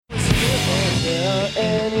Go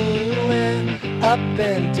anywhere, up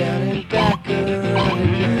and down and back around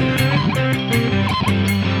again.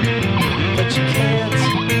 But you can't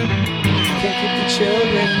keep the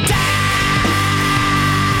children down.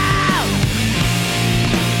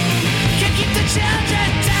 Can't keep the children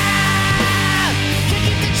down. Can't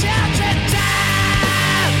keep the children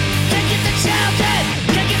down. Can't keep the children.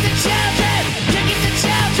 Can't keep the children. Can't keep the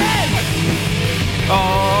children.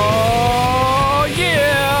 Oh,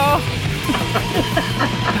 yeah.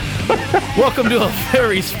 Welcome to a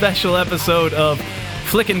very special episode of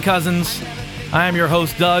Flickin' Cousins. I am your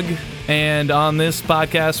host, Doug, and on this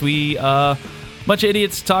podcast, we, bunch of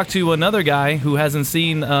idiots, talk to another guy who hasn't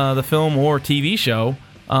seen the film or TV show,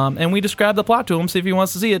 and we describe the plot to him, see if he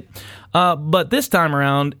wants to see it. But this time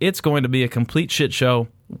around, it's going to be a complete shit show.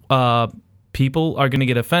 People are going to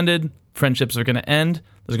get offended. Friendships are going to end.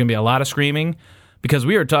 There's going to be a lot of screaming, because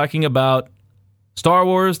we are talking about Star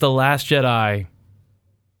Wars: The Last Jedi.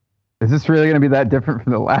 Is this really going to be that different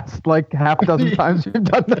from the last, like, half a dozen times you've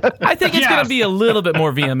done that? I think it's going to be a little bit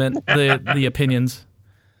more vehement, the opinions.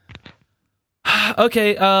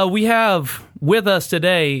 Okay, we have with us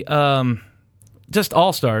today just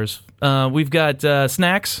all-stars. We've got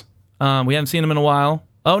Snacks. We haven't seen him in a while.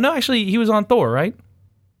 Oh, no, actually, he was on Thor, right?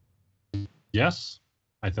 Yes,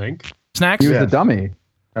 I think. Snacks? He was a dummy.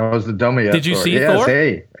 I was the dummy. Did you see Thor? Thor?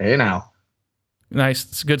 Hey now. Nice.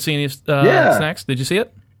 It's good seeing you, Yeah. Snacks. Did you see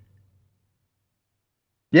it?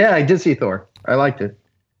 Yeah, I did see Thor. I liked it.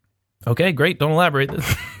 Okay, great. Don't elaborate.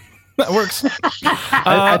 That works.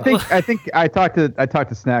 I think I talked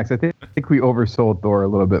to Snacks. I think we oversold Thor a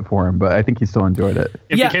little bit for him, but I think he still enjoyed it.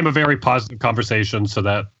 It Yeah. became a very positive conversation, so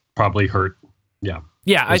that probably hurt. Yeah.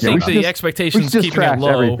 Yeah, I we think should the just- expectations we should just keeping it trash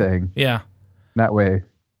low. everything. Yeah. That way,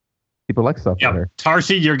 people like stuff Yeah. better.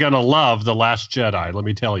 Tarsi, you're going to love The Last Jedi, let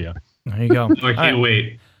me tell you. There you go. I can't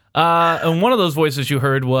wait. And one of those voices you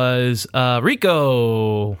heard was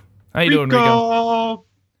Rico. How you doing, Rico?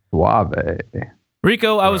 Suave.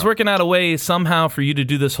 Rico, I was working out a way somehow for you to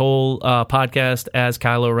do this whole podcast as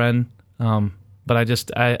Kylo Ren, but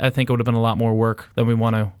I think it would have been a lot more work than we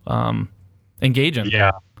want to engage in.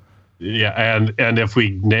 Yeah. Yeah, and if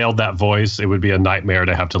we nailed that voice, it would be a nightmare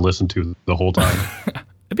to have to listen to the whole time.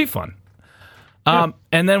 It'd be fun.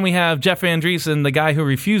 And then we have Jeff Andreessen, the guy who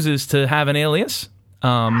refuses to have an alias.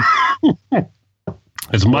 As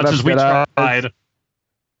much up, as we Jedi? tried.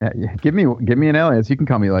 Yeah, give me an alias. You can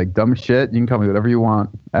call me like dumb shit. You can call me whatever you want.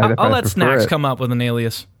 I'll let Snacks come up with an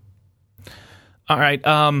alias. All right.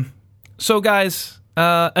 So guys,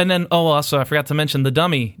 and then also I forgot to mention the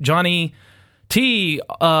dummy, Johnny T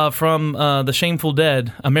from the Shameful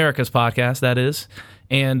Dead, America's podcast, that is,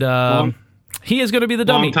 and he is going to be the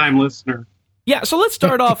dummy. Long-time listener. Yeah. So let's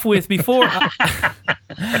start off with before.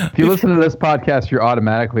 If you listen to this podcast, you're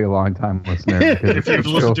automatically a long-time listener. If you've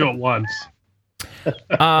listened to it once.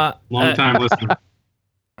 Long-time listener.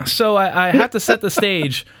 So I have to set the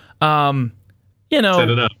stage. Set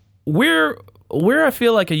it up. We're I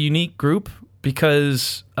feel like a unique group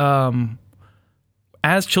because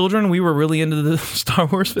as children we were really into the Star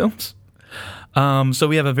Wars films. So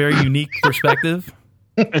we have a very unique perspective.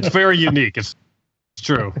 It's very unique. It's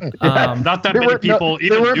true. Not that There many were people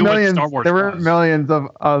even knew what Star Wars There were was. millions of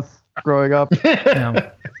us growing up.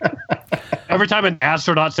 Yeah. Every time an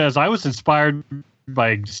astronaut says, I was inspired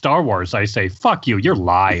by Star Wars, I say, fuck you, you're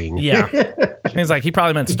lying. Yeah. He's like, he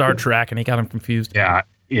probably meant Star Trek and he got him confused. Yeah,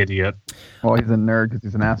 idiot. Well, he's a nerd because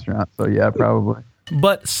he's an astronaut. So yeah, probably.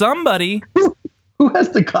 But somebody, Who has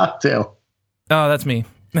the cocktail? oh, that's me.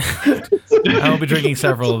 I will be drinking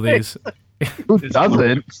several of these. Who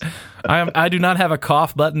doesn't? I do not have a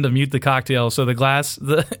cough button to mute the cocktail, so the glass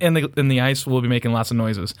in the ice will be making lots of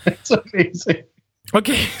noises. It's amazing.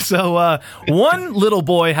 Okay, so one little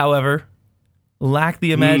boy, however, lacked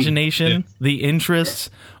the imagination, the interests,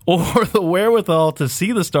 or the wherewithal to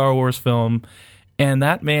see the Star Wars film, and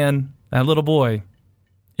that little boy,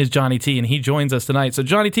 is Johnny T, and he joins us tonight. So,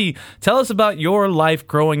 Johnny T, tell us about your life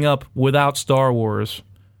growing up without Star Wars.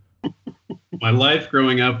 My life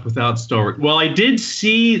growing up without Star Wars. Well, I did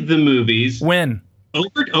see the movies When?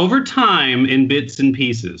 over time in bits and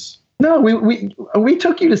pieces. No, we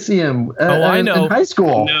took you to see him. I know. In high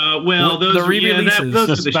school. No, well, those The were, yeah, re-releases. those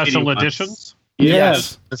The were the special shitty ones. editions?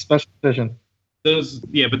 Yes. The special edition. Those,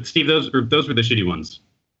 yeah, but Steve, those were the shitty ones.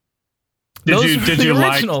 Those Did were you the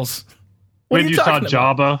like originals. What are when you saw talking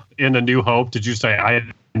about? Jabba in A New Hope? Did you say, I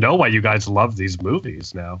know why you guys love these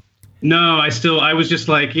movies now? No, I was just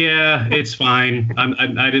like, yeah, it's fine.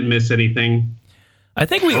 I didn't miss anything. I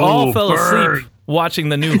think we all fell asleep watching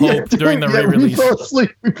The New Hope during the re-release.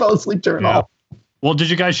 We fell asleep during Yeah. all. Well, did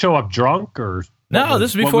you guys show up drunk or No,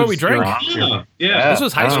 this was before we drank. Yeah. This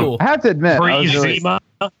was high school. I have to admit, I was really, Zima.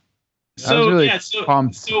 So really yeah,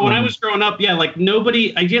 pumped so when I was growing up, yeah, like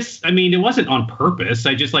nobody. I mean, it wasn't on purpose.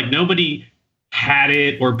 I just like nobody had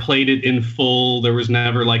it or played it in full. There was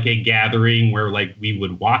never like a gathering where like we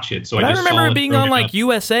would watch it. So But I I just remember saw it being on like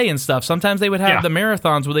USA and stuff. Sometimes they would have the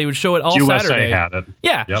marathons where they would show it all USA Saturday. had it.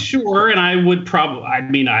 Yeah. Yep. Sure, and I would probably. I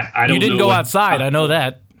mean, I don't. You didn't know go what- outside. I know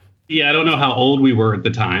that. Yeah, I don't know how old we were at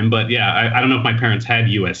the time, but yeah, I don't know if my parents had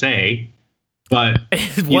USA, but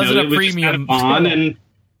It you wasn't know, a it was premium. just kind of on, and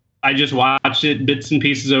I just watched it bits and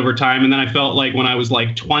pieces over time, and then I felt like when I was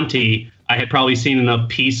like 20, I had probably seen enough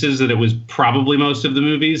pieces that it was probably most of the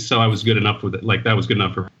movies, so I was good enough with it. Like that was good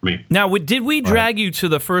enough for me. Now, did we drag you to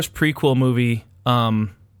the first prequel movie in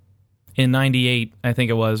 98, I think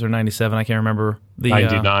it was, or 97, I can't remember. The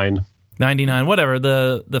 99. 99, whatever,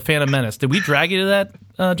 the Phantom Menace. Did we drag you to that,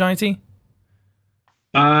 Johnny T?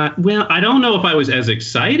 Well, I don't know if I was as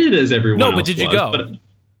excited as everyone No, else but did you was, go?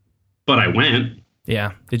 But I went.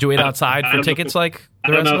 Yeah. Did you wait outside I for don't tickets know. like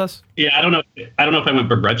I the don't rest know. of us? Yeah, I don't know if I went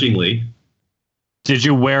begrudgingly. Did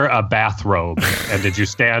you wear a bathrobe and did you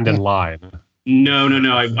stand in line? No.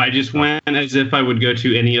 I just went as if I would go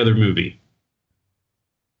to any other movie.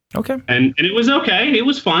 Okay. And it was okay. It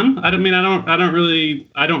was fun. I don't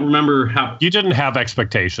remember how. You didn't have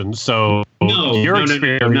expectations, so No, your no,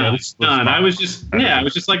 experience. no, was I fun.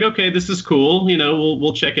 was just like, okay, this is cool. You know,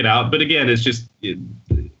 we'll check it out. But again, it's just,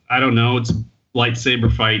 I don't know. It's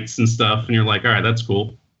lightsaber fights and stuff, and you're like, all right, that's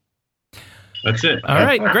cool. That's it. All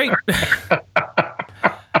right, great.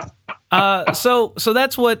 So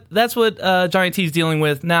that's what Johnny T's dealing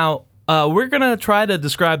with now. We're gonna try to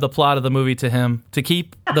describe the plot of the movie to him to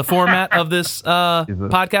keep the format of this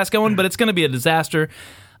podcast going, but it's gonna be a disaster.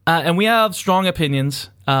 And we have strong opinions.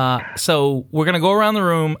 So we're gonna go around the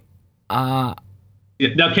room. Yeah,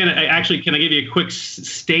 now, can I give you a quick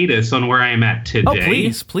status on where I am at today? Oh,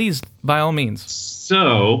 please, by all means.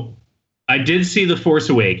 So, I did see The Force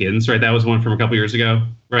Awakens. Right, that was one from a couple years ago.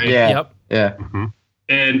 Right. Yeah. Yep. Yeah.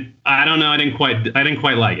 And I don't know. I didn't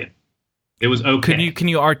quite like it. It was okay. Can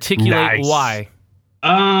you articulate Nice. why?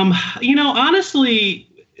 Honestly,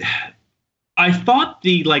 I thought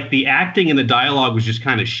the acting and the dialogue was just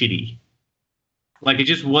kind of shitty. Like it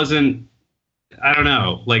just wasn't. I don't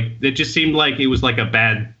know. Like it just seemed like it was like a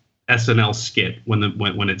bad SNL skit when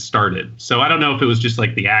it started. So I don't know if it was just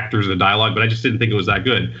like the actors or the dialogue, but I just didn't think it was that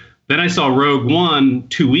good. Then I saw Rogue One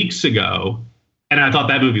 2 weeks ago, and I thought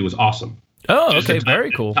that movie was awesome. Oh, Just okay, very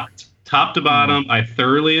cool. Top to bottom, I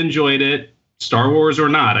thoroughly enjoyed it. Star Wars or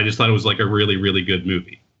not, I just thought it was like a really, really good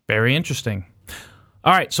movie. Very interesting.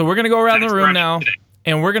 All right, so we're going to go around the That's room where I'm now, at today.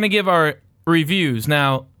 and we're going to give our reviews.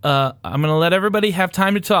 Now, I'm going to let everybody have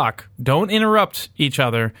time to talk. Don't interrupt each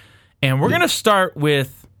other. And we're going to start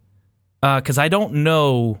with, because I don't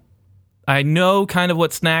know, I know kind of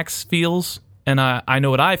what Snacks feels, and I know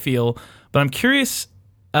what I feel, but I'm curious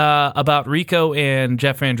about Rico and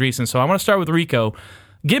Jeff Van Driesen. So I want to start with Rico.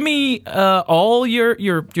 Give me all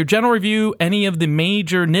your general review, any of the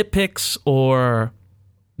major nitpicks or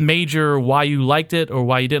major why you liked it or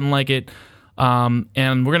why you didn't like it. And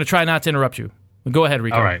we're going to try not to interrupt you. Go ahead,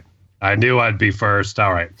 Rico. All right. I knew I'd be first.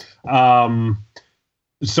 All right.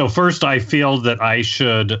 So first, I feel that I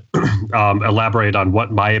should elaborate on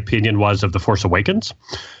what my opinion was of The Force Awakens.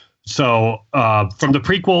 So from the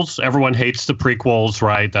prequels, everyone hates the prequels,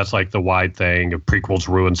 right? That's like the wide thing. Prequels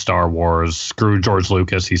ruin Star Wars. Screw George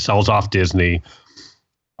Lucas. He sells off Disney.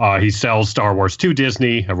 He sells Star Wars to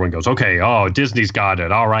Disney. Everyone goes, okay, oh, Disney's got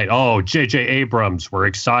it. All right. Oh, J.J. Abrams, we're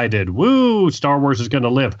excited. Woo, Star Wars is going to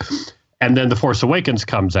live. And then The Force Awakens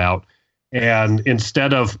comes out. And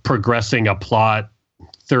instead of progressing a plot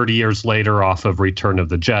 30 years later off of Return of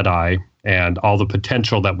the Jedi and all the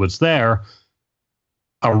potential that was there,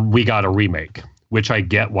 we got a remake, which I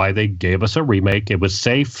get why they gave us a remake. It was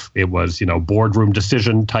safe. It was, boardroom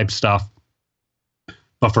decision type stuff.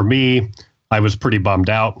 But for me, I was pretty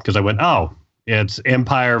bummed out because I went, oh, it's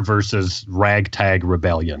Empire versus Ragtag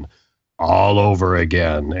Rebellion all over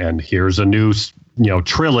again. And here's a new,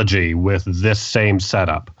 trilogy with this same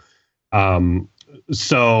setup.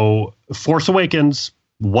 So Force Awakens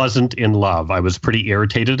wasn't in love. I was pretty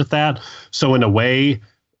irritated at that. So in a way,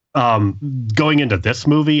 going into this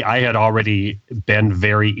movie, I had already been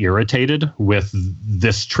very irritated with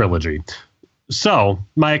this trilogy. So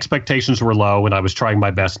my expectations were low, and I was trying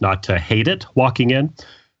my best not to hate it walking in.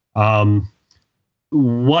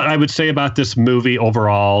 What I would say about this movie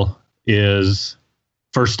overall is,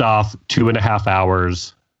 first off, 2.5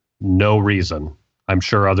 hours, no reason. I'm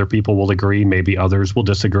sure other people will agree. Maybe others will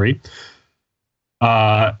disagree.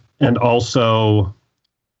 And also,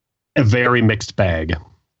 a very mixed bag.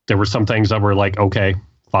 There were some things that were like, okay,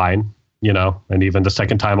 fine, and even the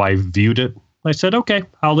second time I viewed it, I said, okay,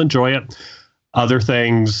 I'll enjoy it. Other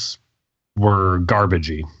things were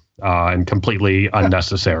garbagey and completely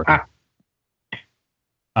unnecessary.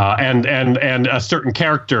 And a certain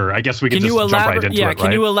character, I guess we can just jump right into it,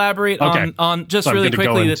 can you elaborate on just So really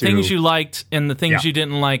quickly the things you liked and the things you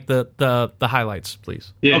didn't like, the highlights,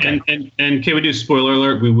 please? Yeah, Okay. and can we do spoiler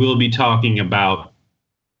alert? We will be talking about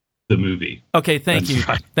the movie. Okay, thank you.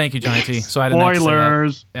 right. Thank you, Johnny T. So I didn't have to say that.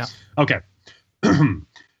 Spoilers. Yeah. Okay.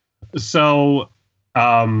 So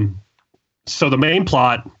the main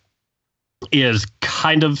plot is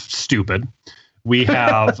kind of stupid. We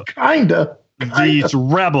have Kinda. these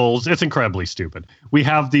rebels. It's incredibly stupid. We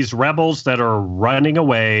have these rebels that are running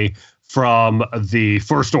away from the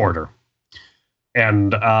First Order.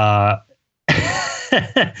 And and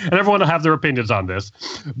everyone will have their opinions on this,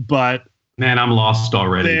 but Man, I'm lost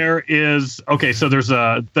already. there is so there's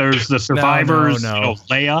the survivors, No.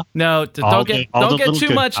 Leia. No, All don't the get little too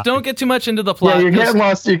good much. guys. Don't get too much into the plot. Yeah, you're 'cause- getting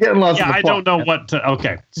lost. You're getting lost. Yeah, in the I plot. don't know what to.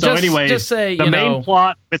 Okay, so anyway, just say the main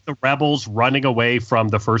plot with the rebels running away from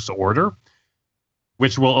the First Order,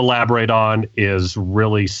 which we'll elaborate on, is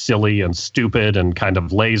really silly and stupid and kind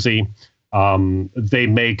of lazy. They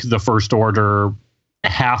make the First Order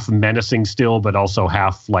half menacing still, but also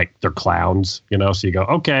half like they're clowns, so you go,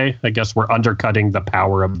 okay, I guess we're undercutting the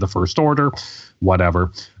power of the First Order,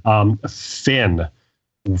 whatever. Finn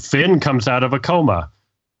comes out of a coma.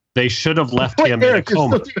 They should have left Wait, him in a Eric,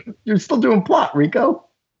 coma. you're still doing plot, Rico.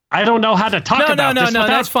 I don't know how to talk about this. No, without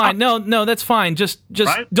that's fine. No, that's fine. Just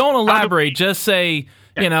Right? don't elaborate. Just say,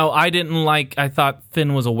 I didn't like, I thought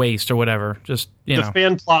Finn was a waste or whatever. Just, The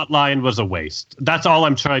Finn plot line was a waste. That's all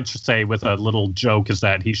I'm trying to say with a little joke, is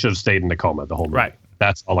that he should have stayed in a coma the whole movie. Right.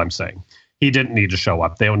 That's all I'm saying. He didn't need to show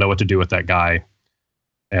up. They don't know what to do with that guy.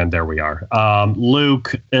 And there we are.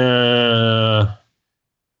 Luke, I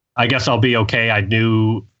guess I'll be okay. I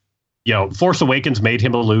knew, Force Awakens made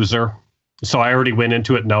him a loser. So I already went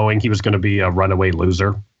into it knowing he was going to be a runaway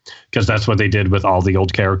loser, because that's what they did with all the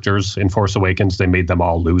old characters in Force Awakens. They made them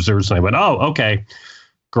all losers. And I went, oh, okay,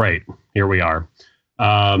 great. Here we are.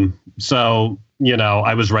 So,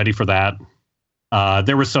 I was ready for that.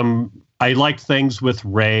 There were I liked things with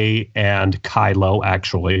Rey and Kylo,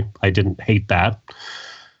 actually. I didn't hate that.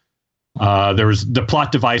 There was the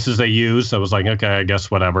plot devices they used. I was like, okay, I guess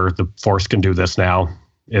whatever. The Force can do this now.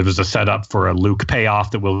 It was a setup for a Luke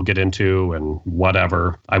payoff that we'll get into, and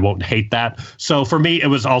whatever. I won't hate that. So for me, it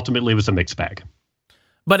was a mixed bag.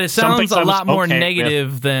 But it Some sounds things a I was lot more okay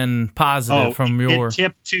negative than positive from your. It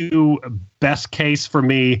tipped to best case for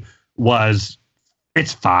me was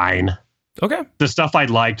it's fine. Okay. The stuff I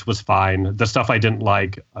liked was fine. The stuff I didn't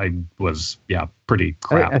like, I was pretty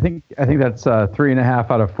crap. I think that's 3.5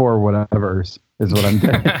 out of 4 whatever's is what I'm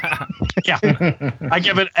getting. Yeah, I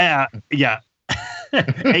give it 8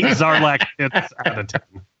 Zarlak hits out of 10.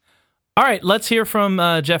 All right, let's hear from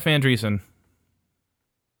Jeff Andreessen.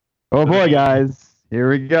 Oh boy, guys, here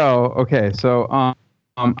we go. Okay, so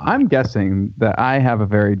I'm guessing that I have a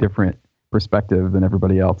very different perspective than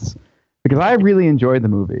everybody else, because I really enjoyed the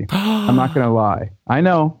movie. I'm not going to lie. I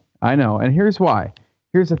know, and here's why.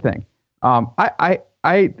 Here's the thing. I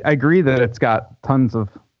agree that it's got tons of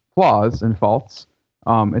flaws and faults.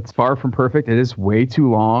 It's far from perfect. It is way too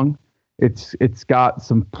long. It's got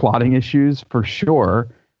some plotting issues for sure.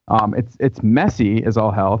 It's messy as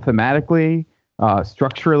all hell, thematically,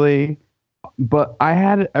 structurally, but I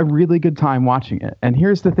had a really good time watching it. And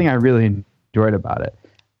here's the thing I really enjoyed about it.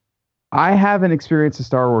 I haven't experienced a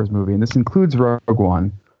Star Wars movie, and this includes Rogue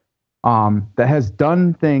One, that has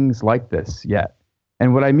done things like this yet.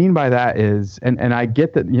 And what I mean by that is, and I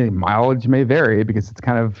get that mileage may vary because it's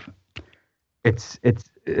kind of, it's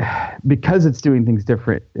because it's doing things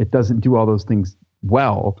different. It doesn't do all those things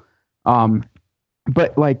well.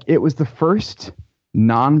 But like, it was the first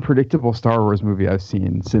non-predictable Star Wars movie I've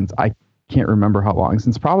seen since I can't remember how long,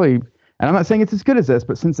 since probably, and I'm not saying it's as good as this,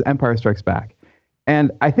 but since Empire Strikes Back.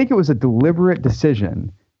 And I think it was a deliberate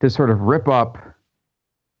decision to sort of rip up,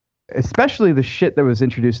 especially the shit that was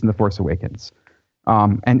introduced in The Force Awakens.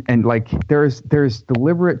 And like there's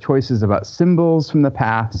deliberate choices about symbols from the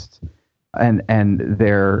past, and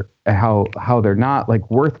they're how they're not like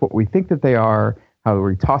worth what we think that they are, how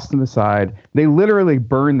we toss them aside. They literally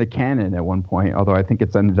burn the canon at one point, although I think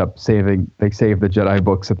it's ended up saved the Jedi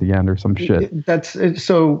books at the end or some shit. That's it.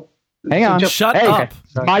 So Hang on. Shut Hey, up.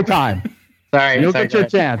 it's my time. sorry. You'll sorry, get your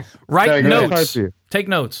guys. chance. Write Sorry, go ahead. notes. Take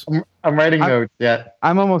notes. I'm writing notes. Yeah.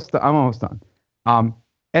 I'm almost done.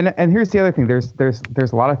 And here's the other thing.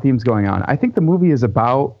 There's a lot of themes going on. I think the movie is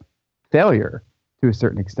about failure to a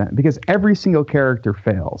certain extent because every single character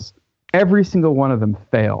fails. Every single one of them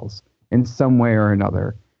fails in some way or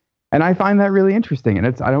another. And I find that really interesting. And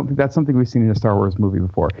I don't think that's something we've seen in a Star Wars movie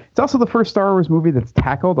before. It's also the first Star Wars movie that's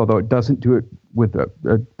tackled, although it doesn't do it with a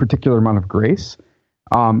particular amount of grace,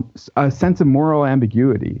 a sense of moral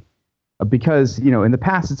ambiguity. Because, in the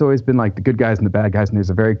past, it's always been like the good guys and the bad guys, and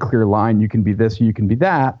there's a very clear line. You can be this, or you can be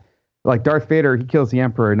that. Like Darth Vader, he kills the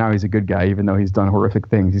Emperor, and now he's a good guy, even though he's done horrific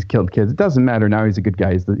things. He's killed kids. It doesn't matter. Now he's a good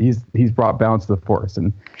guy. He's brought balance to the Force.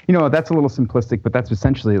 And, that's a little simplistic, but that's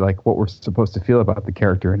essentially like what we're supposed to feel about the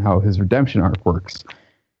character and how his redemption arc works.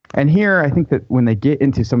 And here, I think that when they get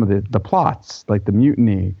into some of the plots, like the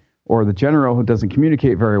mutiny, or the general who doesn't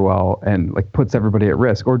communicate very well and like puts everybody at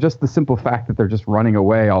risk, or just the simple fact that they're just running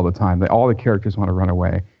away all the time, that all the characters want to run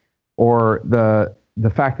away, or the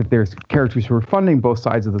fact that there's characters who are funding both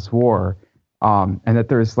sides of this war, and that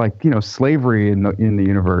there's slavery in the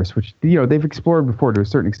universe, which they've explored before to a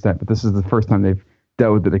certain extent, but this is the first time they've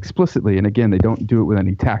dealt with it explicitly. And again, they don't do it with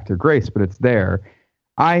any tact or grace, but it's there.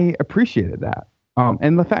 I appreciated that,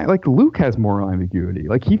 and the fact like Luke has moral ambiguity,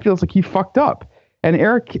 like he feels like he fucked up, and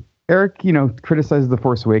Eric, criticizes The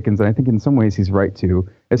Force Awakens, and I think in some ways he's right to,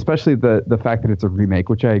 especially the fact that it's a remake,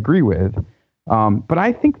 which I agree with. But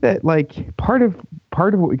I think that like part of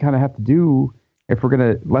what we kind of have to do if we're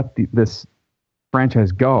going to let this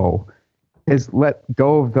franchise go is let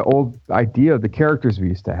go of the old idea of the characters we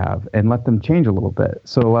used to have and let them change a little bit.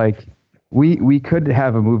 So like we could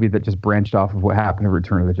have a movie that just branched off of what happened in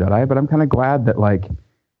Return of the Jedi, but I'm kind of glad that like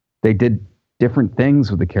they did different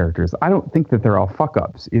things with the characters. I don't think that they're all fuck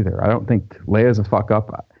ups either. I don't think Leia's a fuck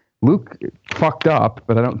up. Luke fucked up,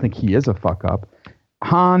 but I don't think he is a fuck up.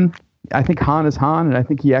 I think Han is Han, and I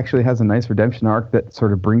think he actually has a nice redemption arc that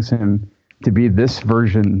sort of brings him to be this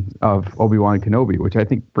version of Obi-Wan Kenobi, which I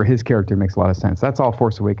think for his character makes a lot of sense. That's all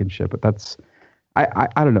Force Awakens shit, but that's I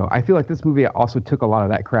don't know. I feel like this movie also took a lot of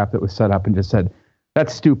that crap that was set up and just said,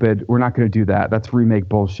 that's stupid. We're not going to do that. That's remake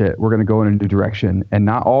bullshit. We're going to go in a new direction. And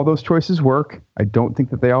not all those choices work. I don't think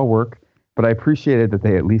that they all work, but I appreciated that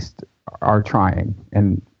they at least are trying.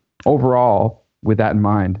 And overall, with that in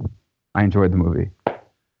mind, I enjoyed the movie.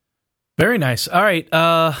 Very nice. All right.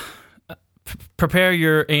 Prepare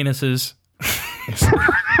your anuses.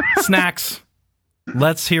 Snacks.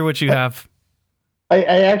 Let's hear what you have. I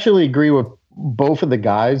actually agree with both of the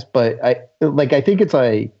guys, but I think it's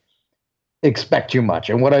expect too much.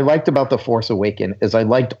 And what I liked about The Force Awakens is I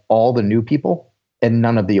liked all the new people and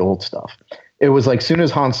none of the old stuff. It was like, soon as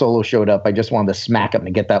Han Solo showed up, I just wanted to smack him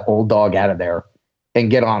and get that old dog out of there and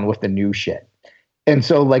get on with the new shit. And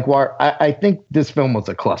so like, I think this film was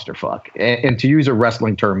a clusterfuck, and to use a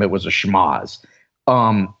wrestling term, it was a schmoz.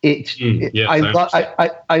 I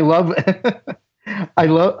love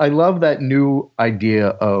that new idea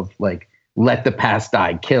of like, let the past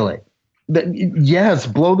die, kill it. Yes,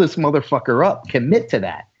 blow this motherfucker up, commit to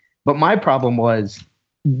that. But my problem was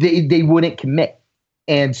they wouldn't commit.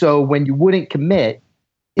 And so when you wouldn't commit,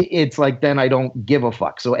 it's like, then I don't give a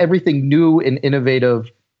fuck. So everything new and innovative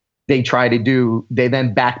they try to do, they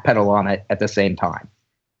then backpedal on it at the same time.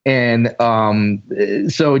 And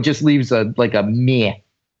so it just leaves a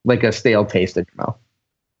stale taste in your mouth.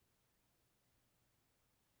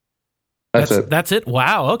 That's it.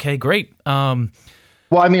 Wow. Okay, great. Well,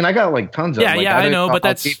 I mean, I got like tons of. Yeah, I know, but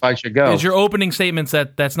that's I should go. Is your opening statements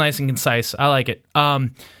that's nice and concise. I like it. How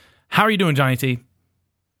are you doing, Johnny T?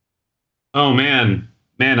 Oh man,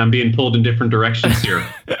 I'm being pulled in different directions here.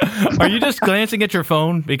 Are you just glancing at your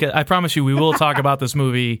phone? Because I promise you, we will talk about this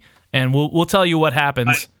movie, and we'll tell you what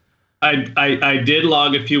happens. I did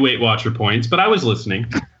log a few Weight Watcher points, but I was listening.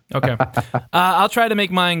 Okay. I'll try to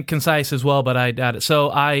make mine concise as well, but I doubt it.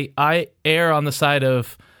 So I err on the side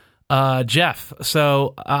of Jeff.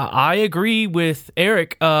 So I agree with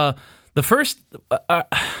Eric. So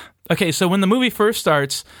when the movie first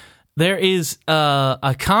starts, there is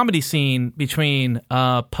a comedy scene between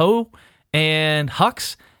Poe and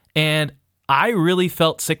Hux, and I really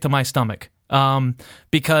felt sick to my stomach.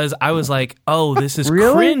 Because I was like, oh, this is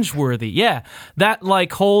Really? cringeworthy. Yeah. That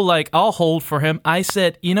whole, I'll hold for him. I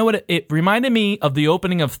said, you know what? It reminded me of the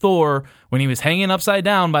opening of Thor when he was hanging upside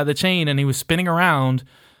down by the chain and he was spinning around.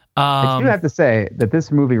 I do have to say that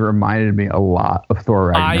this movie reminded me a lot of Thor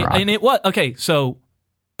Ragnarok. And it was, okay, so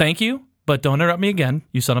thank you, but don't interrupt me again,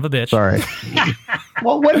 you son of a bitch. Sorry.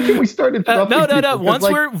 Well, when can we start interrupting? No. people? Once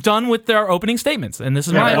Because, we're done with our opening statements, and this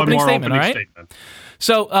is my One opening more statement, opening all right? statement.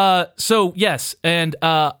 So yes, and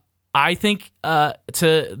I think now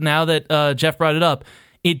that Jeff brought it up,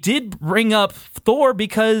 it did bring up Thor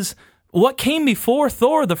because what came before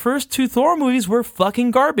Thor, the first two Thor movies were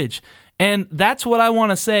fucking garbage. And that's what I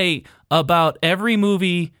want to say about every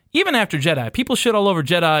movie, even after Jedi. People shit all over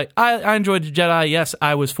Jedi. I enjoyed Jedi. Yes,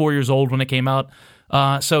 I was 4 years old when it came out.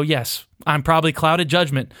 So yes, I'm probably clouded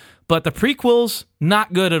judgment. But the prequels,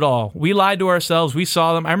 not good at all. We lied to ourselves. We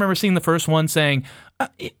saw them. I remember seeing the first one saying,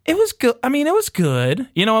 it was good. I mean, it was good.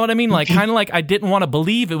 You know what I mean? Like, kind of like I didn't want to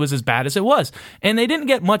believe it was as bad as it was. And they didn't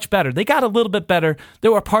get much better. They got a little bit better.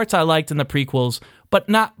 There were parts I liked in the prequels, but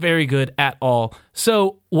not very good at all.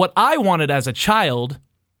 So what I wanted as a child,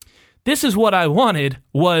 this is what I wanted,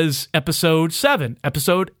 was episode 7,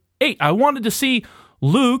 episode 8. I wanted to see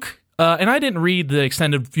Luke, and I didn't read the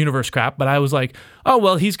extended universe crap, but I was like, oh,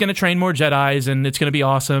 well, he's going to train more Jedis, and it's going to be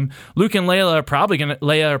awesome. Luke and Leia are probably going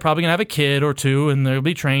to have a kid or two, and they'll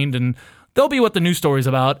be trained, and they'll be what the news story's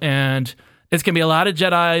about, and it's going to be a lot of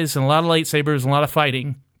Jedis and a lot of lightsabers and a lot of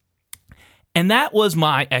fighting. And that was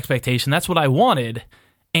my expectation. That's what I wanted,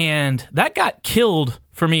 and that got killed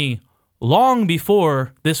for me long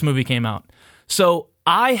before this movie came out. So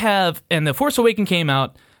and The Force Awakens came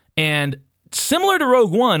out, and similar to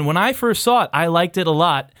Rogue One, when I first saw it, I liked it a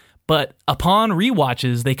lot, but upon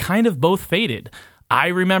rewatches, they kind of both faded. I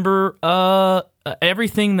remember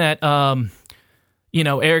everything that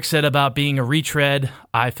Eric said about being a retread,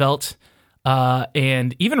 I felt.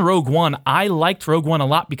 And even Rogue One, I liked Rogue One a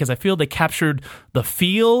lot because I feel they captured the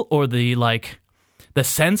feel or the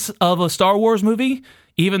sense of a Star Wars movie,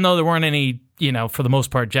 even though there weren't any, for the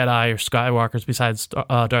most part, Jedi or Skywalkers besides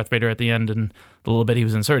Darth Vader at the end and the little bit he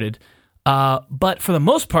was inserted. But for the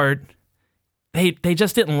most part, they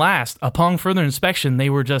just didn't last. Upon further inspection,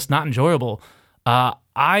 they were just not enjoyable.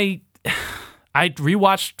 I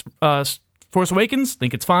rewatched Force Awakens,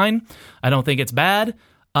 think it's fine. I don't think it's bad.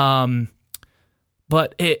 But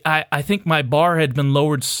I think my bar had been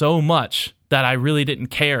lowered so much that I really didn't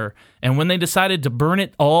care. And when they decided to burn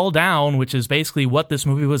it all down, which is basically what this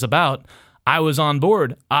movie was about, I was on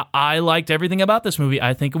board. I liked everything about this movie.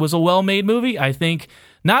 I think it was a well-made movie. I think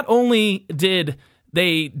not only did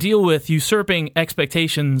they deal with usurping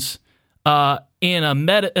expectations in a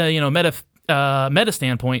meta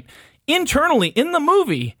standpoint, internally in the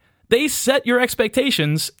movie, they set your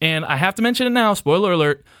expectations, and I have to mention it now, spoiler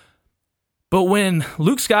alert, but when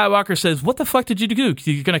Luke Skywalker says, what the fuck did you do?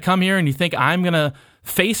 You're going to come here and you think I'm going to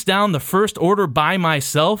face down the First Order by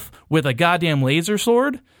myself with a goddamn laser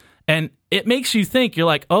sword? And it makes you think, you're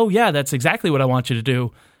like, oh yeah, that's exactly what I want you to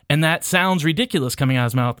do. And that sounds ridiculous coming out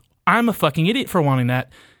of his mouth. I'm a fucking idiot for wanting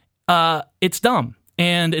that. It's dumb.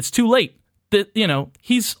 And it's too late.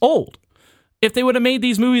 He's old. If they would have made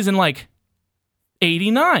these movies in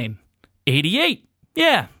 89, 88,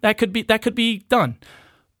 yeah, that could be done.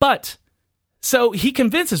 But so he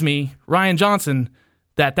convinces me, Rian Johnson,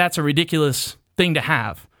 that that's a ridiculous thing to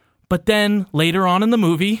have. But then later on in the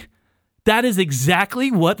movie, that is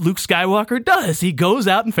exactly what Luke Skywalker does. He goes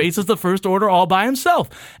out and faces the First Order all by himself.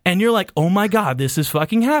 And you're like, oh my God, this is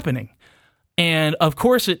fucking happening. And of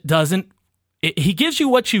course it doesn't. He gives you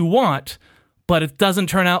what you want, but it doesn't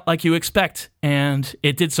turn out like you expect. And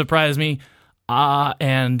it did surprise me.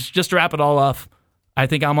 And just to wrap it all off, I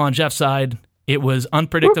think I'm on Jeff's side. It was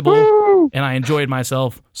unpredictable, and I enjoyed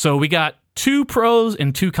myself. So we got 2 pros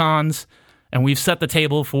and 2 cons, and we've set the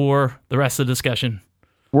table for the rest of the discussion.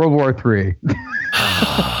 World War III.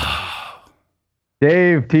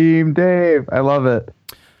 Team Dave. I love it.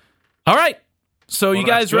 All right. So you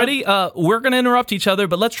guys ready? We're going to interrupt each other,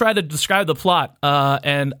 but let's try to describe the plot.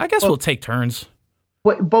 And I guess we'll take turns.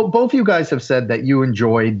 Both you guys have said that you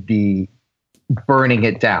enjoyed the burning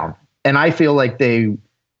it down. And I feel like they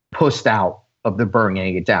pushed out of the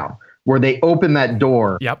burning it down, where they open that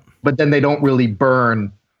door, but then they don't really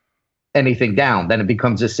burn anything down. Then it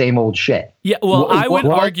becomes the same old shit. Yeah, well, I would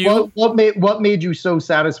argue... What made you so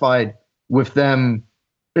satisfied with them?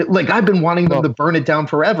 I've been wanting them to burn it down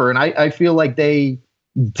forever, and I feel like they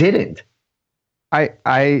didn't. I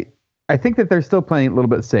think that they're still playing it a little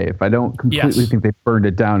bit safe. I don't completely think they burned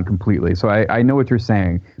it down completely. So I know what you're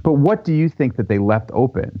saying. But what do you think that they left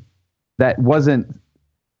open that wasn't...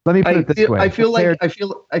 Let me put it this way. I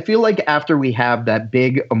feel like after we have that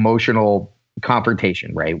big emotional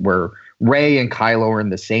confrontation, right, where Rey and Kylo are in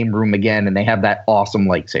the same room again, and they have that awesome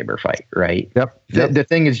lightsaber fight, right? Yep. The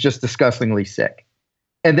thing is just disgustingly sick.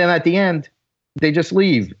 And then at the end, they just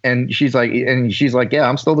leave, and she's like, yeah,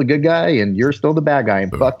 I'm still the good guy, and you're still the bad guy,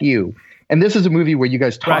 and fuck you. And this is a movie where you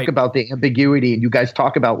guys talk about the ambiguity, and you guys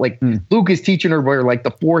talk about Luke is teaching her where the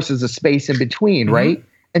Force is a space in between, right?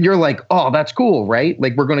 And you're like, oh, that's cool, right?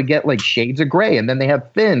 We're going to get shades of gray. And then they have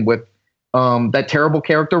Finn with that terrible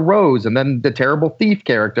character Rose, and then the terrible thief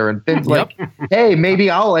character. And Finn's like, hey, maybe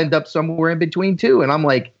I'll end up somewhere in between too. And I'm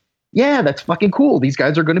like, yeah, that's fucking cool. These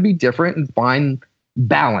guys are going to be different and find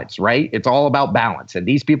balance, right? It's all about balance. And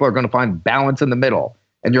these people are going to find balance in the middle.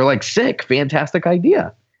 And you're like, sick, fantastic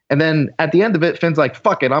idea. And then at the end of it, Finn's like,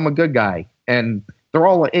 fuck it, I'm a good guy. And they're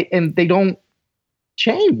all, and they don't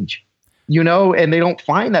change, you know, and they don't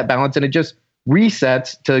find that balance. And it just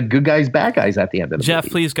resets to good guys, bad guys at the end of the Jeff,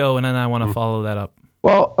 movie. please go, and then I want to follow that up.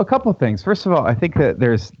 Well, a couple of things. First of all, I think that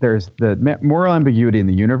there's the moral ambiguity in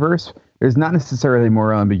the universe. There's not necessarily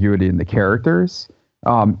moral ambiguity in the characters.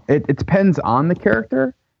 It depends on the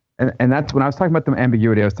character, and that's when I was talking about the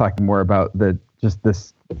ambiguity. I was talking more about just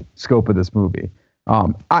this scope of this movie.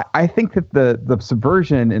 I think that the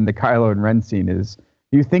subversion in the Kylo and Ren scene is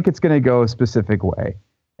you think it's going to go a specific way,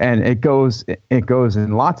 and it goes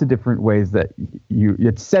in lots of different ways that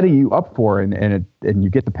it's setting you up for, and you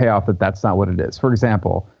get the payoff that that's not what it is. For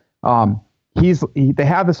example, they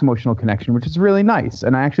have this emotional connection, which is really nice,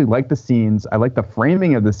 and I actually like the scenes. I like the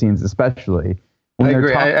framing of the scenes, especially. I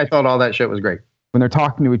agree. I thought all that shit was great. When they're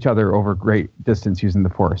talking to each other over great distance using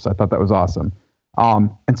the Force, I thought that was awesome.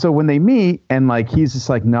 And so when they meet, and like he's just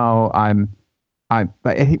like, no,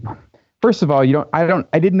 first of all,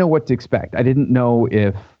 I didn't know what to expect. I didn't know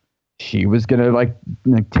if she was gonna like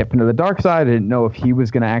tip into the dark side. I didn't know if he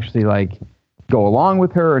was gonna actually like go along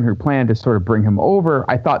with her and her plan to sort of bring him over.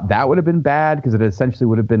 I thought that would have been bad because it essentially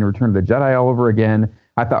would have been Return of the Jedi all over again.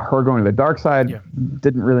 I thought her going to the dark side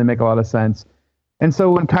didn't really make a lot of sense. And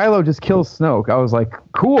so when Kylo just kills Snoke, I was like,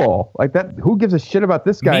 cool. Like that, who gives a shit about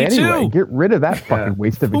this guy anyway? Get rid of that fucking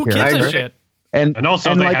waste of a character. Who gives a shit? And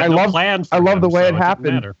also, they had no plan for I love him, the way so it happened.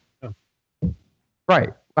 didn't matter. Right.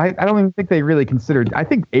 I don't even think they really considered. I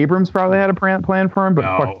think Abrams probably had a plan for him, but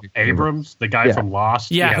No, Abrams, the guy from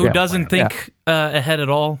Lost. Yeah, who had a doesn't plan. think ahead at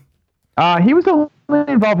all. He was only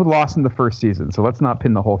involved with Lost in the first season, so let's not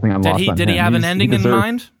pin the whole thing on Lost. Did he have an ending in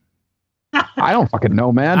mind? I don't fucking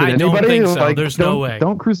know, man. Did I don't anybody? think so. Like, There's no way.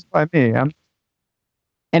 Don't crucify me.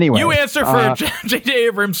 Anyway, You answer for J.J.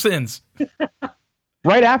 Abrams' sins.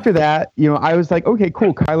 right after that, I was like, okay,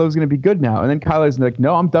 cool. Kylo's going to be good now. And then Kylo's like,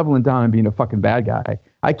 no, I'm doubling down on being a fucking bad guy.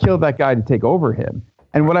 I killed that guy to take over him.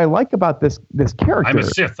 And what I like about this character, I'm a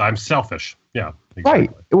Sith. I'm selfish. Yeah, exactly. Right.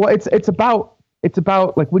 Well, it's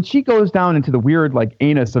about like when she goes down into the weird like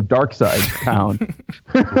anus of Darkseid town,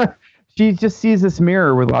 she just sees this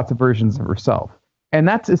mirror with lots of versions of herself. And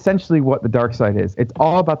that's essentially what the dark side is. It's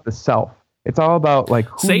all about the self. It's all about like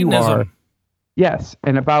who Satanism. you are. Yes,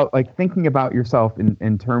 and about like thinking about yourself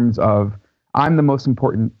in terms of I'm the most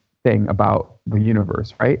important thing about the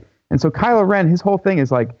universe, right? And so Kylo Ren, his whole thing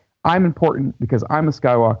is like I'm important because I'm a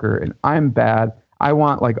Skywalker and I'm bad. I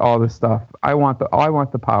want like all this stuff. I want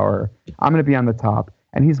the power. I'm going to be on the top.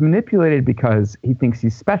 And he's manipulated because he thinks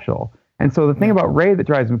he's special. And so the thing about Rey that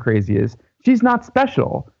drives him crazy is she's not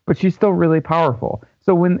special, but she's still really powerful.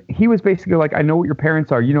 So when he was basically like, I know what your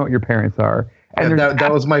parents are, you know what your parents are. And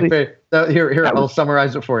that was my favorite. Here, I'll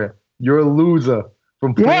summarize it for you. You're a loser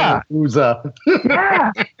from playing loser.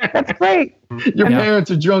 Yeah, that's great. Your parents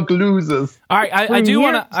are drunk losers. All right, I do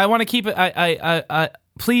want to. I want to keep it. I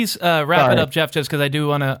please wrap it up, Jeff, just because I do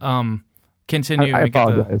want to continue. I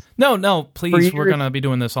apologize. No, please. We're gonna be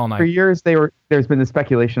doing this all night. For years, there's been this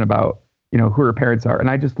speculation about who her parents are, and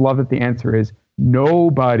I just love that the answer is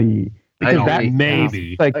nobody.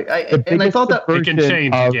 Maybe. Like, and I thought that it can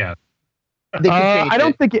change. Yeah. I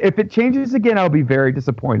don't think if it changes again, I'll be very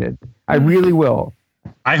disappointed. I really will.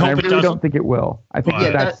 I hope it really don't think it will. I think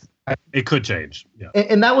it could change. Yeah.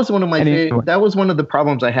 And that was one of my that was one of the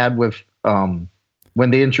problems I had with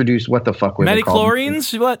when they introduced what the fuck were they called?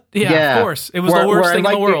 Metachlorines? What? Yeah, of course. It was the worst thing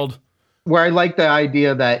in the world. Where I like the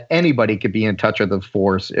idea that anybody could be in touch with the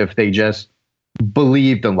Force if they just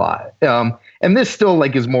believed a lot. And this still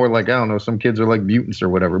like is more like, I don't know, some kids are like mutants or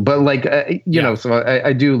whatever. But like, you know, so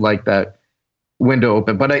I do like that window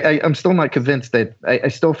open. But I'm still not convinced that I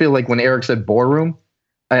still feel like when Eric said boardroom,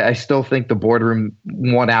 I still think the boardroom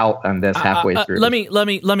won out on this halfway through. Let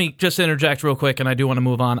me just interject real quick, and I do want to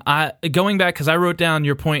move on. Going back, because I wrote down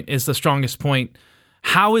your point is the strongest point.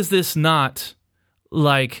 How is this not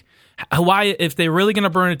like why if they're really going to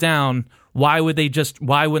burn it down? Why wouldn't they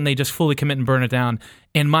just fully commit and burn it down?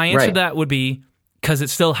 And my answer to that would be because it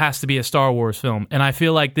still has to be a Star Wars film. And I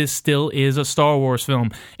feel like this still is a Star Wars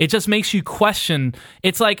film. It just makes you question.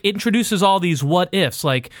 It's like it introduces all these what ifs.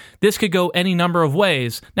 Like this could go any number of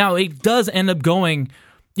ways. Now it does end up going,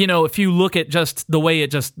 if you look at just the way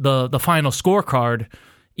it just the final scorecard,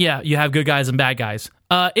 yeah, you have good guys and bad guys.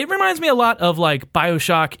 It reminds me a lot of like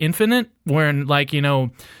BioShock Infinite, where like,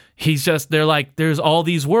 they're like, there's all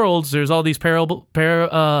these worlds, there's all these parallel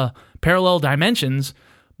dimensions,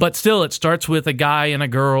 but still it starts with a guy and a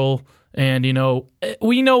girl And, you know,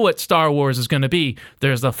 we know what Star Wars is going to be.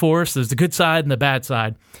 There's the Force, there's the good side and the bad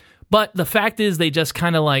side. But the fact is they just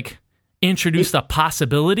kind of like introduced a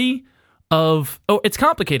possibility of, it's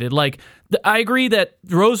complicated. Like, I agree that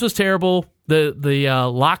Rose was terrible.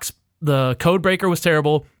 The code breaker was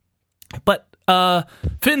terrible. But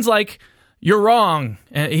Finn's like, you're wrong.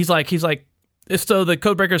 And he's like, so the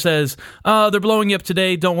codebreaker says, they're blowing you up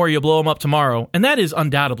today. Don't worry, you'll blow them up tomorrow. And that is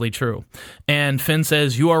undoubtedly true. And Finn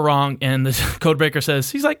says, you are wrong. And the codebreaker says,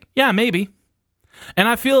 he's like, yeah, maybe. And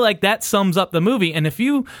I feel like that sums up the movie. And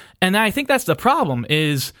I think that's the problem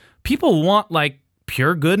is people want like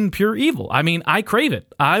pure good and pure evil. I mean, I crave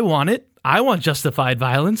it. I want it. I want justified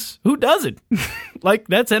violence. Who doesn't? Like,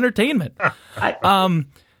 that's entertainment. I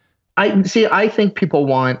think people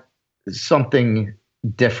want something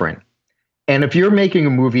different. And if you're making a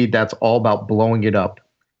movie that's all about blowing it up,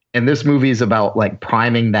 and this movie is about like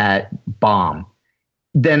priming that bomb,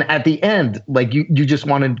 then at the end, like you just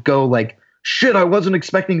want to go like, shit, I wasn't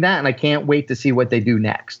expecting that, and I can't wait to see what they do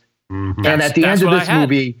next. Mhm. And at the end of this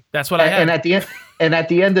movie, that's what I had. And at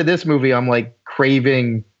the end of this movie, I'm like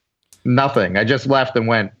craving nothing. I just left and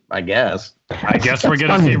went, I guess we're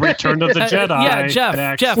going to see Return of the Jedi.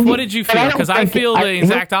 Yeah, Jeff, what did you feel? Because I feel the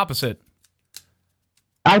exact opposite.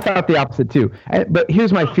 I thought the opposite too. But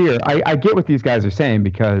here's my fear. I get what these guys are saying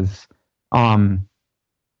because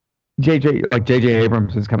J.J.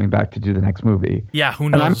 Abrams is coming back to do the next movie. Yeah,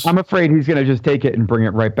 who knows? And I'm afraid he's going to just take it and bring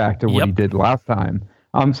it right back to what he did last time.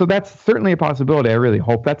 So that's certainly a possibility. I really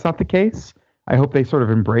hope that's not the case. I hope they sort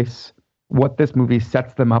of embrace what this movie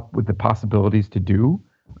sets them up with the possibilities to do.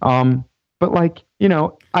 But like, you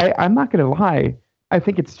know, I'm not going to lie. I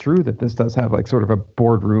think it's true that this does have like sort of a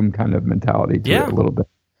boardroom kind of mentality to it a little bit.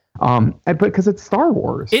 But because it's Star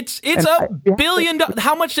Wars, it's $1 billion.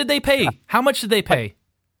 How much did they pay?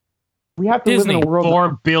 We have to Disney, live in a world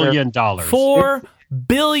 $4 billion. $4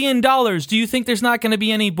 billion. Do you think there's not going to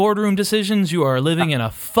be any boardroom decisions? You are living in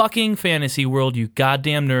a fucking fantasy world, you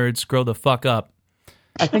goddamn nerds. Grow the fuck up.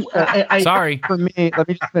 I think. Sorry. For me, let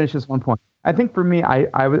me just finish this one point. I think for me,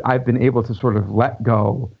 I've been able to sort of let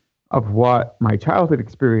go of what my childhood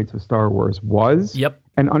experience with Star Wars was. Yep.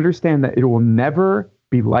 And understand that it will never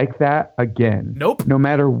be like that again. Nope. No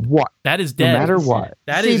matter what. That is dead. No matter what.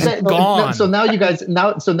 That is gone. So now you guys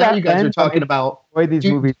are talking about I enjoy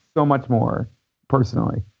these movies so much more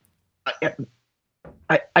personally.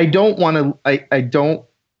 I don't want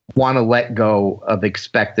to let go of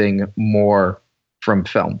expecting more from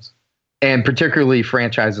films, and particularly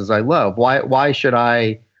franchises I love. Why should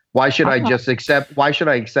I accept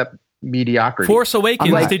mediocrity? Force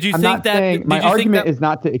Awakens. Did you think that? My argument is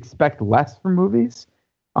not to expect less from movies.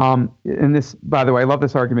 And this, by the way, I love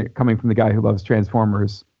this argument coming from the guy who loves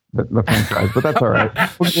Transformers, the franchise. But that's all right.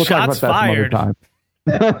 We'll talk about that some other time.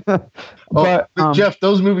 But Jeff,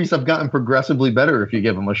 those movies have gotten progressively better if you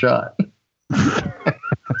give them a shot.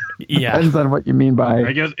 Yeah, depends on what you mean by.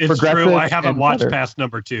 I guess it's true. I haven't watched past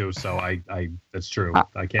number 2, so I that's true.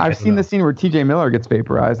 I can't. I've seen the scene where T.J. Miller gets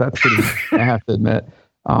vaporized. That's pretty. I have to admit.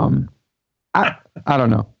 I don't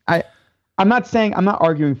know. I'm not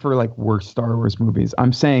arguing for like worst Star Wars movies.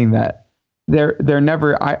 I'm saying that they're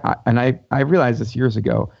never. I realized this years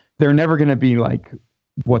ago. They're never going to be like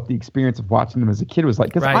what the experience of watching them as a kid was like.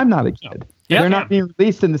 Because I'm not a kid. Yeah. They're not being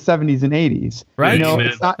released in the 70s and 80s. Right. You know,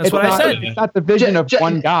 That's what I said. It's not the vision of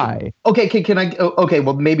one guy. Okay. Can I? Okay.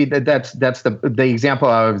 Well, maybe that's the example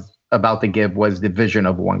I was about to give was the vision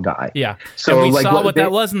of one guy. Yeah. So and we like saw what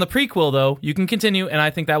that was in the prequel, though. You can continue, and I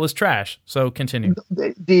think that was trash. So continue.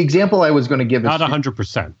 The example I was going to give is not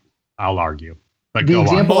 100%. I'll argue. But the go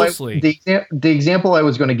example on. Mostly. The example I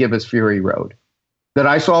was going to give is Fury Road. That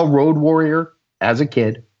I saw Road Warrior as a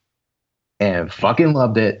kid and fucking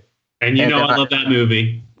loved it. And you know I love that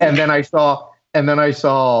movie. And then I saw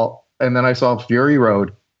Fury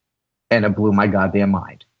Road, and it blew my goddamn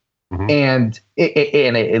mind. Mm-hmm. And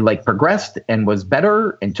it like progressed and was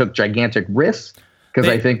better and took gigantic risks. Because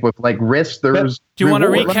I think with like risks, there's. Do you want to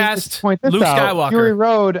reward. recast Luke Skywalker? Fury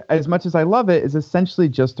Road, as much as I love it, is essentially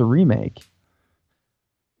just a remake.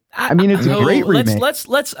 I mean, it's a great remake.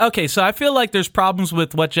 Let's. Okay, so I feel like there's problems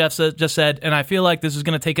with what Jeff just said, and I feel like this is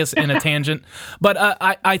going to take us in a tangent. But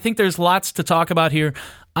I think there's lots to talk about here.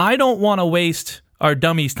 I don't want to waste our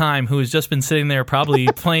dummy's time, who has just been sitting there probably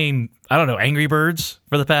playing, I don't know, Angry Birds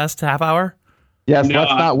for the past half hour. Yes,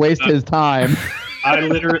 let's not waste his time. I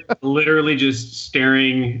literally just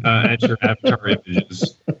staring at your avatar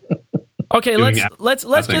images. Okay, let's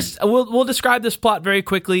just we'll describe this plot very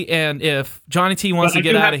quickly, and if Johnny T wants to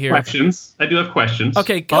get out of here, I do have questions.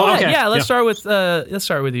 Okay, go ahead. Yeah, let's start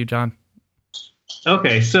with you, John.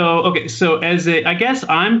 Okay, so as I guess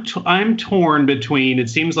I'm torn between. It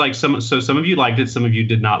seems like some of you liked it, some of you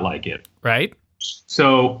did not like it. Right?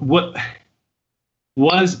 So what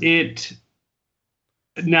was it?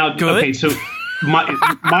 Now, Good? okay, so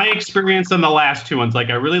my experience on the last two ones, like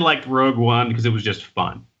I really liked Rogue One because it was just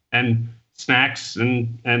fun, and Snacks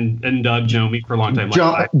and Doug know me for a long time.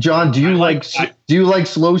 John, do you like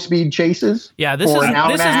slow speed chases? Yeah, this is For an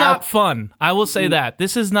hour and a half? not fun. I will say that.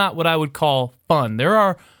 This is not what I would call fun. There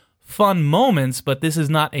are fun moments, but this is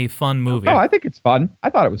not a fun movie. Oh, I think it's fun. I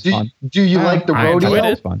thought it was fun. Do you like the I enjoyed rodeo?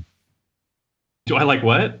 it. It's fun. Do I like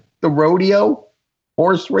what? The rodeo?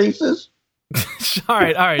 Horse races? all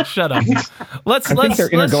right, shut up. Let's think they're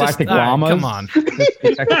intergalactic llamas. come on.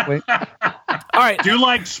 Technically. All right. Do you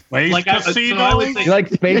like Space Like, Casino? so I would say- You like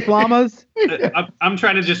space llamas? I'm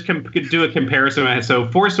trying to just do a comparison. So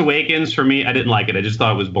Force Awakens, for me, I didn't like it. I just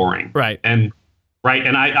thought it was boring. Right. And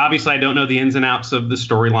I obviously I don't know the ins and outs of the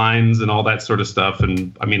storylines and all that sort of stuff.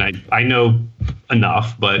 And I mean, I know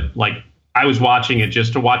enough, but like I was watching it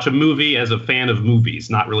just to watch a movie as a fan of movies,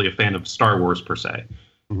 not really a fan of Star Wars per se.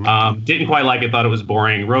 Didn't quite like it. Thought it was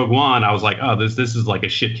boring. Rogue One, I was like, oh, this is like a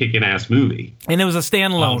shit kicking ass movie. And it was a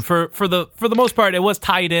standalone. For the most part, it was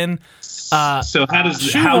tied in. So how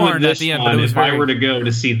shoehorned would at this the end, but one, it was if I very- were to go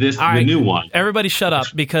to see this, All the right, new one? Everybody shut up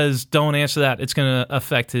because don't answer that. It's going to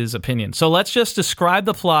affect his opinion. So let's just describe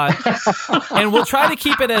the plot, and we'll try to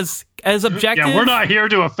keep it as objective. Yeah, we're not here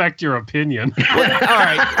to affect your opinion. All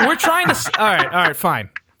right, we're trying to. All right, fine.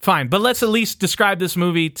 But let's at least describe this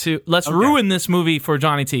movie let's ruin this movie for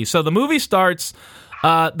Johnny T. So the movie starts,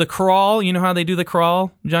 the crawl. You know how they do the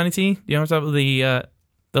crawl, Johnny T? You know what's up with the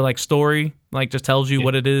like story, like just tells you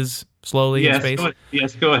what it is slowly in space.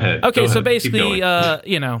 Yes, go ahead. Okay, Go so ahead. basically, Keep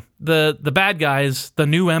going. the bad guys, the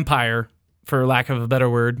new empire, for lack of a better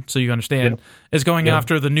word, so you understand, is going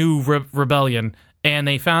after the new rebellion. And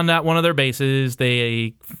they found out one of their bases.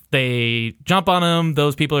 They jump on them.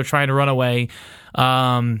 Those people are trying to run away.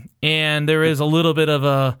 And there is a little bit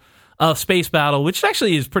of a space battle, which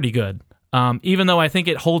actually is pretty good. Even though I think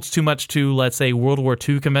it holds too much to, let's say, World War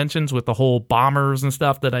II conventions with the whole bombers and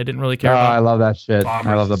stuff that I didn't really care about. I love that shit. Bombers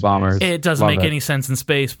I love the in space. bombers. It doesn't Love make it. any sense in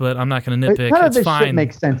space, but I'm not going to nitpick. None of It's this fine. shit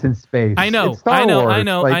makes sense in space. I know, It's Star I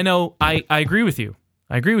know. Wars. I agree with you.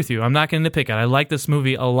 I'm not going to nitpick it. I like this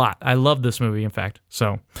movie a lot. I love this movie, in fact.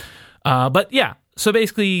 So, but yeah. So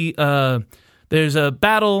basically, there's a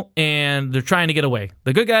battle, and they're trying to get away.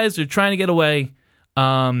 The good guys are trying to get away.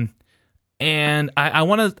 And I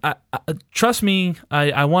want to trust me.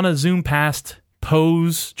 I want to zoom past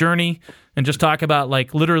Poe's journey and just talk about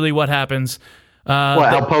like literally what happens.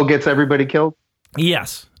 How Poe gets everybody killed?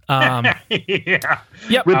 Yes. Yeah. Yep. How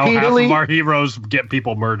half Repeatedly? of our heroes get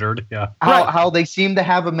people murdered. Yeah. How they seem to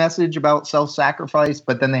have a message about self-sacrifice,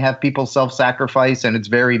 but then they have people self-sacrifice and it's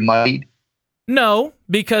very muddied. No,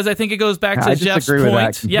 because I think it goes back to I Jeff's disagree with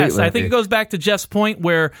that point. Yes, completely. I think it goes back to Jeff's point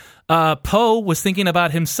where Poe was thinking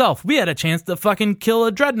about himself. We had a chance to fucking kill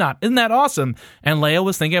a dreadnought. Isn't that awesome? And Leia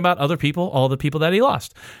was thinking about other people, all the people that he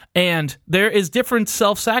lost. And there is different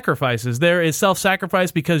self-sacrifices. There is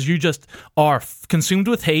self-sacrifice because you just are consumed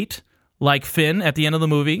with hate, like Finn at the end of the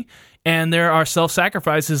movie. And there are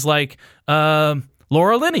self-sacrifices like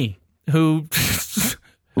Laura Linney, who...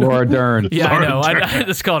 Laura Dern. Yeah, I Laura know. Dern. I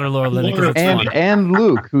just called her Laura Linney because it's funny. And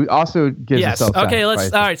Luke, who also gives Yes. himself Okay. All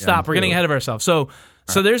right. Stop. We're getting ahead of ourselves. So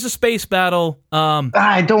there's a space battle.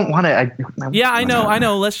 I don't want to. Yeah, I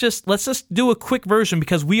know. Let's just do a quick version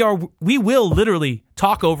because we will literally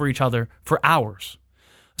talk over each other for hours.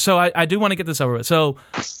 So I do want to get this over with. So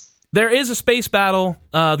there is a space battle.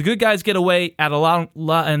 The good guys get away at a lot,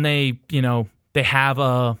 and they have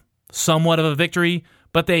a somewhat of a victory,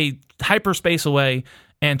 but they hyperspace away.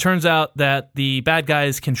 And turns out that the bad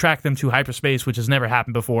guys can track them to hyperspace, which has never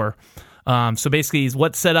happened before. So basically,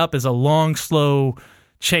 what's set up is a long, slow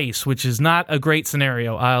chase, which is not a great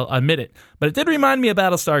scenario, I'll admit it. But it did remind me of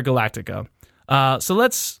Battlestar Galactica. So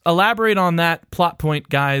let's elaborate on that plot point,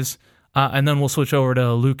 guys, and then we'll switch over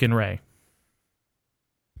to Luke and Ray.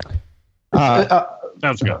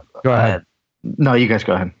 Sounds good. Go ahead. No, you guys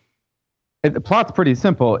go ahead. The plot's pretty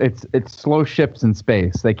simple. It's slow ships in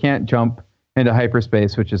space. They can't jump into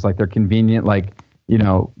hyperspace, which is like their convenient,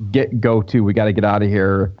 go to. We got to get out of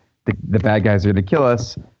here. The bad guys are going to kill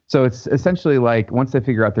us. So it's essentially like once they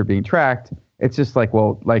figure out they're being tracked, it's just like,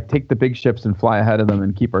 take the big ships and fly ahead of them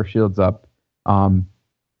and keep our shields up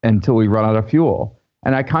until we run out of fuel.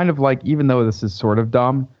 And I kind of like, even though this is sort of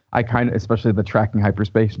dumb, especially the tracking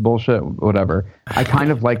hyperspace bullshit, whatever. I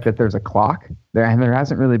kind of like that there's a clock there, and there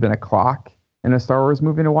hasn't really been a clock in a Star Wars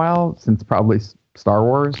movie in a while since probably Star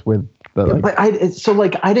Wars with the. But I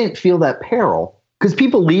didn't feel that peril. because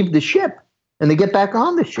people leave the ship and they get back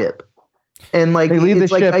on the ship, and like They leave the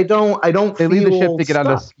it's like ship- I don't. They leave the ship feel to get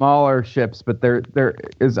onto stuck. smaller ships, but there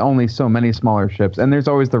is only so many smaller ships, and there's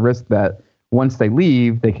always the risk that once they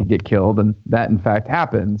leave, they could get killed, and that in fact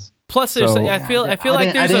happens. Plus, there's, So- I feel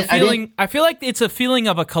like there's a feeling. I feel like it's a feeling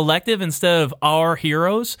of a collective instead of our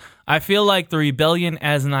heroes. I feel like the rebellion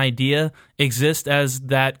as an idea exists as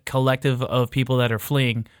that collective of people that are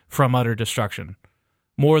fleeing from utter destruction,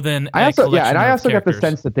 more than I a also collection I of also got the characters.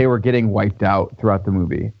 sense that they were getting wiped out throughout the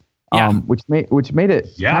movie. Yeah. Which made it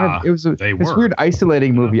kind of, it was they this were. weird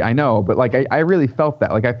isolating movie. I know, but like I really felt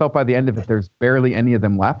that. Like I felt by the end of it, there's barely any of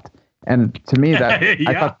them left, and to me that I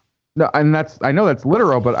Yeah. thought. No, and I know that's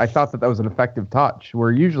literal, but I thought that was an effective touch. Where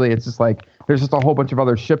usually it's just like there's just a whole bunch of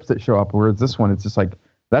other ships that show up. Whereas this one, it's just like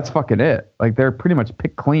that's fucking it. Like they're pretty much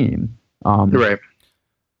picked clean. Right.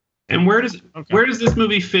 And where does this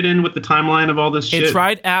movie fit in with the timeline of all this shit? It's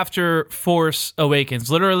right after Force Awakens.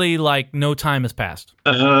 Literally, like no time has passed.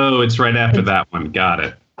 Oh, it's right after that one. Got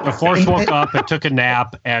it. The Force woke up and took a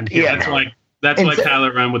nap, and here Yeah. we go. That's And why so-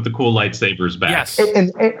 Kylo Ren with the cool lightsabers back. Yes.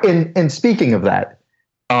 And speaking of that,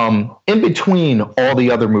 in between all the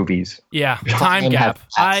other movies, Yeah. Time gap.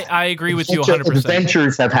 I agree with you 100%.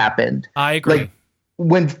 adventures have happened. I agree. Like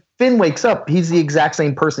when Finn wakes up, he's the exact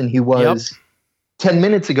same person he was 10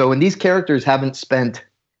 minutes ago, and these characters haven't spent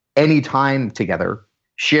any time together,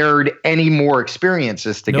 shared any more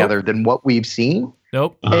experiences together than what we've seen.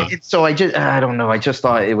 Nope. And so I don't know. I just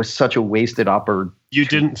thought it was such a wasted opportunity. You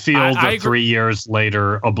didn't feel I the agree. 3 years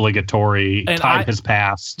later obligatory. And Time has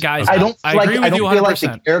passed. Guys, I don't I feel like agree I with don't you feel like the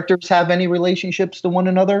 100%. characters have any relationships to one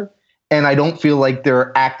another, and I don't feel like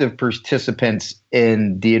they're active participants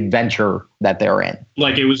in the adventure that they're in.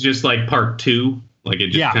 Like it was just like part 2. Like it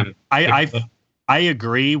just Yeah. kind of. I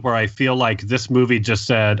agree. Where I feel like this movie just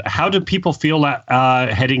said, "How did people feel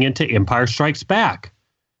heading into Empire Strikes Back?"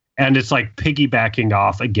 And it's like piggybacking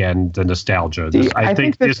off again the nostalgia. See, I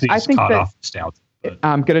think Disney's caught that- off nostalgia.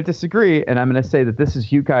 I'm going to disagree, and I'm going to say that this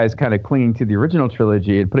is you guys kind of clinging to the original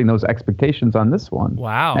trilogy and putting those expectations on this one.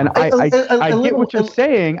 Wow. And I A get what you're little-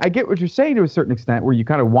 saying. I get what you're saying to a certain extent, where you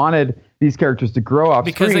kind of wanted these characters to grow up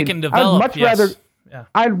because they can develop.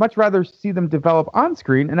 I'd much rather see them develop on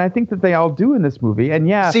screen, and I think that they all do in this movie. And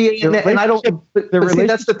yeah, See, and I don't. But see,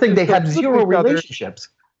 that's the thing. They have zero relationships.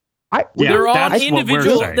 They're on that's what we're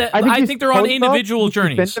individual. saying. I you think see they're on Poe develop, individual you see Finn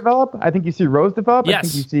journeys, develop. I think you see Rose develop. I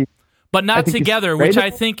Yes. think you see. but I not think you together, see which Rey I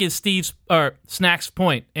think is Steve's or Snack's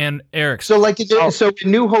point and Eric's. So, like, so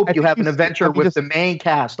in New Hope, I you think have you an see- adventure I think with it's- the main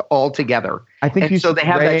cast all together, I think you and so see they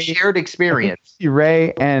have Rey- that shared experience. See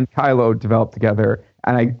Rey and Kylo develop together,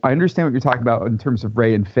 and I understand what you're talking about in terms of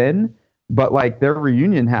Rey and Finn, but like their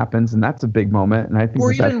reunion happens, and that's a big moment. And I think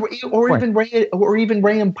Or that even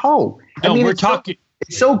Ray and Poe. No, we're it's talking.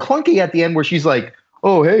 It's so clunky at the end where she's like,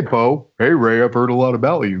 "Oh, hey Poe, hey Ray, I've heard a lot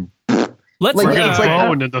about you." Let's. like, We're it's gonna like-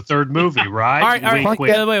 throw in the third movie, right? All right, all right. Wink, Wait,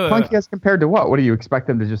 wink. wait, wait. clunky as compared to what? What do you expect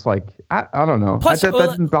them to just like? I don't know. Plus, that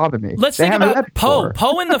doesn't bother me. Let's They think haven't about met Poe.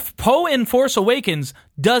 before. Poe in Force Awakens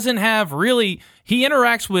doesn't have really. He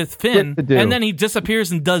interacts with Finn, Shit to do. and then he disappears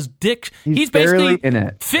and does dick. He's basically barely in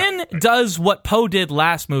it. Finn does what Poe did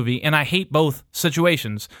last movie, and I hate both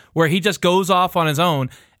situations where he just goes off on his own.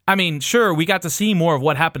 I mean, sure, we got to see more of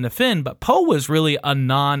what happened to Finn, but Poe was really a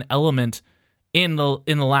non-element in the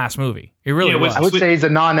last movie. He really Yeah, was. I would say he's a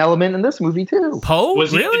non-element in this movie too. Poe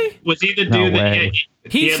Was really? was he the No dude that way.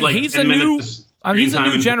 he He's- had like he's 10 a new- minutes he's a screen new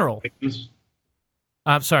time in general. Awakens?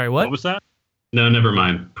 I'm sorry. What? What was that? No, never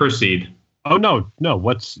mind. Proceed. Oh no. No.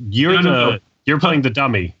 You're playing the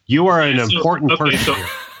dummy. You are an So- important okay, person.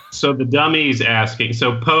 So the dummy's asking.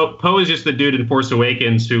 So Poe is just the dude in Force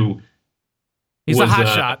Awakens who He's was a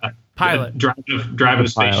hotshot pilot. driving a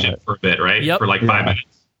spaceship Pilot. for a bit, right? Yep. For like 5 minutes.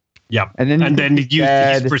 Yep. And then he's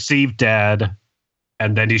dead. he's perceived dead,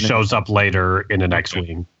 and then he shows up later in an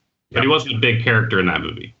X-wing. But he wasn't a big character in that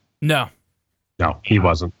movie. No. No, he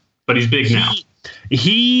wasn't. But he's big now.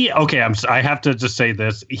 I have to just say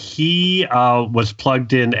this. He was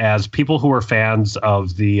plugged in as people who were fans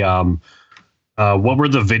of the what were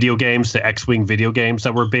the video games, the X-Wing video games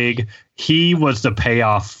that were big. He was the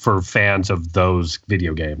payoff for fans of those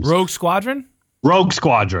video games. Rogue Squadron. Rogue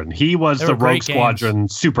Squadron. He was They the were great Rogue Squadron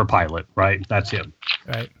super pilot, right? That's him.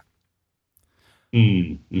 Right.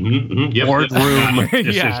 Yep. Boardroom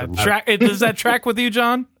Yeah. decision. Does that track with you,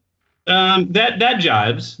 John? That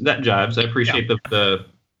jives. That jives. I appreciate the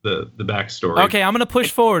backstory. Okay, I'm going to push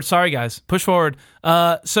forward. Sorry, guys. Push forward.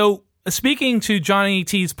 So, speaking to Johnny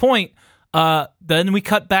T's point, then we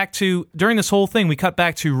cut back to, during this whole thing, we cut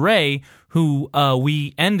back to Rey, who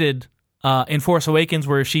we ended in Force Awakens,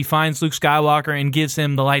 where she finds Luke Skywalker and gives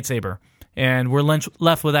him the lightsaber. and we're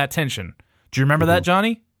left with that tension. Do you remember that,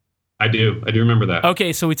 Johnny? I do remember that.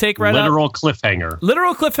 Okay, so we take right up. Literal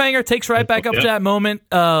cliffhanger Takes right back up to that moment.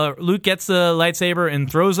 Luke gets the lightsaber and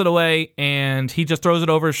throws it away, and he just throws it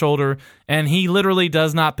over his shoulder, and he literally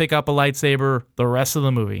does not pick up a lightsaber the rest of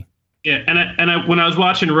the movie. Yeah, and I when I was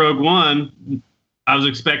watching Rogue One, I was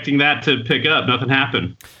expecting that to pick up. Nothing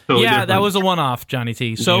happened. Totally that different. was a one-off, Johnny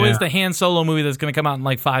T. So is the Han Solo movie that's going to come out in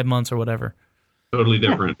like 5 months or whatever. Totally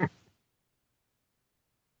different.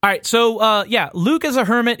 All right, so Luke as a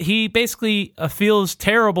hermit, he basically feels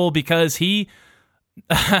terrible because he,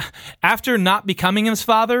 after not becoming his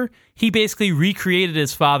father, he basically recreated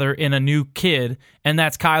his father in a new kid, and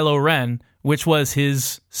that's Kylo Ren, which was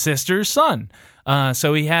his sister's son.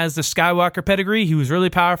 So he has the Skywalker pedigree. He was really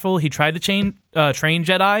powerful. He tried to train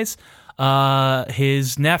Jedis.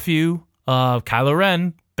 His nephew, Kylo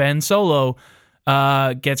Ren, Ben Solo,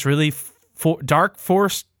 gets really dark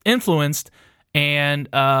force influenced. And,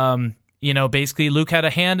 basically Luke had a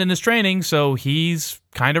hand in his training, so he's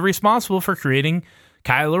kind of responsible for creating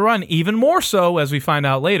Kylo Ren, even more so, as we find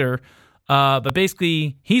out later. But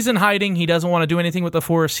basically, he's in hiding. He doesn't want to do anything with the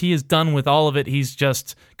Force. He is done with all of it. He's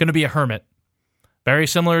just going to be a hermit. Very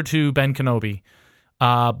similar to Ben Kenobi.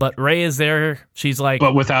 But Rey is there. She's like...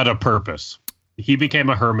 But without a purpose. He became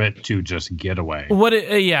a hermit to just get away.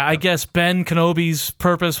 I guess Ben Kenobi's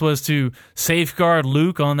purpose was to safeguard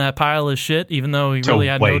Luke on that pile of shit, even though he really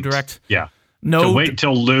had no direct... Yeah. To wait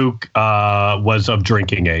till Luke was of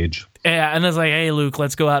drinking age. Yeah, and it's like, hey, Luke,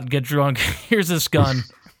 let's go out and get drunk. Here's this gun.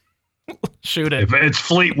 Shoot it. It's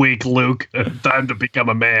Fleet Week, Luke. Time to become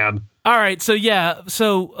a man. All right, so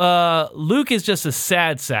Luke is just a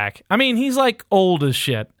sad sack. I mean, he's like old as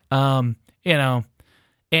shit, and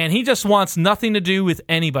he just wants nothing to do with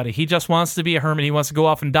anybody. He just wants to be a hermit. He wants to go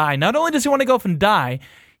off and die. Not only does he want to go off and die,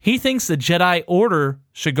 he thinks the Jedi Order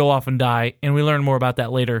should go off and die, and we learn more about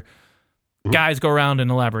that later. Mm-hmm. Guys, go around and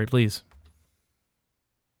elaborate, please.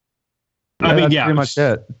 That's pretty much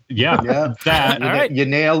it. Yeah. That. All right. You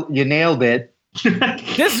nailed it.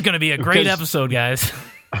 This is going to be a great episode, guys.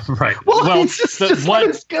 Right. Well, just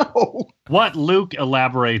let's go. What Luke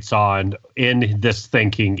elaborates on in this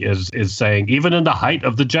thinking is saying, even in the height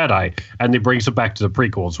of the Jedi, and he brings it back to the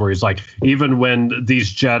prequels, where he's like, even when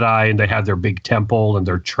these Jedi and they had their big temple and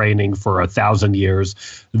they're training for 1,000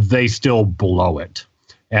 years, they still blow it.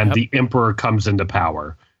 And the Emperor comes into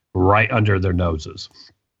power right under their noses.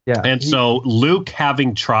 Yeah. And so Luke,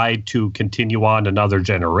 having tried to continue on another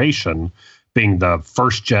generation, being the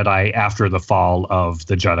first Jedi after the fall of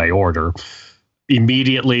the Jedi Order,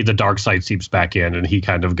 immediately the dark side seeps back in, and he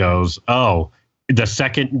kind of goes, oh, the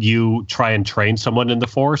second you try and train someone in the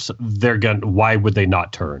Force, why would they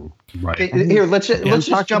not turn? Right. Here, let's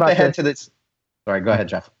just jump ahead to this. Sorry, go ahead,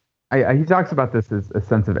 Jeff. He talks about this as a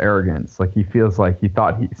sense of arrogance. Like, he feels like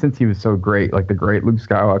since he was so great, like the great Luke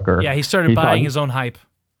Skywalker. Yeah, he started buying his own hype.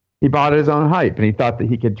 He bought his own hype, and he thought that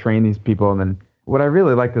he could train these people. And then what I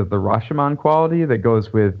really liked is the Rashomon quality that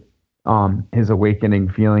goes with his awakening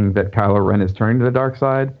feeling that Kylo Ren is turning to the dark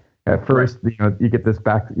side. At first, you get this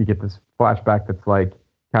flashback that's like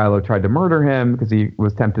Kylo tried to murder him because he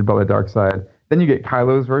was tempted by the dark side. Then you get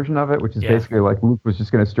Kylo's version of it, which is basically like Luke was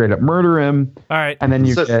just going to straight up murder him. All right, and then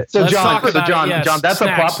John, that's Snacks. A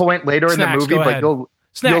plot point later in the movie, but you'll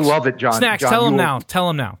love it, John. Snacks, John, tell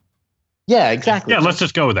him now. Yeah, exactly. Yeah, let's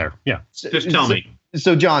just go there. Yeah, just tell me.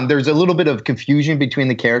 So, John, there's a little bit of confusion between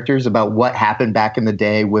the characters about what happened back in the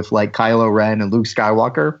day with like Kylo Ren and Luke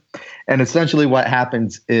Skywalker. And essentially what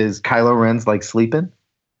happens is Kylo Ren's like sleeping,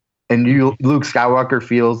 and Luke Skywalker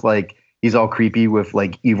feels like he's all creepy with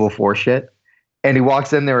like evil Force shit. And he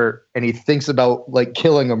walks in there and he thinks about like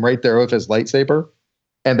killing him right there with his lightsaber,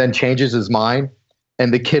 and then changes his mind.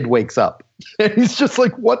 And the kid wakes up and he's just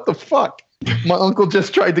like, what the fuck? My uncle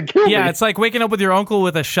just tried to kill me. Yeah, it's like waking up with your uncle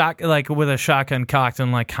with a shotgun cocked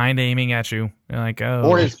and like kind of aiming at you. You're like, oh.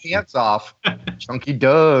 Or his pants off. Chunky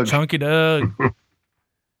Doug.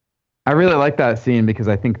 I really like that scene because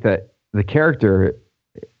I think that the character,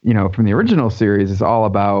 from the original series is all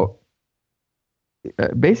about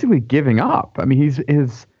basically giving up. I mean,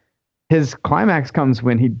 his climax comes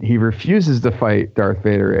when he refuses to fight Darth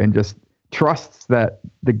Vader and just trusts that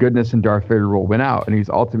the goodness in Darth Vader will win out, and he's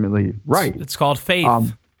ultimately right. It's called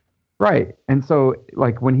faith. Right. And so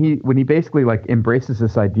like when he basically like embraces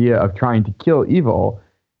this idea of trying to kill evil,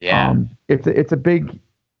 it's a big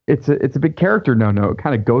character no. It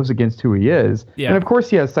kind of goes against who he is. Yeah. And of course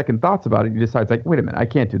he has second thoughts about it. He decides like, wait a minute, I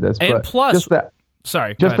can't do this. And but plus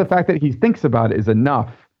just the fact that he thinks about it is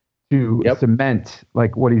enough to cement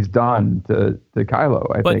like what he's done to Kylo,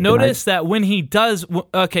 I think. But notice that when he does,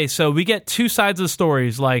 okay, so we get two sides of the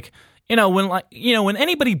stories. Like when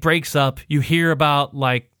anybody breaks up, you hear about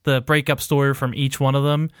like the breakup story from each one of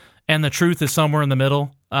them, and the truth is somewhere in the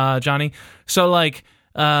middle, Johnny. So like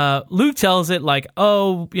Luke tells it like,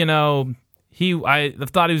 oh, I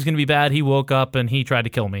thought he was going to be bad. He woke up and he tried to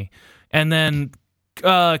kill me. And then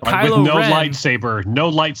Kylo with no Ren, lightsaber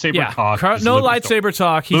talk. No lightsaber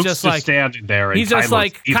talk. He's Luke's just like standing there. And he's just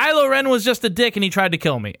like, he's- Kylo Ren was just a dick and he tried to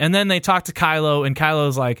kill me. And then they talk to Kylo and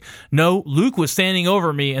Kylo's like, no, Luke was standing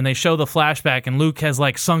over me. And they show the flashback and Luke has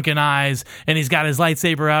like sunken eyes and he's got his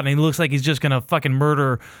lightsaber out and he looks like he's just gonna fucking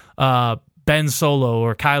murder Ben Solo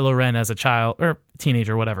or Kylo Ren as a child or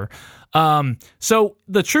teenager, whatever. So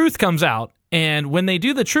the truth comes out, and when they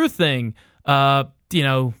do the truth thing, Luke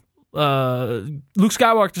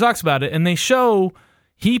Skywalker talks about it, and they show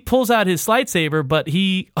he pulls out his lightsaber, but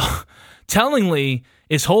he tellingly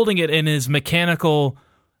is holding it in his mechanical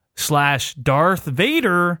 / Darth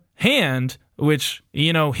Vader hand, which,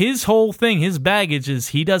 his whole thing, his baggage is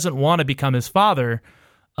he doesn't want to become his father,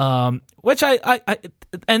 which I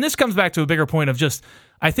and this comes back to a bigger point of just,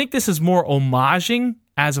 I think this is more homaging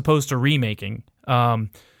as opposed to remaking.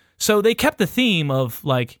 So they kept the theme of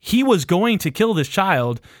like he was going to kill this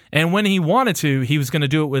child, and when he wanted to, he was going to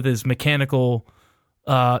do it with his mechanical,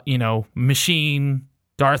 machine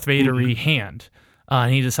Darth Vader-y hand,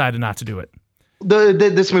 and he decided not to do it.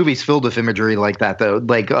 This movie's filled with imagery like that, though.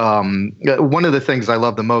 Like one of the things I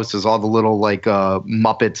love the most is all the little like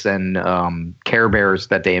Muppets and Care Bears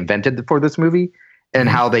that they invented for this movie, and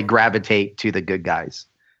how they gravitate to the good guys.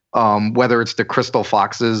 Whether it's the Crystal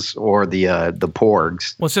Foxes or the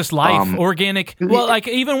Porgs. Well, it's just life, organic. Well, like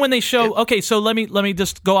even when they show, okay, so let me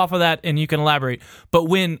just go off of that and you can elaborate. But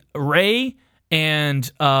when Rey and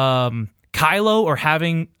Kylo are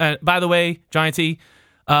having, by the way, Giant T,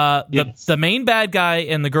 the main bad guy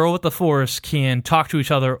and the girl with the Force can talk to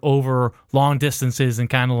each other over long distances and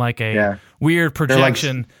kind of like a weird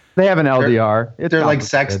projection. They have an LDR. They're like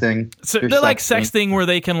sexting. So they're like sexting where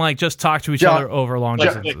they can like just talk to each other over long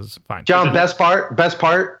distances. Fine. John, best part.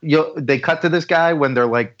 They cut to this guy when they're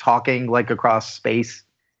like talking like across space,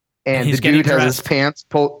 and he's the dude getting has his pants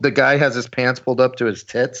pulled. The guy has his pants pulled up to his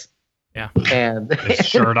tits. Yeah, and his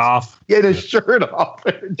shirt off. Get his shirt off.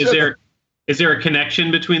 Is there a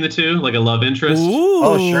connection between the two, like a love interest? Ooh,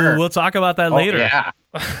 oh sure. We'll talk about that later. Yeah.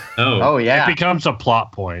 Oh yeah. It becomes a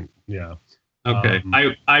plot point. Yeah. Okay.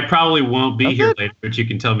 I probably won't be here later, but you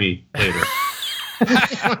can tell me later.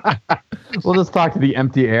 We'll just talk to the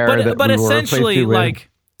empty air. But essentially,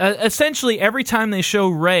 essentially, every time they show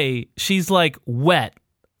Rey, she's like wet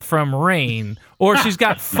from rain, or she's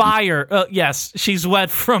got fire. Yes, she's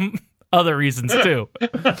wet from other reasons too.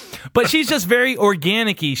 But she's just very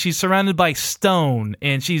organic-y. She's surrounded by stone,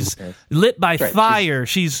 and she's lit by fire.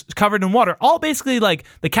 She's covered in water. All basically like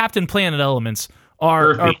the Captain Planet elements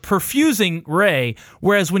are perfusing Rey,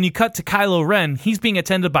 whereas when you cut to Kylo Ren, he's being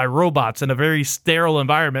attended by robots in a very sterile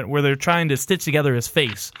environment where they're trying to stitch together his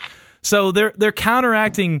face. So they're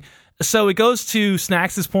counteracting. So it goes to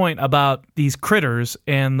Snacks's point about these critters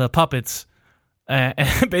and the puppets,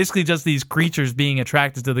 and basically just these creatures being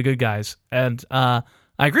attracted to the good guys. And I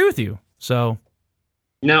agree with you. So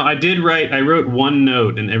now I wrote one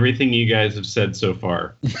note in everything you guys have said so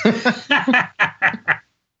far.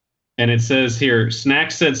 And it says here,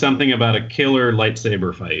 Snacks said something about a killer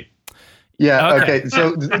lightsaber fight. Yeah, okay.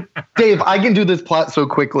 So, Dave, I can do this plot so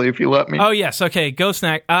quickly if you let me. Oh, yes. Okay, go,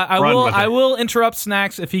 Snack. I will interrupt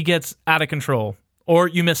Snacks if he gets out of control. Or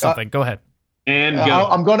you miss something. Go ahead. And go.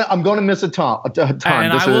 I'm gonna miss a ton.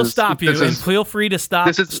 And I will stop you, and feel free to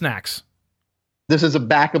stop Snacks. This is a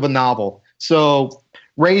back of a novel. So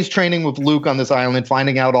Rey's training with Luke on this island,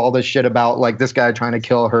 finding out all this shit about like this guy trying to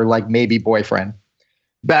kill her like maybe boyfriend.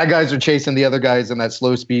 Bad guys are chasing the other guys in that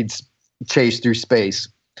slow speed chase through space.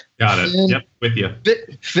 Got it. Yep, with you.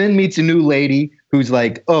 Finn meets a new lady who's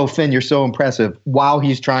like, "Oh, Finn, you're so impressive," while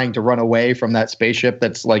he's trying to run away from that spaceship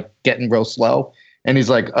that's like getting real slow. And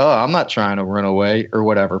he's like, "Oh, I'm not trying to run away," or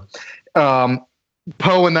whatever.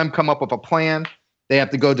 Poe and them come up with a plan. They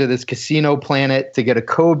have to go to this casino planet to get a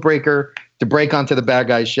code breaker to break onto the bad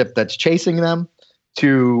guy's ship that's chasing them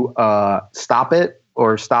to stop it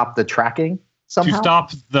or stop the tracking somehow. To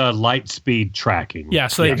stop the light speed tracking. Yeah,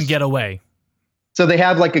 so they can get away. So they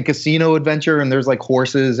have like a casino adventure, and there's like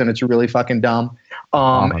horses, and it's really fucking dumb.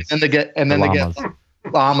 And they get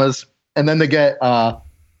llamas, and then they get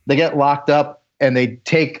locked up, and they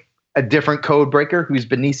take a different code breaker who's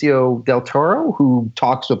Benicio del Toro, who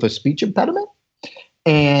talks with a speech impediment,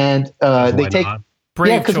 and they take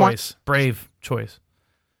brave choice.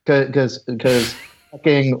 Because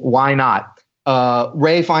fucking why not?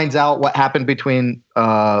 Rey finds out what happened between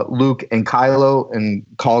Luke and Kylo and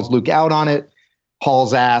calls Luke out on it.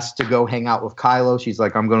 Hauls ass to go hang out with Kylo. She's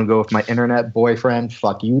like, I'm going to go with my internet boyfriend.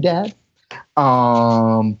 Fuck you, Dad.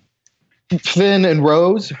 Finn and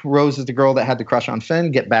Rose. Rose is the girl that had the crush on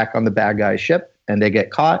Finn. Get back on the bad guy's ship, and they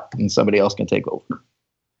get caught, and somebody else can take over.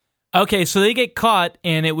 Okay, so they get caught,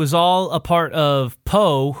 and it was all a part of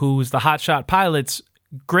Poe, who's the hotshot pilot's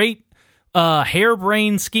great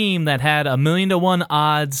harebrained scheme that had 1,000,000 to 1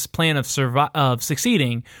 odds plan of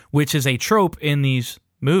succeeding, which is a trope in these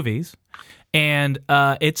movies. And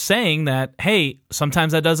it's saying that, hey,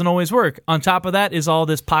 sometimes that doesn't always work. On top of that is all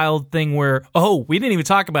this piled thing where, oh, we didn't even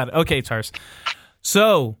talk about it. Okay, Tars.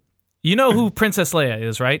 So, you know who Princess Leia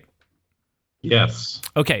is, right? Yes.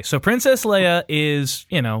 Okay, so Princess Leia is,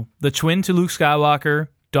 the twin to Luke Skywalker,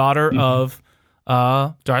 daughter of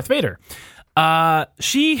Darth Vader.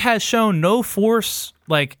 She has shown no Force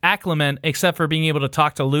acclimate except for being able to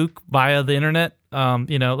talk to Luke via the internet,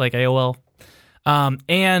 like AOL.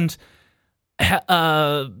 And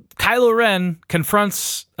Kylo Ren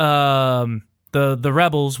confronts the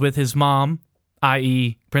rebels with his mom,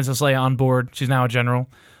 i.e. Princess Leia on board. She's now a general.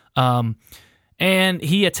 And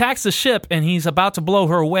he attacks the ship, and he's about to blow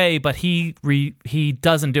her away, but he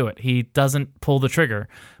doesn't do it. He doesn't pull the trigger.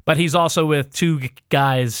 But he's also with 2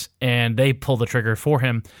 guys, and they pull the trigger for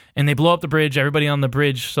him. And they blow up the bridge, everybody on the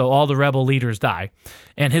bridge, so all the rebel leaders die.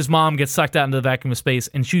 And his mom gets sucked out into the vacuum of space,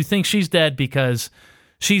 and you think she's dead because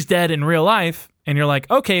she's dead in real life. And you're like,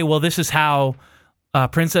 okay, well, this is how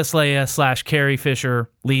Princess Leia / Carrie Fisher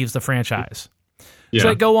leaves the franchise. Yeah. So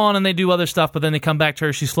they go on and they do other stuff, but then they come back to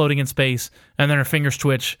her. She's floating in space, and then her fingers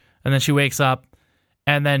twitch, and then she wakes up,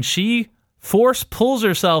 and then she Force pulls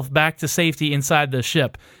herself back to safety inside the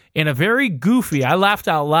ship in a very goofy. I laughed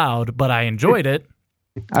out loud, but I enjoyed it.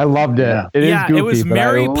 I loved it. Yeah. It is goofy, it was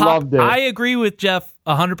Mary loved it. I agree with Jeff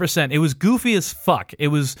 100%. It was goofy as fuck. It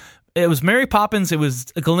was Mary Poppins. It was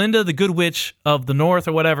Glinda, the Good Witch of the North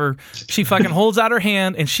or whatever. She fucking holds out her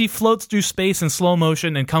hand and she floats through space in slow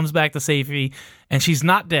motion and comes back to safety, and she's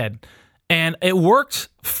not dead. And it worked.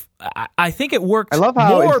 I think it worked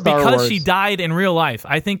more because she died in real life.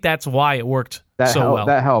 I think that's why it worked well.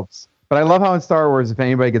 That helps. But I love how in Star Wars, if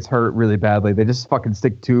anybody gets hurt really badly, they just fucking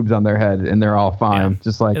stick tubes on their head and they're all fine. Yeah.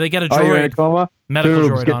 Just like, they get a droid, you're in a coma? medical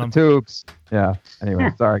tubes, droid get on the them. Tubes. Yeah.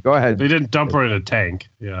 Anyway, sorry. Go ahead. They didn't dump her in a tank.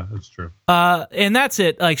 Yeah, that's true. And that's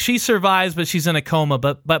it. Like, she survives, but she's in a coma.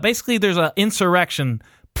 But basically, there's an insurrection.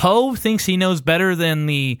 Poe thinks he knows better than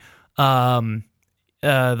the person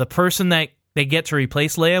that they get to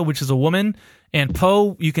replace Leia, which is a woman. And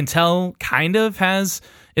Poe, you can tell, kind of is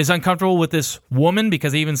uncomfortable with this woman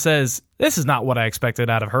because he even says, this is not what I expected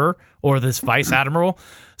out of her or this vice admiral.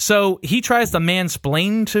 So he tries to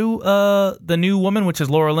mansplain to the new woman, which is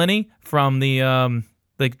Laura Linney from the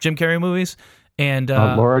Jim Carrey movies. And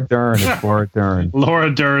Laura Dern. It's Laura Dern. Laura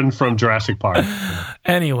Dern from Jurassic Park.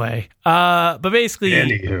 Anyway, but basically,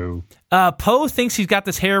 anywho, Poe thinks he's got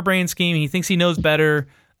this harebrained scheme. He thinks he knows better.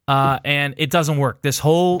 And it doesn't work.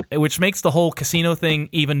 Which makes the whole casino thing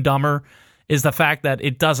even dumber, is the fact that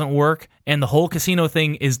it doesn't work, and the whole casino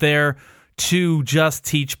thing is there to just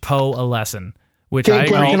teach Poe a lesson, which I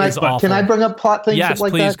agree is awful. Can I bring up plot things like that?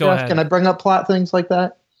 Yes, please go ahead. Can I bring up plot things like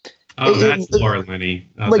that? Oh, that's Laura Linney.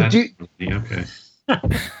 Okay. Do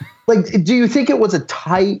you think it was a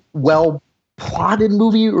tight, well-plotted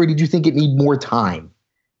movie, or did you think it needed more time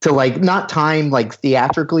to not time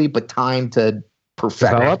theatrically, but time to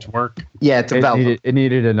perfect work? Yeah, develop. It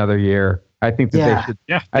needed another year. I think that they should.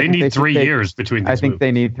 Yeah, they need 3 years between these movies.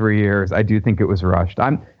 They need 3 years. I do think it was rushed.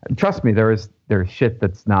 Trust me, there's shit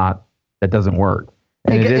that doesn't work.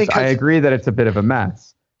 And it is. I agree that it's a bit of a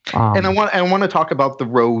mess. And I want to talk about the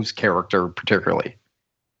Rose character particularly.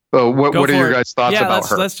 What are your guys' thoughts about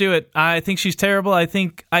her? Let's do it. I think she's terrible. I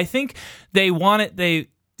think they wanted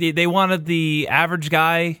the average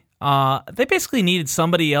guy. They basically needed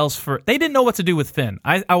somebody else they didn't know what to do with Finn.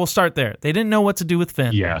 I will start there. They didn't know what to do with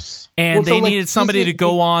Finn. Yes. And they needed somebody to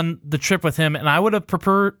go on the trip with him, and I would have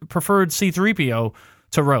preferred C-3PO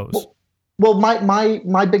to Rose. Well,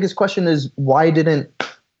 my biggest question is, why didn't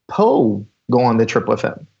Poe go on the trip with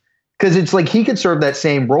him? Because it's he could serve that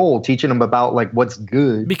same role, teaching him about what's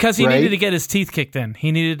good. Because he needed to get his teeth kicked in.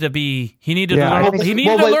 He needed to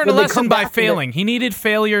learn a lesson by failing. He needed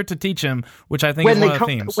failure to teach him, which I think is one of the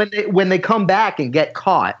themes. When they come back and get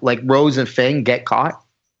caught, Rose and Finn get caught,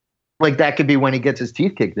 that could be when he gets his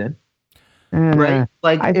teeth kicked in. Right?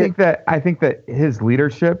 I think that his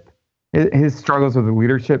leadership, his struggles with the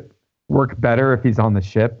leadership work better if he's on the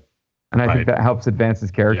ship. And I think that helps advance his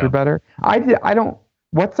character better.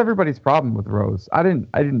 what's everybody's problem with Rose? I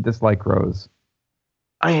didn't dislike Rose.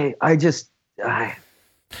 I don't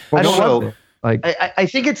What was know. it? Like, I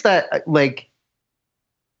think it's that like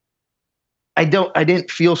I don't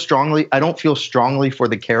feel strongly for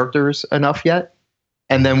the characters enough yet.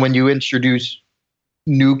 And then when you introduce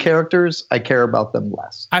new characters, I care about them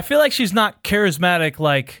less. I feel like she's not charismatic.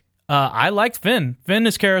 Like I liked Finn. Finn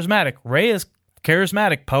is charismatic. Rey is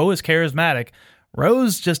charismatic. Poe is charismatic.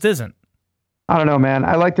 Rose just isn't. I don't know, man.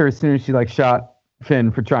 I liked her as soon as she like shot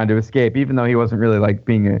Finn for trying to escape, even though he wasn't really like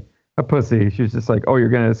being a pussy. She was just like, "Oh, you're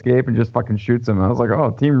gonna escape," and just fucking shoots him. I was like,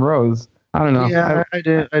 "Oh, Team Rose." I don't know. Yeah,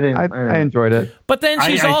 I enjoyed it. But then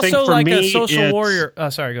she's I think also for like a me, social it's- warrior.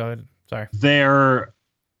 Sorry, go ahead. Sorry.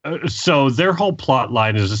 So their whole plot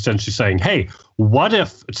line is essentially saying, hey, what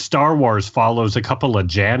if Star Wars follows a couple of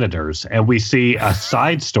janitors and we see a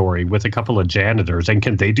side story with a couple of janitors, and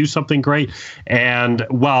can they do something great? And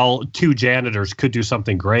well, two janitors could do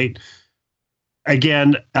something great.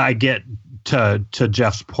 Again, I get to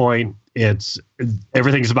Jeff's point. It's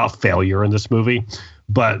everything's about failure in this movie,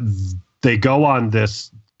 but they go on this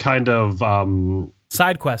kind of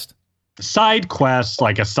Side quest.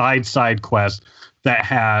 like a side quest that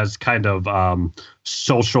has kind of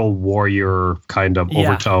social warrior kind of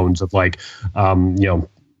overtones of like,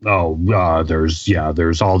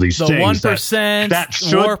 there's all these The things 1%, that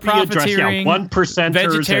should war be addressed. Yeah, profiteering, 1%ers, and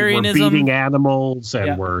we're vegetarianism. beating animals,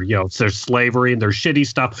 and we're, there's slavery and there's shitty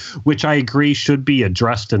stuff, which I agree should be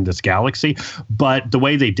addressed in this galaxy. But the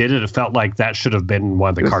way they did it, it felt like that should have been one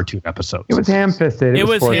of the cartoon episodes. It was ham-fisted. It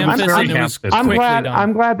was forced. ham-fisted. very and it was ham-fisted. I'm quickly glad. done.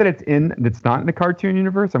 I'm glad that it's not in the cartoon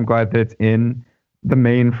universe. I'm glad that it's in the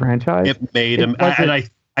main franchise It made It him, wasn't- and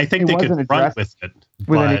I think it they could wasn't run addressed with it.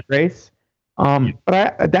 with any But grace.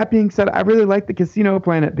 But that being said, I really like the Casino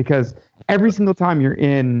Planet because every single time you're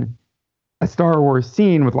in a Star Wars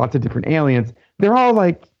scene with lots of different aliens, they're all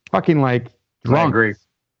like fucking like drunk. I agree.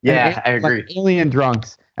 Yeah, I agree. Like alien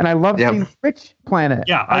drunks. And I love seeing Rich Planet.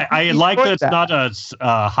 yeah, I really like that enjoyed it's not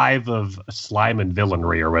a hive of slime and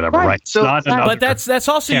villainy or whatever, Right. right? So- It's not But another- But that's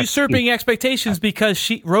also Yeah. usurping expectations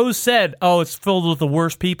because Rose said, "Oh, it's filled with the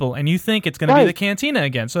worst people," and you think it's going to be Right. the cantina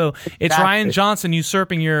again. So it's Exactly. Ryan Johnson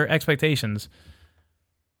usurping your expectations.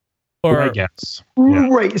 I Or guess. Yeah.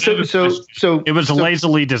 Right. So It was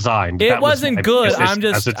lazily designed. it That was wasn't my good. position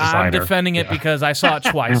as a I'm designer. defending it because I saw it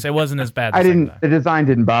twice. It wasn't as bad. I the second didn't. time. The design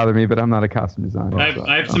didn't bother me, but I'm not a costume designer. so.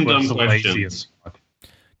 I have some It dumb was lazy questions. as fuck.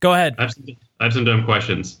 Go ahead. I have some dumb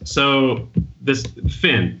questions. So this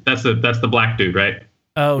Finn, that's the black dude, right?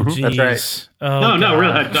 Oh, jeez. That's right. Oh, No, God.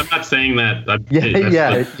 really. I'm not saying that.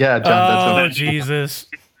 yeah, John. Oh, That's Jesus.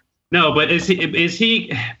 No, but is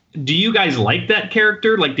he? Do you guys like that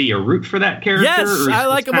character? Like, do you root for that character? Yes, or is I this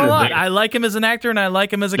like him a kind of lot. there? I like him as an actor and I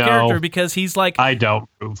like him as a No. character because he's like, I don't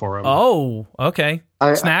root for him. oh, okay.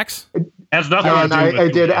 Snacks? Has nothing to do with I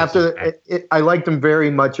did who he after is. I liked him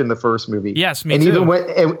very much in the first movie. Yes, me and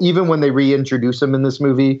too. even when they reintroduce him in this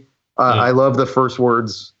movie, I love the first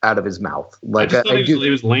words out of his mouth. I Like just thought he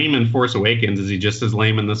was lame in Force Awakens. Is he just as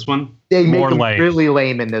lame in this one? they make more him lame. really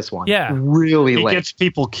lame in this one. Yeah. really He lame. gets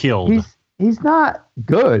people killed. He's not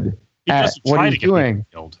good He at doesn't what try he's to get people doing,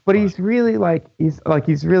 killed, but he's really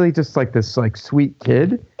he's really just like this like sweet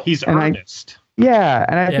kid. he's and earnest. Yeah,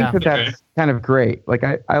 and I Yeah. think that that's kind of great. Like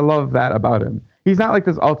I love that about him. He's not like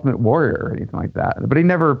this ultimate warrior or anything like that, but he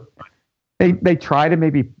never. They try to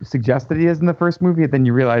maybe suggest that he is in the first movie, and then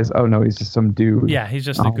you realize, oh no, he's just some dude. Yeah, he's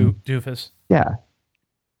just a doofus. Yeah.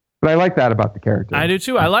 But I like that about the character. I do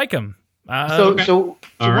too. I like him. So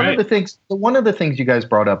All one right. of the things you guys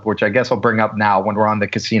brought up, which I guess I'll bring up now when we're on the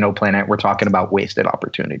Casino Planet, we're talking about wasted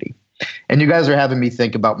opportunity. And you guys are having me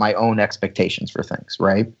think about my own expectations for things,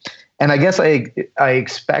 right? And I guess I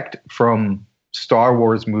expect from Star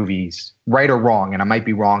Wars movies, right or wrong, and I might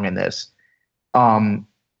be wrong in this,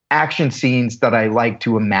 action scenes that I like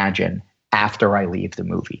to imagine after I leave the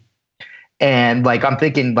movie. And like I'm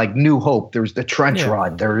thinking like New Hope, there's the trench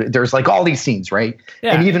run, there's like all these scenes, right?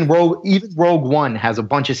 Yeah. And even Rogue One has a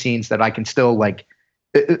bunch of scenes that I can still like,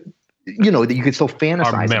 that you can still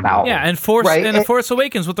fantasize about. yeah, and Force Right, and the Force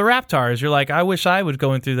Awakens with the Raptors. You're like, I wish I would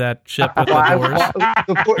go in through that ship with the doors.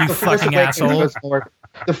 The Force fucking Awakens asshole. was more-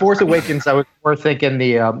 The Force Awakens, I was more thinking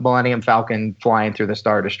the Millennium Falcon flying through the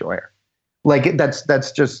Star Destroyer. Like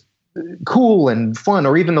that's just cool and fun,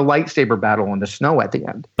 or even the lightsaber battle in the snow at the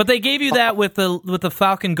end. But they gave you that with the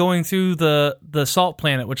Falcon going through the salt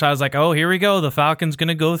planet, which I was like, oh, here we go. The Falcon's going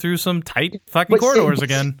to go through some tight fucking corridors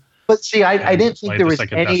again. But see, I didn't think Like there the was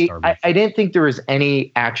second Death any. Star movie. I didn't think there was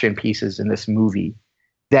any action pieces in this movie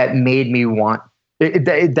that made me want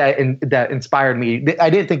that inspired me. I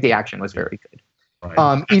didn't think the action was very good. Right.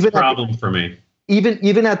 That's Even a problem for me.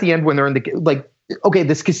 even at the end when they're in the like, okay,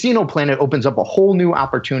 this casino planet opens up a whole new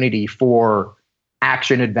opportunity for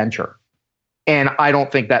action adventure, and I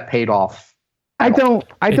don't think that paid off. I don't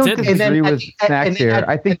didn't. disagree with Snacks here.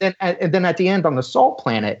 I think and then at the end on the Salt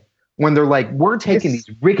Planet, when they're like, we're taking It's-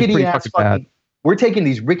 these rickety pretty ass fucking bad. fucking, we're taking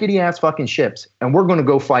these rickety ass fucking ships, and we're going to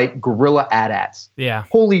go fight gorilla AT-ATs. Yeah.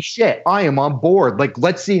 Holy shit, I am on board. Like,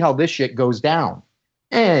 let's see how this shit goes down.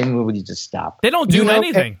 And we just stop. They don't do You know,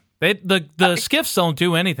 anything. The skiffs don't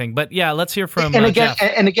do anything. But yeah, let's hear from And again,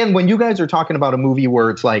 Jeff. and again, when you guys are talking about a movie where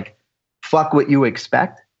it's like, fuck what you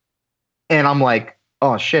expect, and I'm like,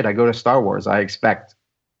 oh shit, I go to Star Wars, I expect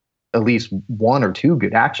at least 1 or 2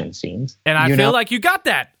 good action scenes. And I You feel know? like you got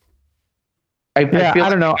that. I yeah, feel I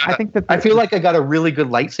don't know. like I think that I feel like I got a really good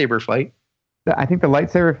lightsaber fight. I think the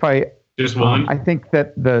lightsaber fight. Just one. I think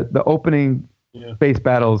that the opening space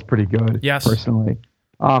battle is pretty good. Yes. Personally,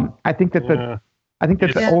 I think that Yeah.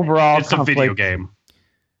 the overall It's a conflict. video game.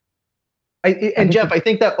 And Jeff, I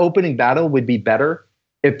think that opening battle would be better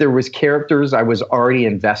if there was characters I was already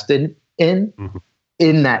invested in Mhm.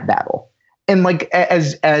 in that battle. And like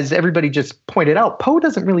as everybody just pointed out, Poe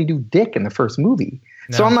doesn't really do dick in the first movie.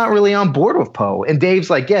 So No. I'm not really on board with Poe. And Dave's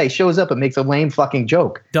like, yeah, he shows up and makes a lame fucking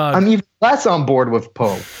joke. Doug. I'm even less on board with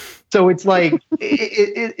Poe. So it's like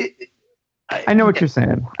I know what you're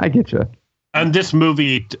saying. I get you. And this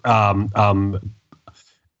movie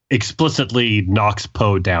explicitly knocks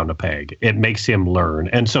Poe down a peg. It makes him learn.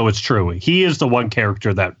 And so it's true. He is the one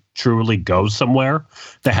character that truly goes somewhere,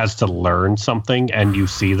 that has to learn something, and you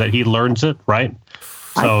see that he learns it, right?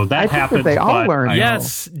 So I that think happens. they all but learn. I-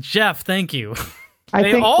 Yes, Jeff, thank you. I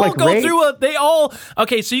They think all like go Ray, through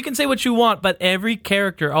okay, so you can say what you want, but every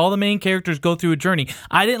character, all the main characters go through a journey.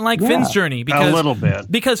 I didn't like Finn's journey a little bit.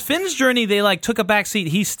 because Finn's journey, they like took a back seat.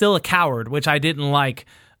 He's still a coward, which I didn't like.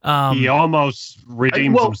 He almost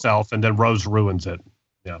redeems well- himself, and then Rose ruins it.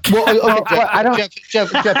 Yeah. well, okay, I don't-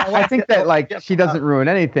 Jeff, I think that like she doesn't ruin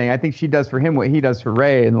anything. I think she does for him what he does for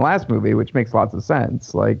Ray in the last movie, which makes lots of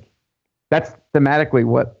sense. Like that's thematically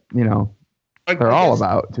what they're all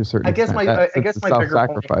about to a certain I guess extent. my- That's- I guess it's my the bigger point-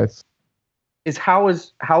 self-sacrifice. is how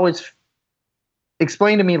is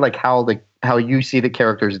explain to me like how you see the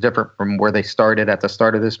characters different from where they started at the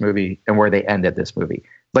start of this movie and where they ended this movie.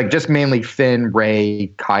 Like just mainly Finn,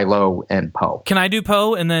 Ray, Kylo, and Poe. Can I do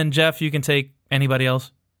Poe, and then Jeff, you can take anybody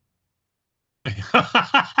else?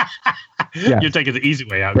 Yes. You're taking the easy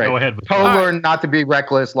way out. Right. Go ahead. With Poe All right. learned not to be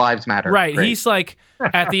reckless. Lives matter. Right. Great. He's like,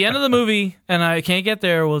 at the end of the movie, and I can't get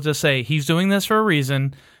there, we'll just say, he's doing this for a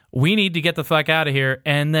reason. We need to get the fuck out of here.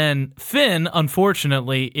 And then Finn,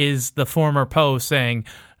 unfortunately, is the former Poe saying,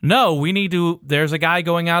 no, we need to, there's a guy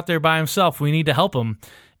going out there by himself. We need to help him.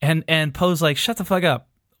 And Poe's like, shut the fuck up.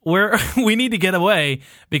 We need to get away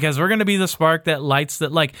because we're going to be the spark that lights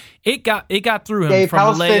that. Like it got through him Dave, from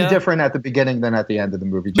how's Leia. Finn different at the beginning than at the end of the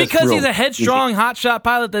movie? Just Because real he's a headstrong, easy. hotshot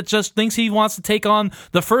pilot that just thinks he wants to take on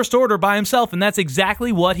the First Order by himself, and that's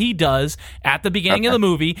exactly what he does at the beginning of the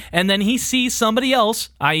movie. And then he sees somebody else,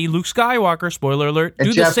 i.e., Luke Skywalker. Spoiler alert. And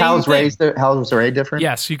Do Jeff, the same how's thing. how's Ray different?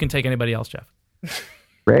 Yes, you can take anybody else, Jeff.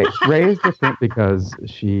 Ray is different because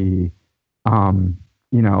she,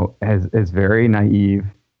 is very naive,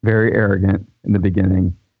 very arrogant in the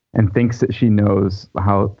beginning, and thinks that she knows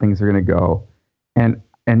how things are going to go. And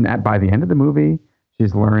by the end of the movie,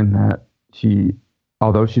 she's learned that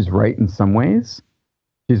although she's right in some ways,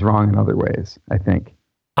 she's wrong in other ways. I think.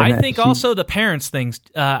 And I that think also the parents things.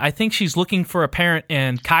 I think she's looking for a parent,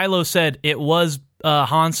 and Kylo said it was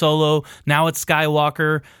Han Solo. Now it's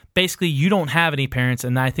Skywalker. Basically, you don't have any parents,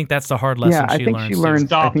 and I think that's the hard lesson I she think learns. she learns. I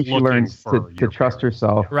Stop think she looking learns for to your trust parents.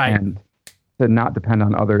 herself, Right. and to not depend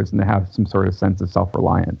on others, and to have some sort of sense of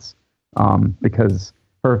self-reliance. Because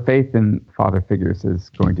her faith in father figures is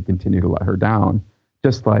going to continue to let her down,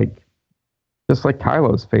 just like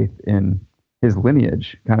Kylo's faith in his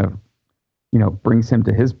lineage kind of, brings him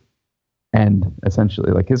to his end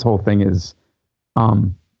essentially. Like his whole thing is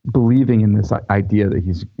believing in this idea that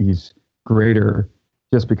he's greater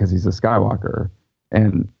just because he's a Skywalker,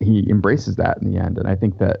 and he embraces that in the end. And I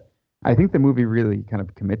think the movie really kind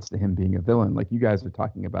of commits to him being a villain. Like you guys are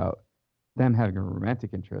talking about them having a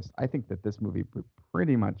romantic interest. I think that this movie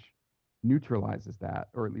pretty much neutralizes that,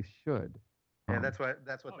 or at least should. Yeah, that's what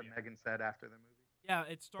the Megan said after the movie. Yeah,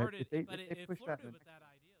 it started, They but it pushed flirted that with that idea.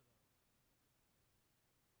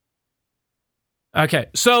 Okay,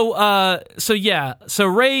 so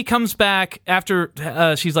Rey comes back after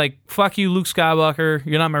she's like, "Fuck you, Luke Skywalker.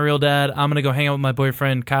 You're not my real dad. I'm gonna go hang out with my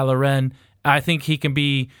boyfriend Kylo Ren. I think he can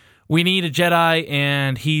be. We need a Jedi,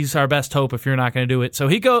 and he's our best hope. If you're not gonna do it, so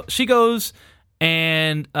she goes,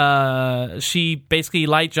 and she basically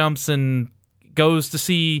light jumps and goes to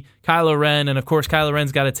see Kylo Ren, and of course Kylo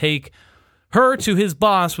Ren's got to take her to his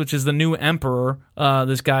boss, which is the new Emperor,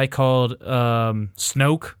 this guy called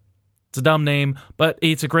Snoke. It's a dumb name, but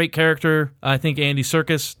it's a great character. I think Andy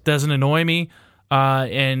Serkis doesn't annoy me.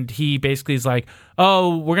 And he basically is like,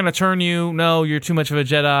 oh, we're going to turn you. No, you're too much of a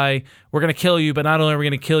Jedi. We're going to kill you, but not only are we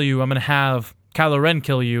going to kill you, I'm going to have Kylo Ren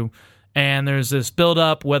kill you. And there's this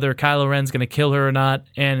build-up whether Kylo Ren's going to kill her or not.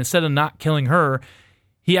 And instead of not killing her,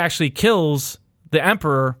 he actually kills the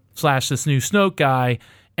Emperor / this new Snoke guy.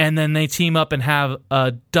 And then they team up and have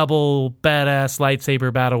a double badass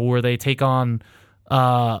lightsaber battle where they take on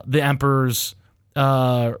the Emperor's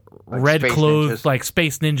red clothed like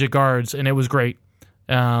space ninja guards, and it was great.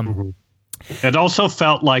 It also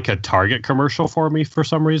felt like a Target commercial for me for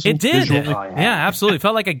some reason. It did. Visually. Yeah, absolutely. It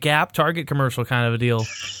felt like a Gap Target commercial kind of a deal.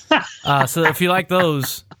 So if you like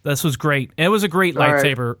those, this was great. It was a great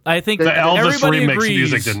lightsaber. I think The Elvis everybody remix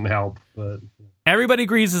agrees, music didn't help. But everybody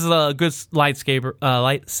agrees this is a good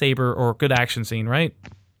lightsaber or good action scene, right?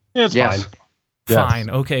 yeah, it's Yes. fine. Fine.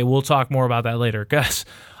 Okay, we'll talk more about that later, guys.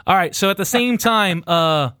 All right, so at the same time,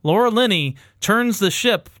 Laura Linney turns the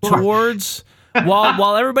ship towards...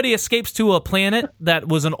 while everybody escapes to a planet that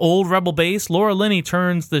was an old rebel base, Laura Linney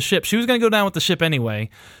turns the ship. She was going to go down with the ship anyway,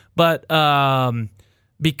 but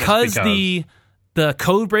because the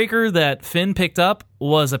code breaker that Finn picked up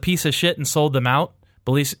was a piece of shit and sold them out,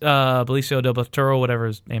 Belicio del Toro, whatever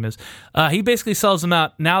his name is, he basically sells them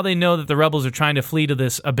out. Now they know that the rebels are trying to flee to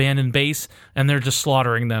this abandoned base, and they're just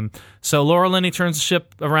slaughtering them. So Laura Linney turns the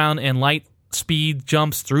ship around and light speed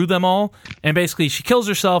jumps through them all, and basically she kills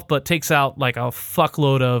herself but takes out like a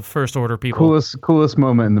fuckload of First Order people. Coolest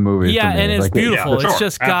moment in the movie. Yeah, for me. and it's Like, beautiful. for it's sure.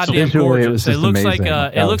 just Absolutely. goddamn Visually, it gorgeous. was It just looks like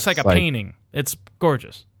amazing. it looks like a painting. It's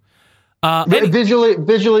gorgeous.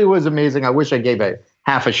 Visually was amazing. I wish I gave a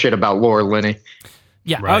half a shit about Laura Linney.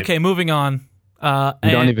 Yeah. Right. Okay, moving on. You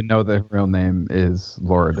don't even know the real name is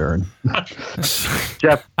Laura Dern.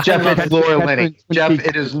 Jeff, it's Laura Linney. Jeff,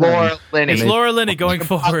 it is Laura Linney. It's Laura Linney going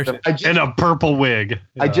forward. In a purple wig.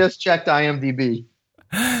 I just checked IMDb.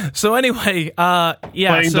 So anyway, yeah.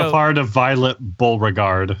 Playing the part of Violet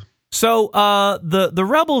Beauregard. So the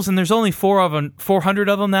rebels, and there's only 400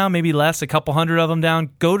 of them now, maybe less, a couple hundred of them down,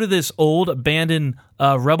 go to this old abandoned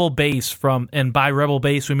rebel base and by rebel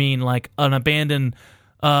base we mean like an abandoned,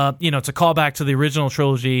 it's a callback to the original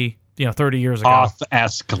trilogy, 30 years ago.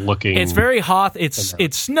 Hoth-esque looking. It's very Hoth.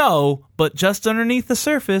 It's snow, but just underneath the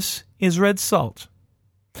surface is red salt.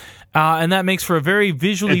 And that makes for a very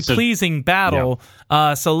visually pleasing battle.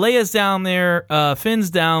 Yeah. So Leia's down there, Finn's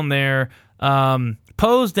down there,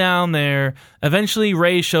 Poe's down there. Eventually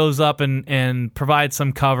Rey shows up and provides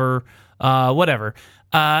some cover, whatever.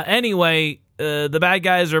 Anyway, the bad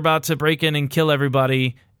guys are about to break in and kill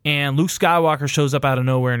everybody, and Luke Skywalker shows up out of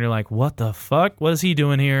nowhere, and you're like, what the fuck? What is he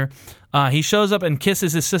doing here? He shows up and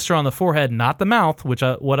kisses his sister on the forehead, not the mouth, which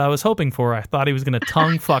what I was hoping for. I thought he was going to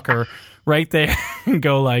tongue fuck her right there and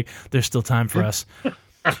go like, there's still time for us.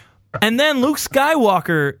 And then Luke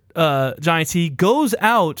Skywalker, Giant T, goes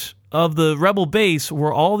out of the rebel base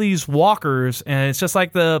where all these walkers, and it's just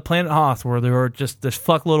like the Planet Hoth where there are just this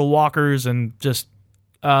fuckload of walkers, and just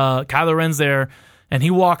Kylo Ren's there, and he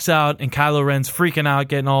walks out, and Kylo Ren's freaking out,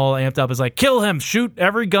 getting all amped up. Is like, kill him, shoot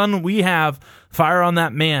every gun we have, fire on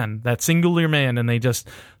that man, that singular man, and they just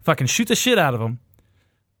fucking shoot the shit out of him.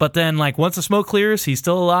 But then, like, once the smoke clears, he's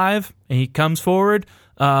still alive, and he comes forward.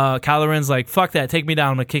 Kylo Ren's like, fuck that, take me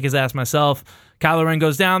down, I'm gonna kick his ass myself. Kylo Ren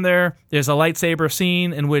goes down there. There's a lightsaber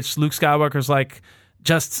scene in which Luke Skywalker's like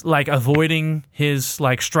just like avoiding his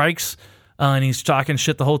like strikes, and he's talking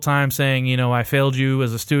shit the whole time, saying, I failed you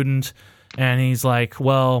as a student. And he's like,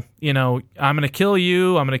 well, I'm gonna kill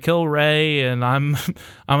you. I'm gonna kill Rey, and I'm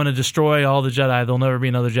gonna destroy all the Jedi. There'll never be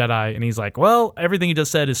another Jedi. And he's like, well, everything you just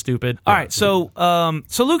said is stupid. All right, so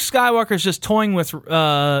Luke Skywalker's just toying with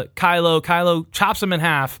Kylo. Kylo chops him in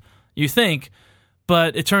half, you think.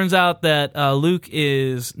 But it turns out that Luke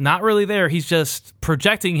is not really there. He's just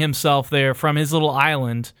projecting himself there from his little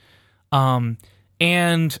island.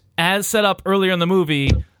 And as set up earlier in the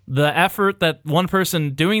movie, the effort that one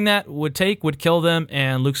person doing that would kill them,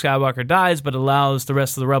 and Luke Skywalker dies, but allows the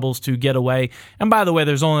rest of the rebels to get away. And by the way,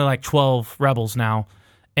 there's only like 12 rebels now.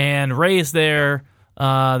 And Rey is there.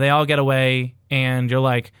 They all get away, and you're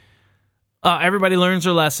like, everybody learns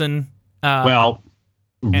their lesson.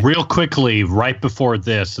 Real quickly, right before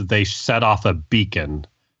this, they set off a beacon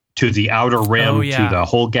to the outer rim, to the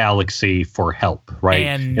whole galaxy for help, right?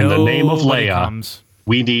 And in the name of Leia, comes.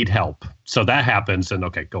 We need help. So that happens, and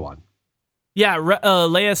okay, go on. Yeah,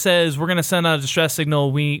 Leia says we're gonna send out a distress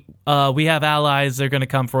signal. We have allies. They're gonna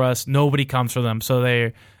come for us. Nobody comes for them.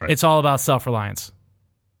 So it's all about self-reliance.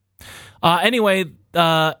 Anyway,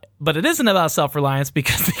 but it isn't about self-reliance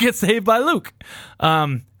because they get saved by Luke,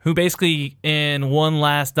 who basically in one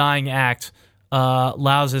last dying act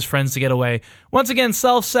allows his friends to get away. Once again,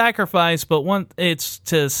 self-sacrifice, but it's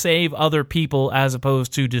to save other people as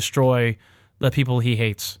opposed to destroy the people he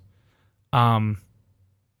hates.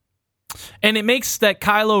 And it makes that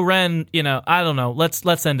Kylo Ren, I don't know.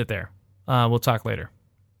 Let's end it there. We'll talk later.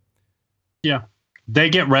 Yeah. They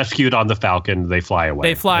get rescued on the Falcon. They fly away.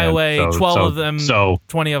 They fly away. 12 of them,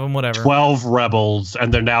 20 of them, whatever. 12 rebels,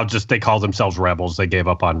 and they're now they call themselves rebels. They gave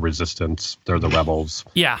up on resistance. They're the rebels.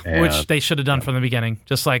 Yeah, which they should have done from the beginning.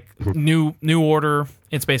 Just like New Order,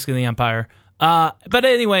 it's basically the Empire. But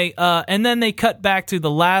anyway, and then they cut back to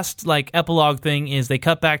the last epilogue thing is they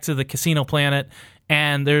cut back to the casino planet.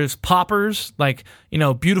 And there's poppers,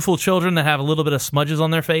 beautiful children that have a little bit of smudges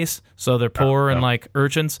on their face. So they're poor and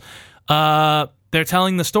urchins. They're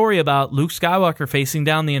telling the story about Luke Skywalker facing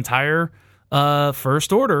down the entire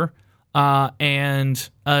First Order. And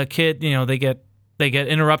a kid, they get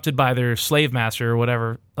interrupted by their slave master or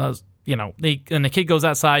whatever. And the kid goes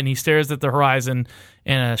outside and he stares at the horizon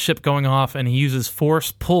and a ship going off. And he uses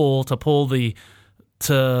force pull to pull a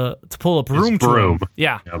broom to him.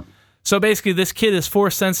 Yeah. Yep. So basically, this kid is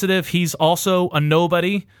force sensitive. He's also a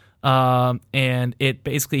nobody, and it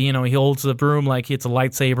basically, he holds the broom like it's a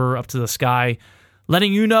lightsaber up to the sky,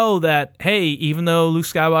 letting you know that hey, even though Luke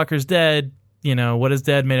Skywalker's dead, what is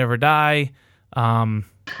dead may never die. There's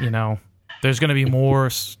going to be more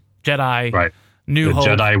Jedi. Right. New Hope.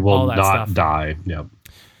 Jedi will not die. Yep.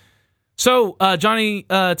 So, Johnny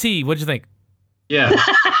T, what did you think? Yeah.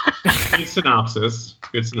 Good synopsis.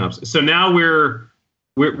 So now we're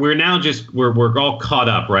now we're all caught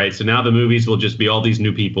up, right? So now the movies will just be all these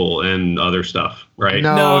new people and other stuff, right?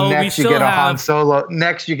 No, next you get a Han Solo.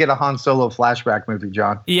 Next you get a Han Solo flashback movie,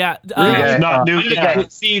 John. Yeah, not new.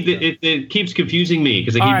 See, it keeps confusing me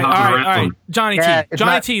because they keep hopping around. All right.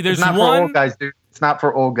 Johnny T. There's it's not one. For old guys, dude. It's not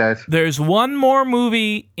for old guys. There's one more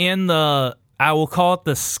movie in the I will call it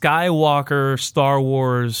the Skywalker Star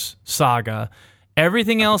Wars saga.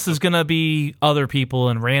 Everything else is gonna be other people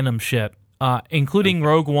and random shit. Including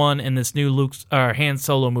Rogue One and this new Han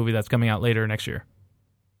Solo movie that's coming out later next year.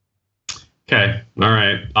 Okay, all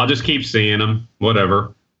right. I'll just keep seeing them.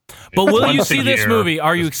 Whatever. But will you see this movie?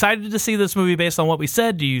 Are you excited to see this movie based on what we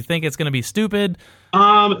said? Do you think it's going to be stupid?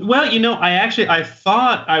 Well, I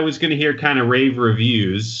thought I was going to hear kind of rave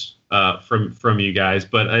reviews from you guys,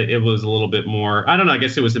 but it was a little bit more. I don't know. I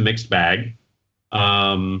guess it was a mixed bag.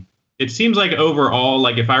 It seems like overall,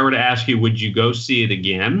 if I were to ask you, would you go see it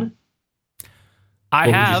again? I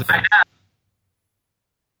have.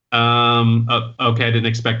 Okay, I didn't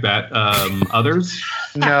expect that. Others?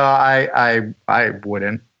 No, I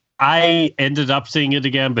wouldn't. I ended up seeing it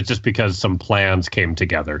again, but just because some plans came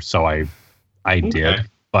together, so I did.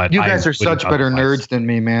 But you guys are such better nerds than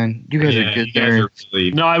me, man. You guys are good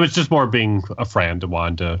nerds. No, I was just more being a friend and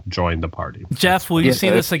wanted to join the party. Jeff, will you see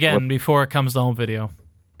this again before it comes to home video?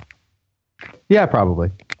 Yeah,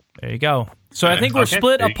 probably. There you go. So I think we're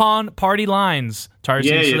split upon party lines,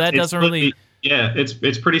 Tarzan. So that doesn't really. Yeah,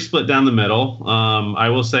 it's pretty split down the middle. I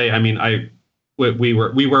will say, we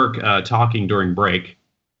were talking during break.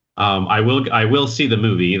 I will see the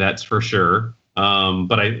movie, that's for sure.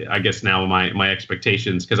 But I guess now my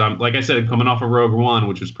expectations, because I'm like I said, coming off of Rogue One,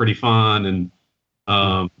 which was pretty fun and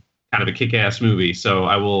kind of a kick-ass movie. So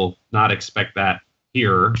I will not expect that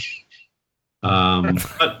here.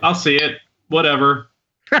 But I'll see it. Whatever.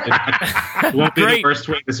 It won't be the worst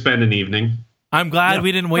way to spend an evening. I'm glad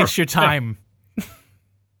we didn't waste your time.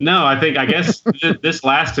 No, I guess this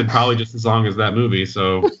lasted probably just as long as that movie.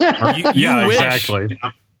 So you wish. Exactly.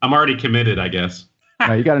 I'm already committed, I guess.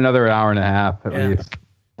 No, you got another hour and a half at least.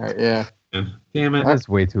 Yeah. Damn it. That's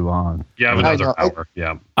way too long. Yeah, another hour.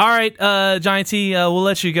 Yeah. All right, Giant T, we'll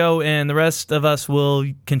let you go, and the rest of us will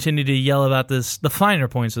continue to yell about the finer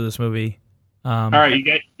points of this movie. All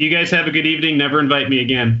right, you guys have a good evening. Never invite me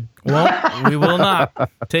again. Well, we will not.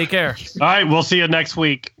 Take care. All right, we'll see you next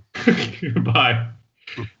week. Bye.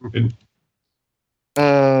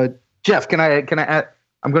 Jeff, can I add?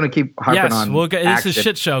 I'm going to keep harping on. This is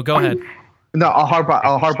shit show. Go ahead. No, I'll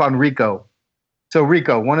harp on Rico. So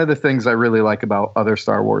Rico, one of the things I really like about other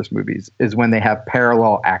Star Wars movies is when they have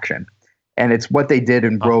parallel action, and it's what they did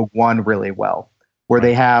in Rogue One really well, where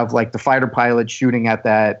they have the fighter pilot shooting at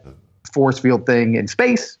that force field thing in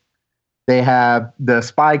space. They have the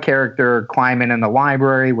spy character climbing in the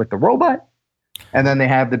library with the robot, and then they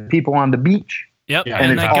have the people on the beach Yep. Yeah,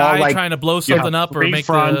 and and that it's all guy like- trying to blow something up or three make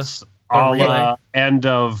fronts, a relay. end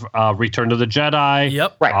of Return of the Jedi.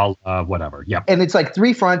 Yep. Right. All whatever. Yep. And it's like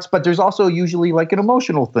three fronts, but there's also usually like an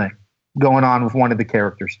emotional thing going on with one of the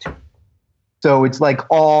characters too. So it's like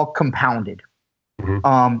all compounded.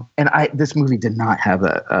 Mhm. And this movie did not have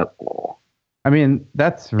I mean,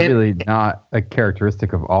 that's really not a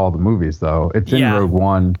characteristic of all the movies, though. It's in Yeah. Rogue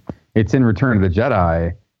One. It's in Return of the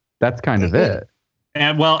Jedi. That's kind of it.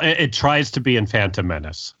 And well, it tries to be in Phantom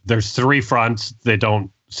Menace. There's three fronts. They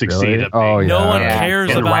don't succeed Really? at Oh, being. No yeah. one Yeah. cares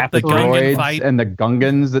And about the rapid Gungan Droids fight. and the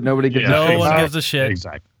Gungans that nobody gives No a shit one about. gives a shit.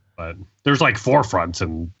 Exactly. But there's like four fronts,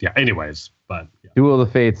 and yeah. Anyways, but yeah. Duel of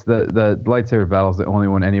the Fates, the lightsaber battle is the only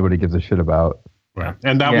one anybody gives a shit about. Right.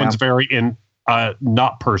 And that Yeah. one's very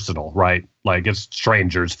not personal, right? Like it's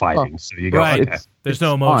strangers fighting. So you go, Right. okay. There's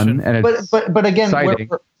no It's emotion. fun, and it's but again, exciting.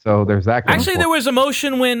 So there's that. going Actually, for there it. was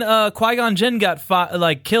emotion when Qui-Gon Jinn got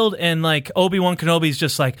killed, and like Obi-Wan Kenobi's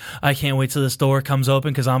just like, I can't wait till this door comes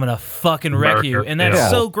open because I'm gonna fucking wreck Murder. you, and that's Yeah.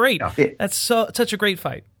 so great. Yeah. That's such a great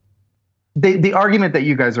fight. the argument that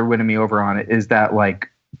you guys are winning me over on it is that like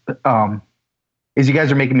is you guys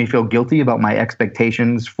are making me feel guilty about my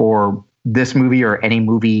expectations for this movie or any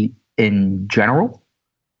movie in general.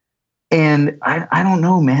 And I don't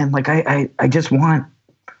know, man. Like I just want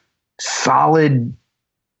solid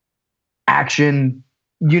action.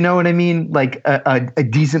 You know what I mean? Like a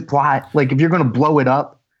decent plot. Like if you're going to blow it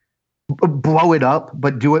up,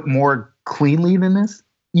 but do it more cleanly than this.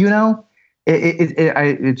 You know,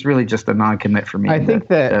 it's really just a non-commit for me. I think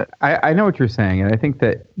that I know what you're saying, and I think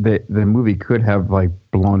that the movie could have like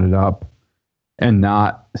blown it up and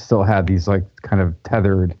not still have these like kind of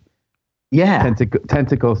tethered yeah.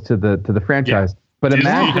 tentacles to the franchise. But Disney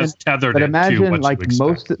imagine, has tethered but it to imagine what like you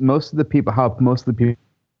expect. most of the people, how most of the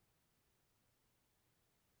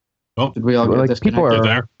people, Did we all get like disconnected? people You are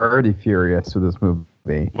there? already furious with this movie.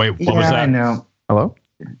 Wait, what Yeah, was I that? know. Hello?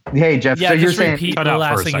 Hey, Jeff. Yeah, so you're just saying repeat Cut the out for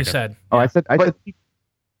last a thing you second. said. Oh, I said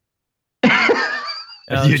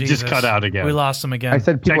Oh, You Jesus. just cut out again. We lost him again. I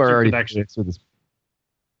said people Check are your already connection. furious with this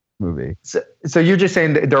movie. so you're just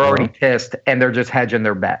saying that they're already pissed and they're just hedging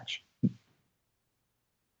their bets.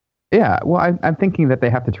 Yeah, well, I'm thinking that they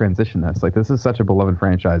have to transition this. Like, this is such a beloved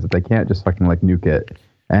franchise that they can't just fucking like nuke it.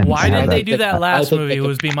 And Why have didn't they that- do that I last think movie? they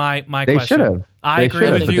Would be my They question. should have. I They agree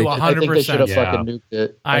should've, with but you they- I think they should 100%. have Yeah. fucking nuked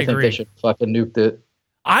it. I think agree. they should fucking nuked it.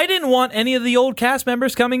 I didn't want any of the old cast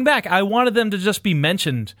members coming back. I wanted them to just be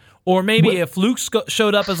mentioned. Or maybe if Luke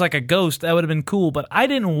showed up as like a ghost, that would have been cool. But I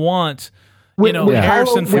didn't want, When- when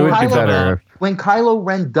Harrison Kylo- It would Ford. be Kylo- better. When Kylo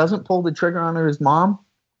Ren doesn't pull the trigger on his mom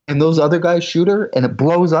and those other guys shoot her and it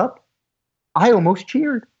blows up, I almost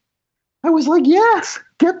cheered. I was like, yes,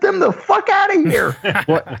 get them the fuck out of here.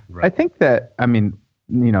 Well, Right. I think that, I mean,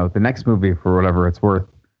 you know, the next movie, for whatever it's worth,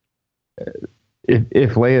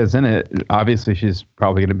 if Leia's in it, obviously she's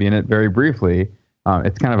probably going to be in it very briefly.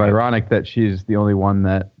 It's kind of ironic that she's the only one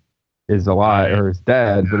that is alive or is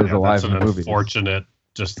dead, but is Yeah, alive that's in an the movie. unfortunate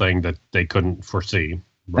just thing that they couldn't foresee.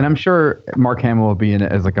 And I'm sure Mark Hamill will be in it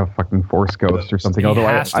as like a fucking Force ghost or something. He Although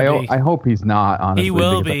has to be. I hope he's not. Honestly, He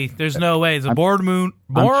will because be. There's no way. It's a I'm boardroom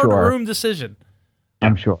sure. decision.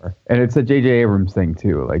 I'm sure, and it's a J.J. Abrams thing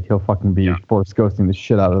too. Like he'll fucking be Yeah. Force ghosting the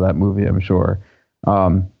shit out of that movie. I'm sure.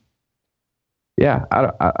 Yeah,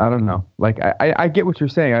 I don't know. Like I get what you're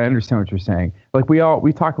saying. I understand what you're saying. Like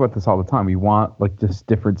we talk about this all the time. We want like just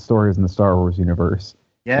different stories in the Star Wars universe.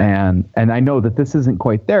 Yeah. And I know that this isn't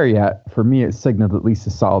quite there yet. For me, it signaled at least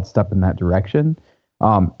a solid step in that direction.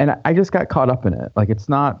 And I just got caught up in it. Like it's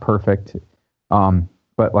not perfect,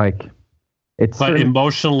 but like it's But certain-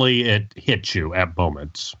 emotionally, it hits you at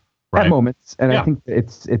moments. at Right. moments, and Yeah. I think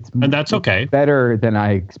it's And that's okay. better than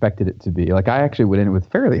I expected it to be. Like I actually went in with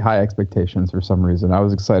fairly high expectations for some reason. I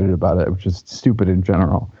was excited about it, which is stupid in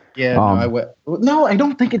general. Yeah, no, I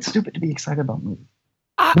don't think it's stupid to be excited about movies.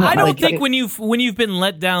 I don't like, think it- when you've been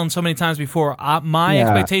let down so many times before, my Yeah.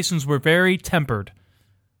 expectations were very tempered.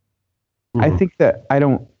 I Mhm. think that I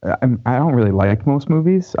don't really like most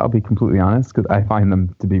movies. I'll be completely honest, because I find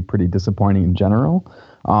them to be pretty disappointing in general.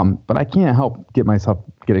 But I can't help get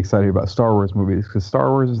excited about Star Wars movies, because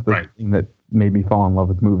Star Wars is the Right. thing that made me fall in love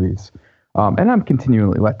with movies. And I'm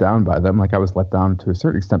continually let down by them. Like I was let down to a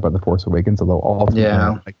certain extent by The Force Awakens, although ultimately I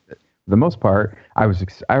liked it. For the most part, I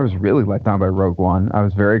was really let down by Rogue One. I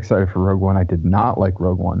was very excited for Rogue One. I did not like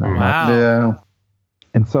Rogue One that much. Wow. Yeah.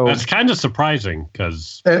 And so That's kind of surprising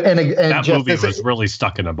because And that Jeff, movie this was really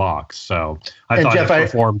stuck in a box. So I And thought Jeff, it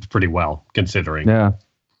performed pretty well considering. yeah.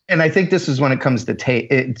 and I think this is when it comes to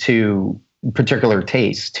to particular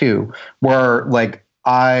taste too, where like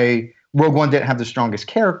Rogue One didn't have the strongest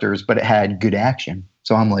characters, but it had good action.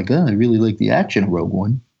 So I'm like, I really like the action of Rogue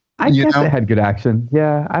One. I guess it had good action.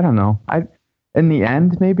 Yeah, I don't know. In the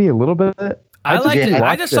end, maybe a little bit. I liked it. I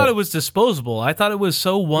watched just thought it was disposable. I thought it was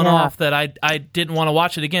so one-off that I didn't want to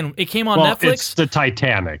watch it again. It came on Netflix. It's the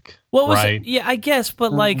Titanic, What was right? it? Yeah, I guess,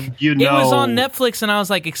 but like You it was know- on Netflix, and I was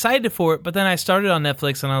like excited for it. But then I started on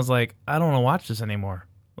Netflix, and I was like, I don't want to watch this anymore.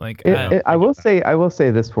 Like, I will say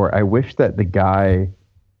this for it. I wish that the guy.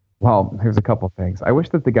 Well, here's a couple things. I wish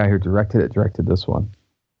that the guy who directed this one.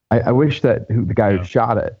 I wish that the guy who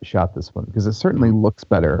shot this one, because it certainly looks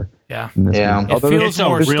better. Yeah. In this Yeah. movie. It Although feels It's a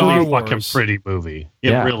more Star really Wars. fucking pretty movie. It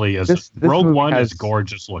Yeah. really is. This Rogue movie One has- is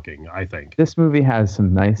gorgeous looking, I think. this movie has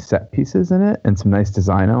some nice set pieces in it and some nice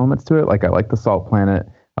design elements to it. Like I like the salt planet.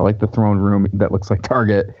 I like the throne room that looks like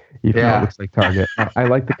Target. Even though Yeah. it looks like Target. I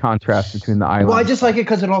like the contrast between the islands. Well, I just like it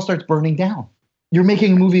because it all starts burning down. You're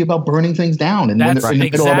making a movie about burning things down, and when That's they're in the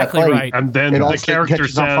middle of that exactly fight, right. And then it all the character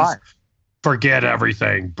catches on says, fire. forget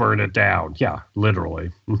everything, burn it down. Yeah,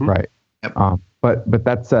 literally. Mhm. Right. Yep. But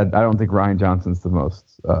that said, I don't think Rian Johnson's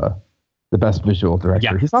the best visual director.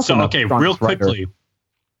 Yeah. He's not So, the okay, strongest real writer. quickly,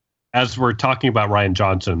 as we're talking about Rian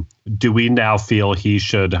Johnson, do we now feel he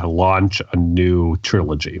should launch a new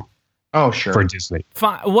trilogy Oh, sure. for Disney?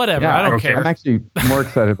 Fine, whatever. Yeah, I don't okay. care. I'm actually more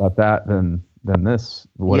excited about that than this.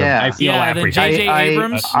 Whatever. Yeah. I feel Yeah, then apprehensive. J.J.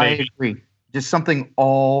 Abrams. I Maybe. agree. Just something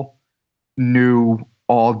all new,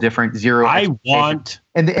 all different, zero. I expectation. want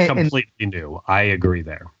and completely new. I agree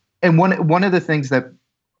there. and one of the things that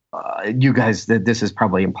you guys, that this is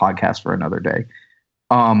probably a podcast for another day.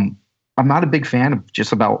 I'm not a big fan of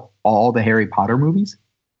just about all the Harry Potter movies,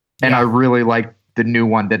 and Yeah. I really like the new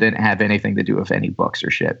one that didn't have anything to do with any books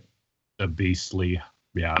or shit. The beastly,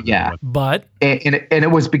 yeah. Yeah. But And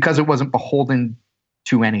it was because it wasn't beholden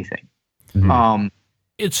to anything. Mhm.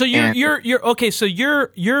 so you're And- you're okay. So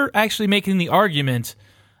you're actually making the argument.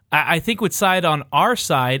 I think would side on our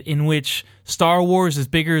side, in which Star Wars is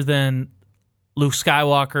bigger than Luke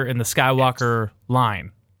Skywalker and the Skywalker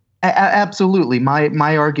line. Absolutely.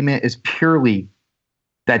 My argument is purely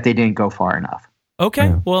that they didn't go far enough. Okay,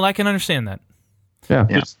 Yeah. well I can understand that. Yeah.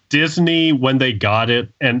 Yeah. It's Disney when they got it.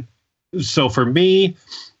 And so for me,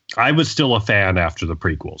 I was still a fan after the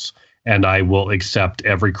prequels. And I will accept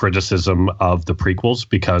every criticism of the prequels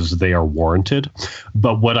because they are warranted.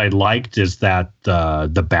 But what I liked is that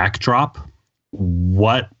the backdrop,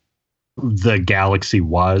 what the galaxy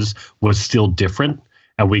was still different.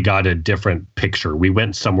 And we got a different picture. We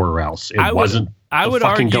went somewhere else. It I would- wasn't I the would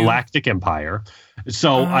fucking argue- Galactic Empire.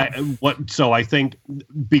 So I think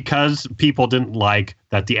because people didn't like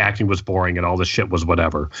that the acting was boring and all the shit was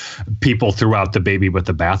whatever, people threw out the baby with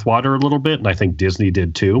the bathwater a little bit, and I think Disney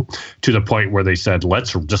did too, to the point where they said,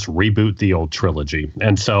 let's just reboot the old trilogy.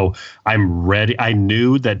 And so I'm ready. I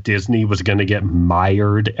knew that Disney was going to get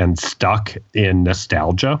mired and stuck in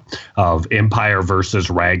nostalgia of Empire versus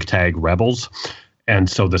Ragtag Rebels. And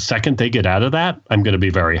so the second they get out of that, I'm going to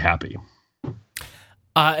be very happy.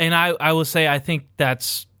 And I will say I think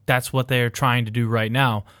that's what they're trying to do right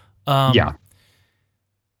now. Yeah.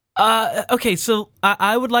 Okay, so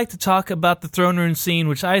I would like to talk about the throne room scene,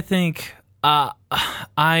 which I think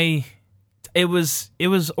it was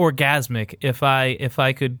orgasmic, if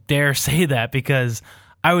I could dare say that, because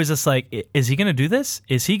I was just like, is he gonna do this?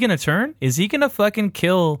 Is he gonna turn? Is he gonna fucking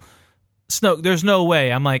kill Snoke? There's no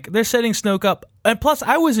way. I'm like, they're setting Snoke up, and plus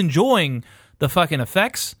I was enjoying the fucking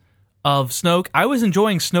effects of Snoke. I was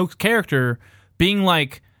enjoying Snoke's character being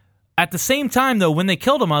like, at the same time though, when they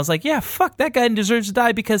killed him, I was like, yeah, fuck, that guy deserves to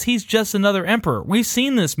die because he's just another emperor. We've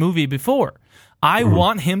seen this movie before. I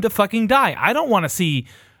want him to fucking die. I don't want to see,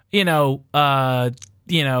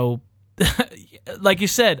 like you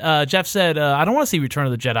said, Jeff said, I don't want to see Return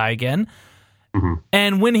of the Jedi again.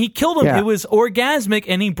 And when he killed him, Yeah. it was orgasmic,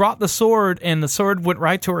 and he brought the sword, and the sword went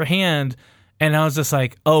right to her hand. And I was just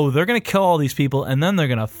like, oh, they're going to kill all these people, and then they're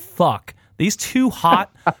going to fuck. These two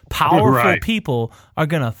hot, powerful Right. people are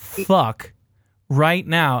going to fuck right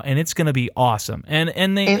now, and it's going to be awesome. And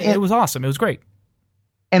it was awesome. It was great.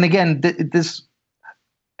 And again,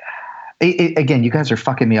 again, you guys are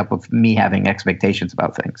fucking me up with me having expectations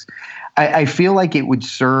about things. I feel like it would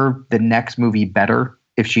serve the next movie better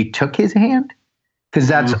if she took his hand, because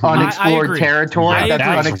that's Mhm. I unexplored agree. territory. Yeah, that's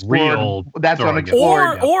that's unexplored. real That's throwing it.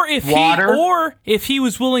 unexplored. Or if he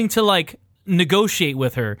was willing to like negotiate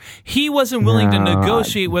with her. He wasn't willing to No.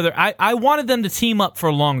 negotiate with her. I wanted them to team up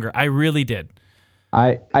for longer. I really did.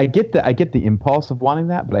 I get the impulse of wanting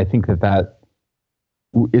that, but I think that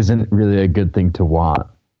isn't really a good thing to want.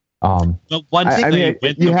 But once I they mean,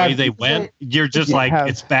 went you the way have- they went, you're just you like, have-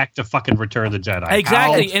 it's back to fucking Return of the Jedi.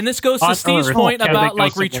 Exactly. How And this goes to on Steve's earth point can they about go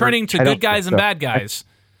like somewhere- returning to I don't good guys think and so. bad guys.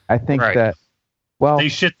 I think Right. that Well, They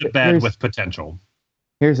shit the bed here's- with potential.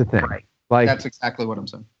 Here's the thing. Right. Like That's exactly what I'm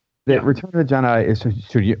saying. the Return of the Jedi is.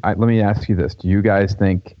 Should you? Let me ask you this: do you guys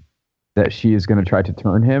think that she is going to try to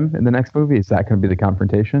turn him in the next movie? Is that going to be the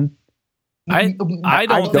confrontation? I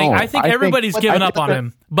don't think. I think everybody's given up on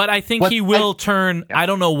him, but I think he will turn. I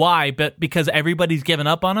don't know why, but because everybody's given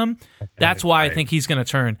up on him, that's why I think he's going to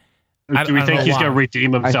turn. Do we think he's going to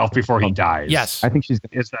redeem himself before he dies? Yes, I think she's.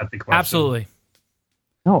 Is that the question? absolutely.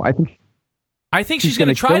 No, I think she's going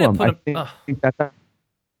to try to put him. I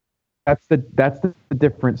think that's the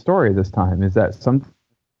different story this time. Is that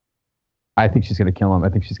I think she's going to kill him. I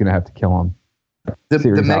think she's going to have to kill him. The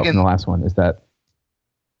Series out Megan, from the last one is that.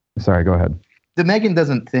 Sorry, go ahead. the Megan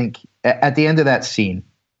doesn't think at the end of that scene.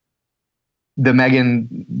 The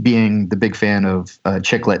Megan, being the big fan of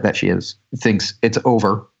Chicklet that she is, thinks it's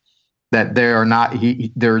over. That there are not.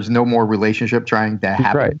 There's no more relationship trying to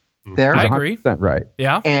happen right. there. I agree. 100% right.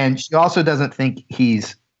 Yeah, And she also doesn't think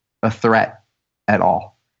he's a threat at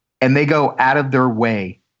all. And they go out of their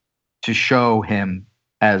way to show him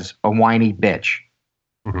as a whiny bitch.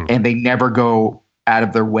 Mhm. And they never go out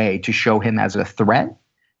of their way to show him as a threat.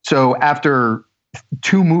 So after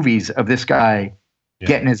 2 movies of this guy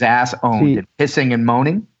getting his ass owned and pissing and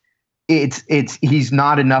moaning, he's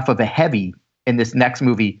not enough of a heavy in this next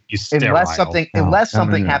movie He's unless sterile.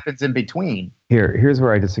 something No. happens in between. Here's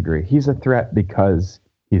where I disagree. He's a threat because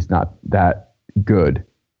he's not that good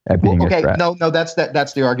at being a threat. No, that's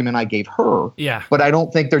the argument I gave her. yeah. But I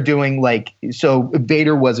don't think they're doing so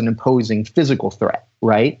Vader was an imposing physical threat,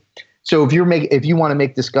 right? So if you want to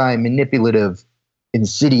make this guy a manipulative,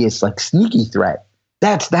 insidious, sneaky threat,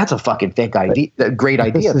 that's a fucking fake idea. A great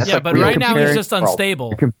idea. That's But real right now he's comparing- just unstable.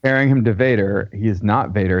 You're comparing him to Vader. He is not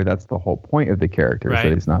Vader. That's the whole point of the character. Right.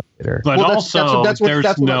 So he's not Vader. But Well, also, that's what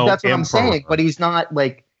no I'm saying. But he's not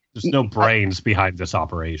there's no brains behind this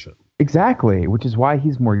operation. Exactly, which is why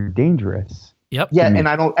he's more dangerous. Yep. Yeah,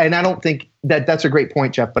 Mhm. and I don't think that's a great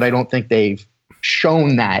point, Jeff. But I don't think they've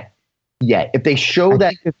shown that yet. If they show I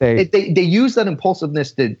that, think that they use that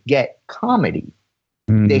impulsiveness to get comedy.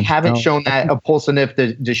 They haven't shown that impulsiveness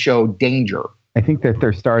to show danger. I think that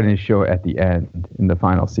they're starting to show it at the end in the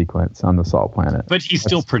final sequence on the Salt Planet. But he's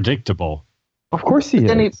still predictable. Of course he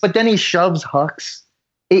is. But then he shoves Hux,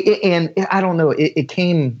 and I don't know. It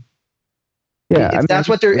came. Yeah, If that's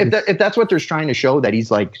what they're trying to show, that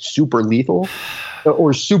he's super lethal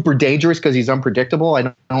or super dangerous because he's unpredictable.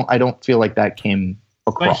 I don't feel like that came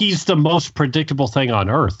across. But he's the most predictable thing on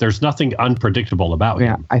Earth. There's nothing unpredictable about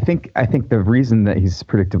Yeah, him. I think the reason that he's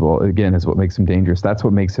predictable again is what makes him dangerous. That's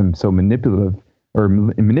what makes him so manipulative or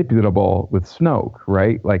manipulatable with Snoke,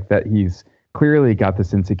 right? Like that he's clearly got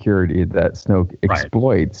this insecurity that Snoke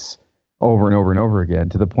exploits over and over and over again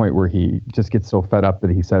to the point where he just gets so fed up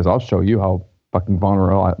that he says, "I'll show you how fucking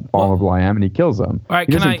vulnerable I am," and he kills him. All right,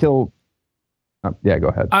 he can doesn't I- kill. Yeah, go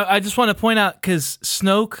ahead. I just want to point out because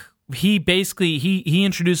Snoke, he basically he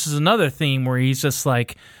introduces another theme where he's just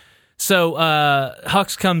so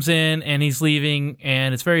Hux comes in and he's leaving,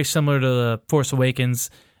 and it's very similar to the Force Awakens,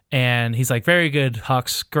 and he's like, "Very good,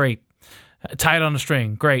 Hux, great, tied on a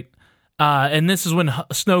string, great." And this is when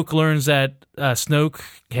Snoke learns that Snoke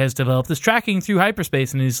has developed this tracking through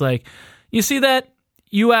hyperspace, and he's like, "You see that?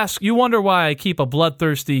 You wonder why I keep a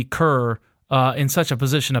bloodthirsty cur in such a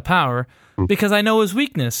position of power, because I know his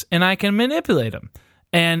weakness and I can manipulate him,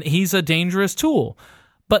 and he's a dangerous tool."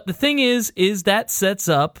 But the thing is that sets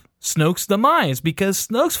up Snoke's demise, because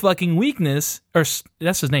Snoke's fucking weakness, or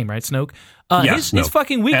that's his name, right? Snoke. His Snoke.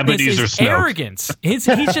 fucking weakness Ebenezer is Snoke. arrogance. He's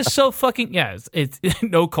just so fucking it's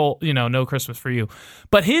no Colt, no Christmas for you.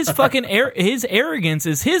 But his fucking his arrogance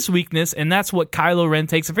is his weakness, and that's what Kylo Ren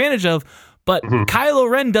takes advantage of. But Kylo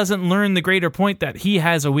Ren doesn't learn the greater point that he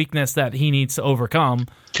has a weakness that he needs to overcome.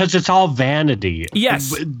 Because it's all vanity.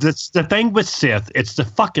 Yes. That's the thing with Sith. It's the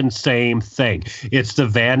fucking same thing. It's the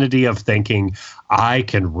vanity of thinking, I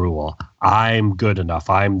can rule. I'm good enough.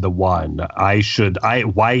 I'm the one.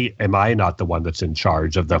 Why am I not the one that's in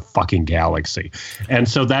charge of the fucking galaxy? And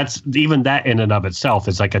so that's, even that in and of itself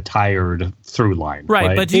is like a tired through line.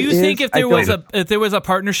 Right, but do you think if there I was a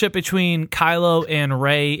partnership between Kylo and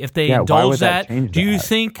Rey, if they Yeah, why indulge would that change do you that?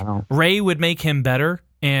 think I don't- Rey would make him better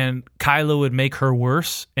and Kylo would make her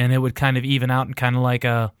worse, and it would kind of even out in kind of like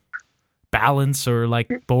a balance or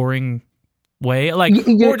boring way,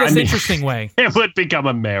 or just interesting way? It would become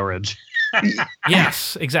a marriage.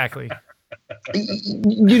 Yes, exactly.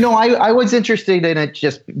 I was interested in it,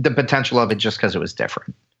 just the potential of it, just because it was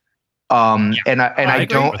different. And I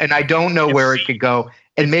agree. don't know where it could go.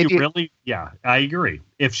 And maybe really, yeah, I agree.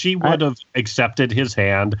 If she would have accepted his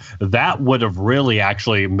hand, that would have really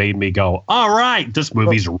actually made me go, all right, this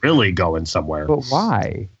movie's really going somewhere. But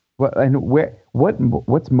why?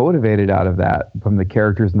 What's motivated out of that from the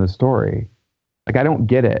characters in the story? Like, I don't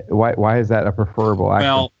get it. Why is that a preferable action?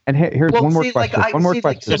 Well, and here's one more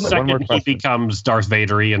question. The second he becomes Darth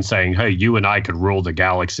Vader-y and saying, hey, you and I could rule the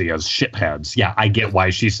galaxy as shitheads. Yeah, I get why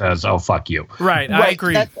she says, oh, fuck you. Right, I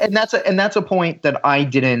agree. That's a point that I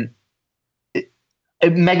didn't.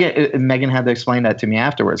 Megan had to explain that to me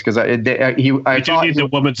afterwards because I do need the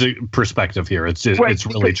woman's perspective here. It's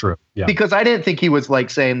really true. Yeah. Because I didn't think he was like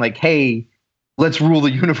saying like, hey, let's rule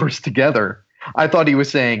the universe together. I thought he was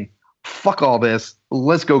saying, fuck all this,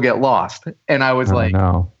 let's go get lost. And I was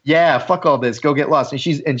no. Yeah, fuck all this, go get lost.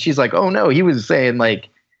 And she's like, oh no, he was saying like,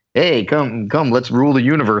 hey, come, let's rule the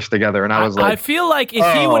universe together. And I was like, I feel like if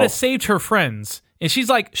he would have saved her friends, and she's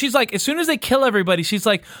like, as soon as they kill everybody, she's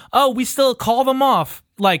like, oh, we still call them off.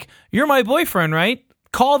 Like, you're my boyfriend, right?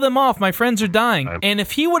 Call them off. My friends are dying. And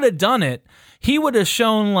if he would have done it, he would have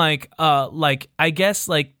shown I guess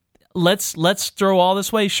let's throw all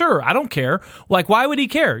this away. Sure, I don't care. Like, why would he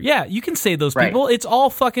care? Yeah, you can save those people. It's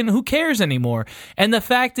all fucking who cares anymore. And the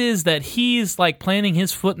fact is that he's like planting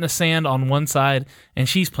his foot in the sand on one side, and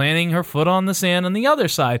she's planting her foot on the sand on the other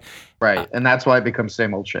side. Right, and that's why it becomes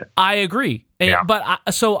same old shit. I agree. Yeah.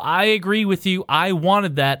 So I agree with you. I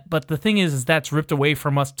wanted that, but the thing is that's ripped away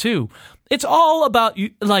from us too. It's all about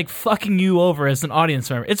you, like fucking you over as an audience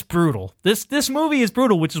member. It's brutal. This movie is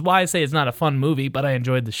brutal, which is why I say it's not a fun movie, but I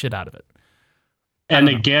enjoyed the shit out of it. And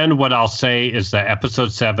again, what I'll say is that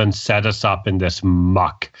episode 7 set us up in this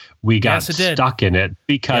muck. We got stuck in it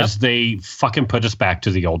because they fucking put us back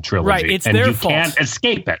to the old trilogy. Right, it's and their you fault. Can't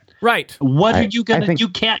escape it. Right. What are you gonna? You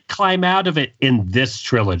can't climb out of it in this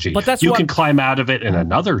trilogy. But that's you can climb out of it in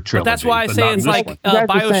another trilogy. But that's why I say it's like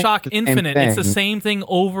BioShock Infinite. It's the same thing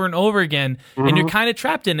over and over again, and you're kind of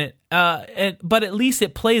trapped in it. But at least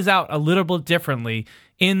it plays out a little bit differently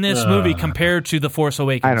in this movie compared to The Force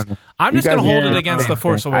Awakens. I don't know. I'm just going to hold it against The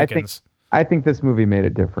Force Awakens. I think this movie made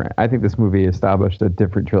it different. I think this movie established a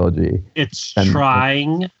different trilogy. It's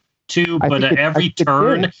trying to, but at every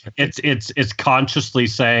turn, it's consciously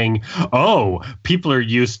saying, "Oh, people are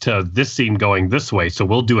used to this scene going this way, so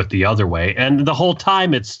we'll do it the other way." And the whole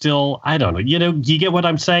time, it's still, I don't know. You know, you get what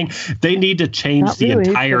I'm saying? They need to change the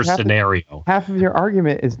entire scenario. Half of your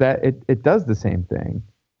argument is that it does the same thing.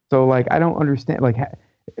 So, like, I don't understand. Like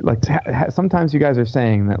sometimes you guys are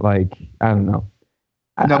saying that, like, I don't know.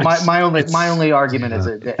 No, my only argument is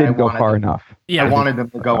that didn't go far enough. Yeah, I wanted them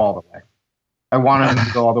to go all the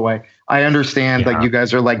way. I understand that you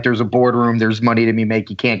guys are like, there's a boardroom, there's money to be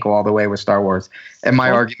made. You can't go all the way with Star Wars. And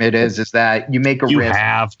my argument is that you make a risk. You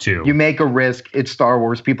have to. You make a risk. It's Star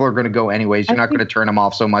Wars. People are going to go anyways. You're not going to turn them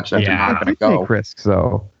off so much that they're not going to go. Take risks,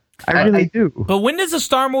 though. I really do. But when does a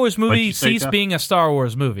Star Wars movie cease being a Star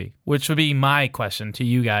Wars movie? Which would be my question to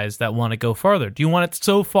you guys that want to go further. Do you want it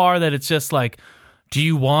so far that it's just like, do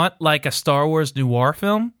you want like a Star Wars noir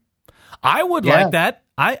film? I would like that.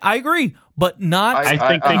 I agree, but not. I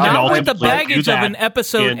think they not can with the baggage of an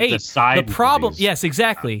episode 8. The problem, yes,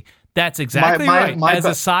 exactly. That's exactly right. As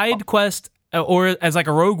a side quest, or as like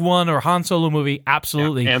a Rogue One or Han Solo movie,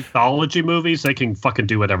 absolutely. Anthology movies, they can fucking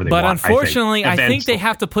do whatever they want. But unfortunately, I think they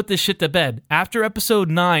have to put this shit to bed. After episode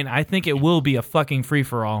 9, I think it will be a fucking free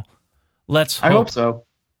for all. Let's hope. I hope so.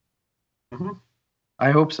 Mm-hmm.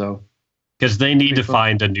 I hope so. Because they need to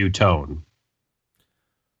find a new tone.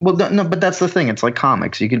 Well, no, but that's the thing. It's like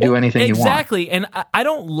comics. You can do anything you want. Exactly. And I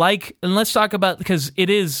don't like, and let's talk about, because it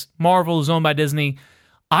is Marvel is owned by Disney.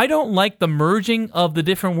 I don't like the merging of the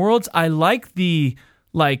different worlds. I like the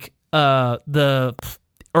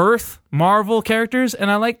Earth Marvel characters, and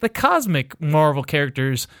I like the cosmic Marvel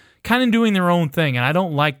characters kind of doing their own thing. And I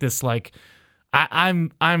don't like this, like,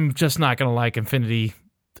 I'm just not going to like Infinity.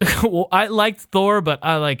 Well, I liked Thor, but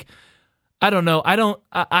I don't know.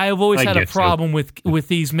 I've always had a problem with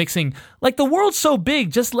these mixing. Like, the world's so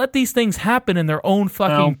big, just let these things happen in their own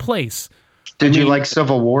fucking place. Did you like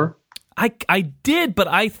Civil War? I did, but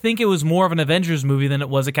I think it was more of an Avengers movie than it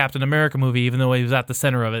was a Captain America movie, even though he was at the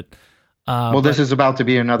center of it. This is about to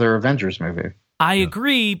be another Avengers movie. I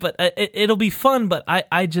agree, but it'll be fun, but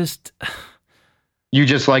I just... You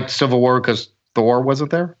just liked Civil War because Thor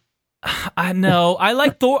wasn't there? I know. I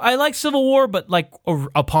like Thor. I like Civil War, but like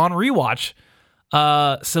upon rewatch,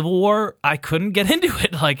 Civil War, I couldn't get into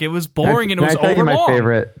it. Like, it was boring and it was overlong. My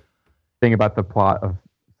favorite thing about the plot of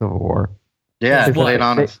Civil War. Yeah, lay it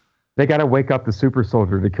on us. they got to wake up the super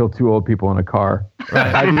soldier to kill 2 old people in a car.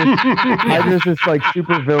 Hydra this like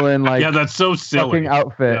super villain, like Yeah, that's so silly. fucking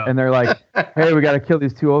outfit, Yeah. and they're like, "Hey, we got to kill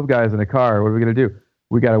these 2 old guys in a car. What are we gonna do?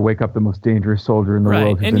 We got to wake up the most dangerous soldier in the Right.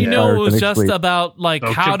 world." who's And been you know, it paranoid was and just asleep." about, like,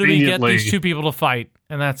 So how do we get conveniently- these 2 people to fight?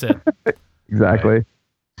 And that's it. Exactly.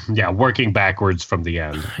 Yeah, working backwards from the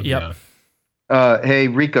end. Yep. Hey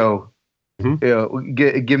Rico,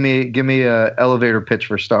 give me a elevator pitch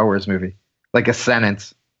for Star Wars movie, like a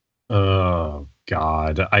sentence. Yeah. Oh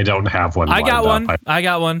God, I don't have one. I got lined one. up. I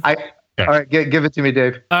got one. All right, give it to me,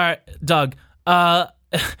 Dave. All right, Doug. A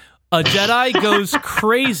Jedi goes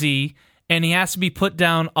crazy, and he has to be put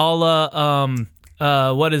down a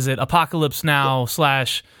la, what is it? Apocalypse Now /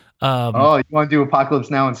 Oh, you want to do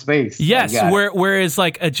Apocalypse Now in space? yes, I got it. whereas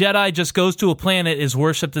like a Jedi just goes to a planet, is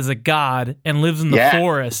worshipped as a god, and lives in the Yeah.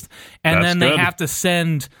 forest, and That's then they good. have to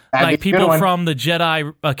send That'd like be a good people one. from the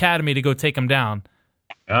Jedi Academy to go take him down.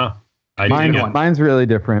 Yeah, I dig it. Mine's really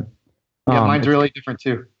different. Yeah, mine's really different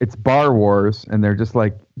too. It's bar wars, and they're just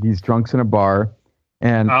like these drunks in a bar.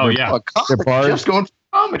 And Oh they're- yeah, They're bars. Just going for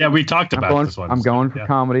comedy. yeah. We talked about this one. I'm going for Yeah.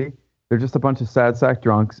 comedy. They're just a bunch of sad sack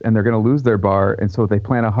drunks, and they're going to lose their bar, and so they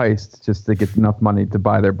plan a heist just to get enough money to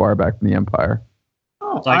buy their bar back from the Empire.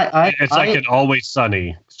 Oh, It's like it's like an Always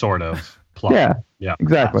Sunny sort of plot. Yeah, yeah,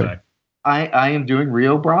 exactly. Exactly. I am doing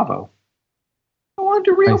Rio Bravo. I want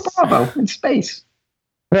to do Rio Nice. Bravo in space.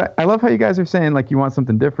 But I love how you guys are saying like you want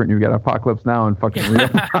something different. You got Apocalypse Now and fucking Real.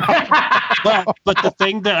 But the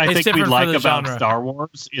thing that I It's think we different for like the about genre. Star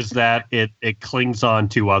Wars is that it clings on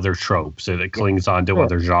to other tropes and it clings on to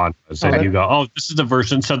other genres. And you go, oh, this is the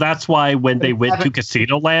version. So that's why when they went to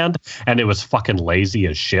Casino Land and it was fucking lazy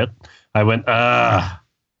as shit, I went, I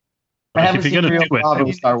Like, haven't if you're seen gonna Rio do it- Bravo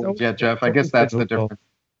in Star Wars yet, Jeff. I guess that's the difference.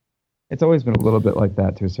 It's always been a little bit like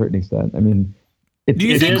that to a certain extent. I mean, Do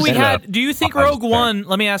you It think is we in had? a- Do you think I'm Rogue sorry. One?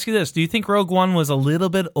 Let me ask you this: do you think Rogue One was a little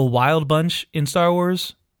bit a wild bunch in Star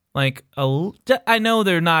Wars? Like I know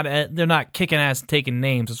they're not kicking ass and taking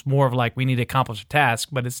names. It's more of like we need to accomplish a task,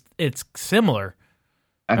 but it's similar.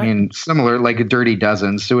 I mean, similar, like a Dirty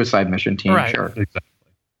Dozen, Suicide Mission Team, Right. sure.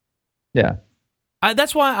 yeah.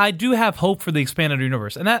 That's why I do have hope for the expanded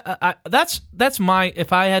universe, and that's my.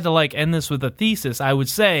 If I had to like end this with a thesis, I would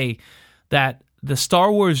say that the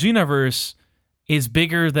Star Wars universe is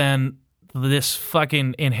bigger than this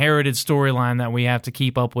fucking inherited storyline that we have to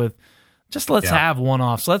keep up with. Just let's have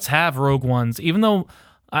one-offs. Let's have Rogue Ones. Even though,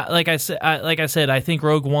 like I said, I think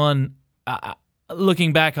Rogue One,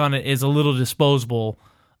 looking back on it, is a little disposable.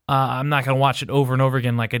 I'm not going to watch it over and over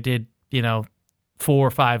again like I did,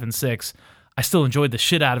 4, 5, and 6. I still enjoyed the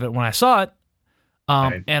shit out of it when I saw it.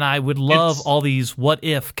 Right. And I would love It's- all these what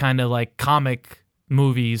if kind of like comic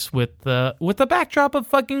movies with the backdrop of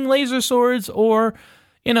fucking laser swords or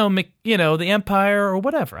the Empire or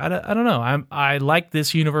whatever. I don't know. I like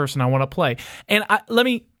this universe and I want to play. And let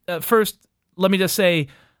me just say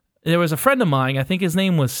there was a friend of mine, I think his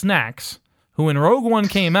name was Snacks, who when Rogue One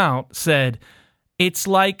came out said it's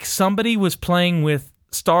like somebody was playing with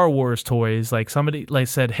Star Wars toys. Like somebody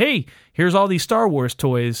said, "Hey, here's all these Star Wars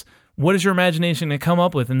toys. What is your imagination to come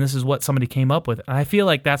up with?" And this is what somebody came up with. And I feel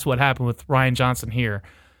like that's what happened with Rian Johnson here.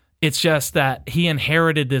 It's just that he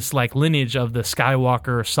inherited this like lineage of the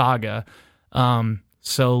Skywalker saga.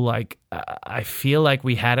 So like I feel like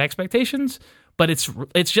we had expectations, but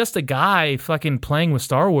it's just a guy fucking playing with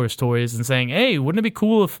Star Wars toys and saying, "Hey, wouldn't it be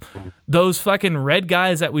cool if those fucking red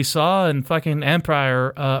guys that we saw in fucking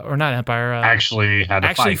Empire or not Empire Actually had a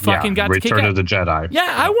actually fight. fucking got to kick Return ass. of the Jedi.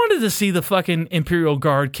 Yeah, I wanted to see the fucking Imperial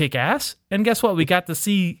Guard kick ass, and guess what? We got to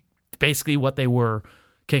see basically what they were,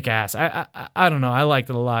 kick ass. I don't know. I liked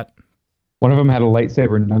it a lot. One of them had a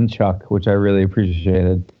lightsaber nunchuck, which I really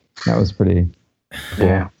appreciated. That was pretty cool.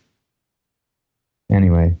 Yeah.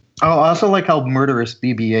 Anyway, Oh, I also like how murderous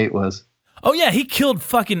BB-8 was. Oh yeah, he killed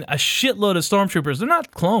fucking a shitload of stormtroopers. They're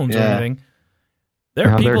not clones or Yeah. anything. They're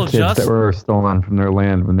now people they're kids that were stolen from their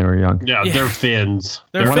land when they were young. Yeah, Yeah. they're Finns.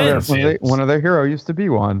 They're One of their- Finns. one of their hero used to be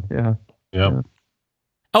one. Yeah. Yep.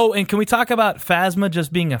 Oh, and can we talk about Phasma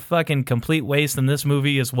just being a fucking complete waste in this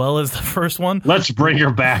movie as well as the first one? Let's bring her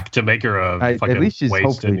back to make her a fucking At least she's waste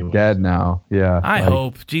hopefully anyway. dead now. Yeah. I like,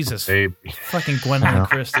 hope. Jesus. Babe. Fucking Gwendolyn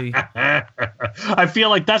Christie. I feel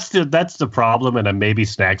like that's the problem, and maybe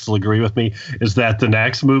Snacks will agree with me, is that the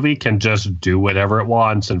next movie can just do whatever it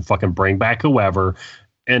wants and fucking bring back whoever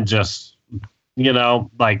and just,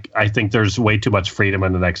 I think there's way too much freedom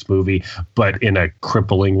in the next movie, but in a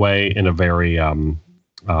crippling way, in a very,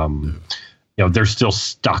 they're still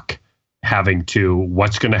stuck having to,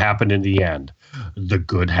 what's going to happen in the end? The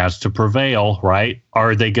good has to prevail, right?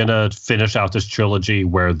 Are they going to finish out this trilogy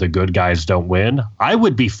where the good guys don't win? I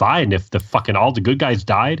would be fine if all the good guys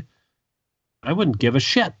died. I wouldn't give a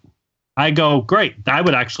shit. I go, great. I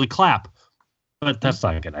would actually clap. But that's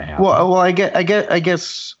not going to happen. Well, I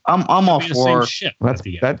guess I'm all It'll be the for. same shit That's at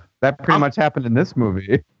the end. that pretty much happened in this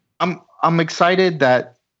movie. I'm excited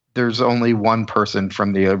that there's only one person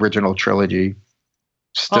from the original trilogy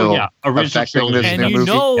still Original affecting trilogy. this And new you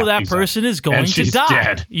movie. know Yeah, that exactly. person is going And to she's die.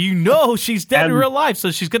 dead. You know she's dead in And- real life,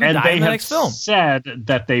 so she's going to And die they in the have next film. said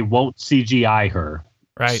that they won't CGI her.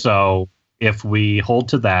 Right. So if we hold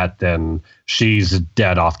to that, then she's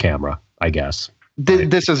dead off camera, I guess.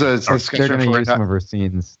 This is a They're discussion going to for use some of her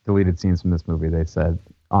scenes, deleted scenes from this movie. They said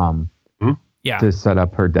Yeah. to set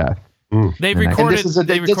up her death. They've And recorded.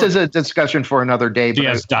 this is a discussion for another day. She But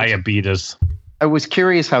has diabetes. I was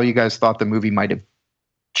curious how you guys thought the movie might have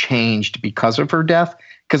changed because of her death,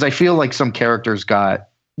 because I feel like some characters got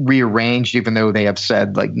rearranged, even though they have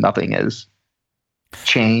said like nothing is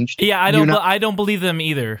changed. Yeah, I You don't. know- I don't believe them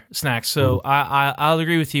either, Snacks. So I'll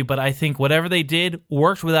agree with you. But I think whatever they did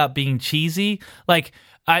worked without being cheesy. Like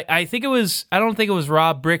I think it was. I don't think it was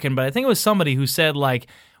Rob Bricken, but I think it was somebody who said like,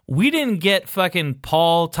 we didn't get fucking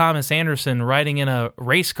Paul Thomas Anderson riding in a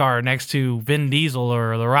race car next to Vin Diesel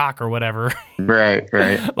or The Rock or whatever. Right.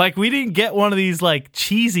 Like we didn't get one of these like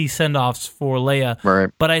cheesy send-offs for Leia. Right.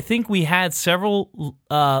 But I think we had several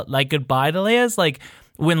like goodbye to Leia's. Like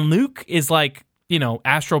when Luke is like, you know,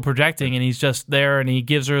 astral projecting and he's just there and he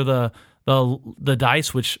gives her the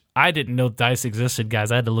dice, which I didn't know dice existed,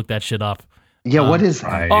 guys. I had to look that shit up. Yeah. What is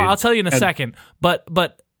Right. Oh, I'll tell you in a second. But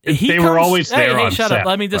They were always there Hey, on shut set. up.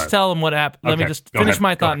 Let me just Right. tell him what happened. Let me Okay, just go finish ahead.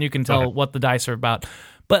 my Go thought, ahead. and you can Go tell ahead. what the dice are about.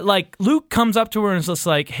 But like Luke comes up to her and is just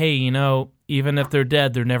like, "Hey, you know, even if they're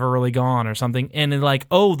dead, they're never really gone," or something. And then like,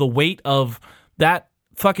 oh, the weight of that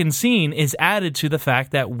fucking scene is added to the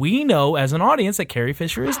fact that we know as an audience that Carrie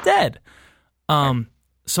Fisher is dead.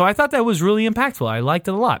 So I thought that was really impactful. I liked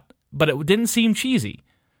it a lot, but it didn't seem cheesy.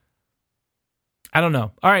 I don't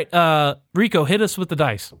know. All right, Rico, hit us with the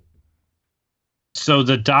dice. So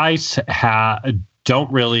the dice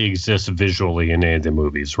don't really exist visually in any of the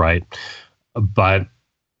movies, right? But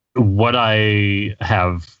what I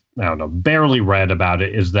have, I don't know, barely read about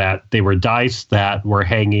it is that they were dice that were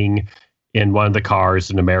hanging in one of the cars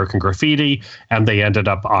in American Graffiti, and they ended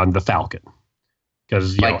up on the Falcon.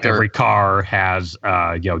 Because Like every car has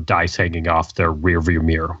dice hanging off their rear view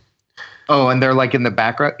mirror. Oh, and they're like in the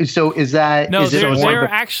background. So is that No, is it they're, more they're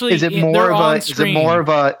of a, actually is it they're more of on a is it screen.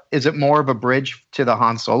 more of a bridge to the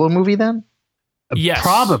Han Solo movie then? Yes.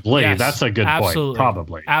 Probably. Yes. That's a good Absolutely. point.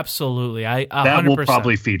 Probably. Absolutely. I 100%. That will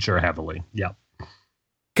probably feature heavily. Yeah.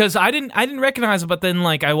 Because I didn't recognize it, but then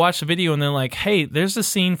like I watched the video and they're like, hey, there's a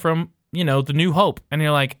scene from, you know, The New Hope, and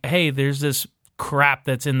you're like, hey, there's this crap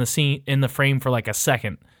that's in the scene in the frame for like a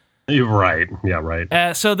second. You're right. Yeah,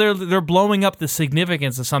 right. So they're blowing up the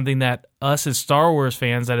significance of something that us as Star Wars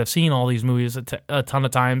fans that have seen all these movies a ton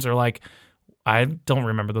of times are like, I don't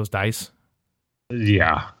remember those dice.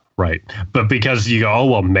 Yeah, right. But because you go, oh,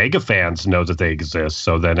 well, mega fans know that they exist.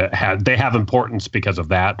 So then they have importance because of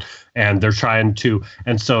that. And they're trying to.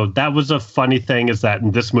 And so that was a funny thing is that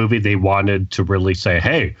in this movie, they wanted to really say,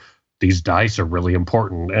 hey, these dice are really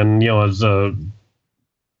important. And, you know, as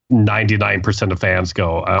 99% of fans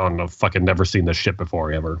go, I don't know, fucking never seen this shit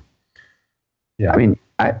before ever. Yeah. I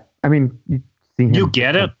mean, you see him. You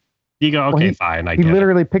get it? You go, okay, Well, he- fine. I He get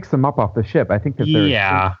literally picks them up off the ship. I think that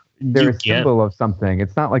they're they're a symbol of something.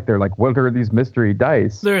 It's not like they're like, what are these mystery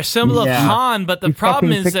dice? They're a symbol Yeah. of Han, but the He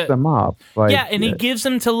problem fucking is picks that them up. Like, yeah, and he gives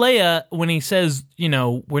them to Leia when he says, you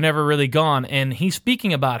know, we're never really gone, and he's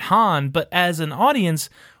speaking about Han, but as an audience,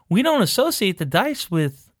 we don't associate the dice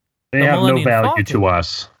with They the have no Millennium value Falcon. to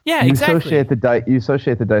us. Yeah, you exactly. associate the dice. You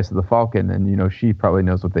associate the dice with the Falcon, and you know she probably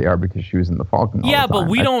knows what they are because she was in the Falcon. All Yeah, the but time.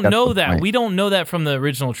 we don't That's know the that. point. We don't know that from the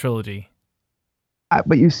original trilogy.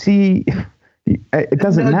 But you see, it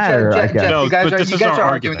doesn't No, matter. I Jeff, guess. No, you guys but are, this you is guys our are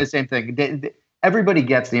arguing argument. the same thing. Everybody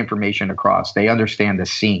gets the information across. They understand the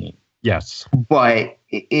scene. Yes. But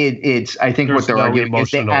it's I think There's what they're no arguing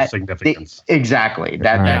is emotional significance. exactly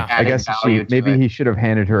that Right. I added guess value to maybe it. he should have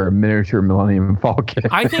handed her a miniature Millennium Falcon.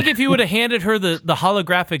 I think if you would have handed her the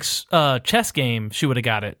holographic chess game, she would have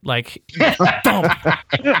got it. Like, thump.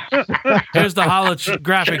 Here's the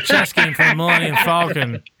holographic chess game from the Millennium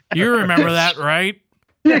Falcon. You remember that, right?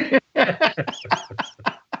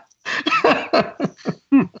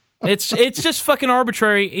 It's just fucking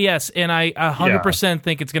arbitrary, yes, and I 100%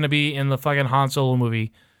 think it's going to be in the fucking Han Solo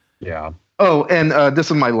movie. Yeah. Oh, and this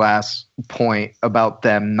is my last point about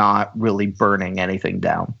them not really burning anything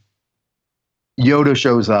down. Yoda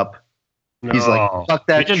shows up. He's like, fuck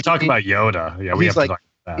that We didn't talk tree. about Yoda. Yeah, we He's have like- to talk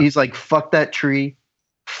about that. He's like, fuck that tree,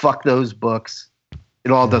 fuck those books.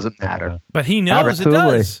 It all doesn't matter. But he knows Absolutely.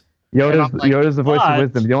 it does. Yoda's, And I'm like, Yoda's the voice but- of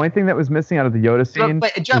wisdom. The only thing that was missing out of the Yoda scene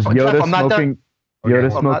Wait, Jeff, was Yoda I'm not done. smoking, Okay, Yoda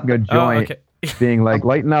I'm not smoking a joint, okay. being like,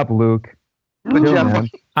 lighten up, Luke. But Chill, Jeff, man.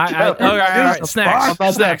 All right.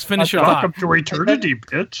 Snacks. Finish your Welcome thought. to eternity,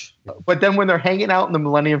 bitch. but then when they're hanging out in the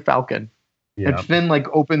Millennium Falcon, Yeah. and Finn like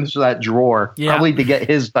opens that drawer, Yeah. probably to get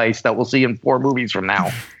his dice that we'll see in 4 movies from now.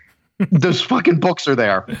 Those fucking books are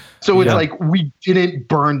there. So it's Yeah. like we didn't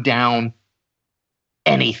burn down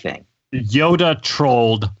anything. Yoda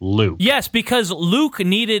trolled Luke. Yes, because Luke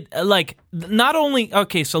needed not only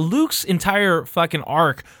so Luke's entire fucking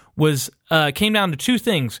arc was came down to 2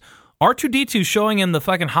 things. R2-D2 showing him the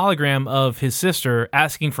fucking hologram of his sister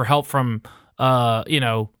asking for help from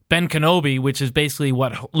Ben Kenobi, which is basically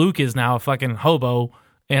what Luke is now, a fucking hobo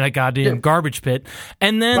in a goddamn garbage pit.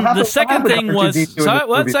 And then What the happened- second what thing happened was to R2-D2 in this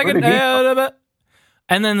one movie? second. Where did he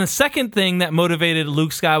And then the second thing that motivated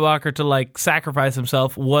Luke Skywalker to like sacrifice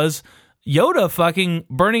himself was Yoda fucking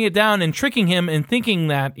burning it down and tricking him and thinking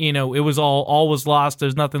that, it was all was lost.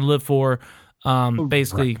 There's nothing to live for.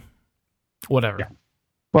 Basically, whatever. Yeah.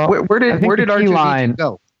 Well, Where I did think the key R2-D2 line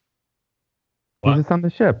go? was just on the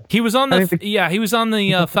ship. He was on I the think he was on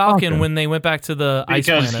the the Falcon Falcon. when they went back to the ice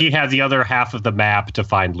Because planet. he had the other half of the map to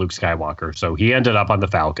find Luke Skywalker. So he ended up on the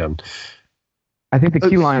Falcon. I think the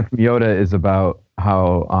key line from Yoda is about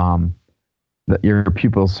how that your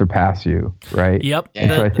pupils surpass you, right? Yep.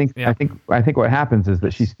 And so I think yeah. I think what happens is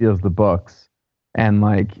that she steals the books, and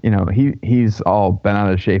he's all bent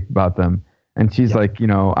out of shape about them, and she's like,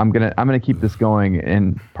 I'm gonna keep this going,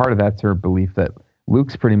 and part of that's her belief that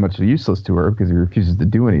Luke's pretty much useless to her because he refuses to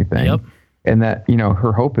do anything, Yep. and that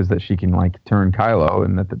her hope is that she can like turn Kylo,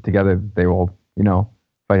 and that together they will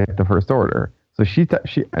fight the First Order. So she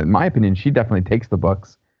in my opinion, she definitely takes the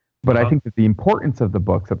books, but I think that the importance of the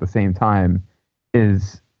books at the same time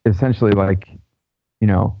is essentially like,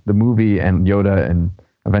 the movie and Yoda and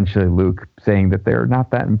eventually Luke saying that they're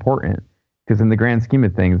not that important because in the grand scheme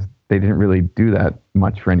of things, they didn't really do that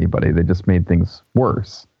much for anybody. They just made things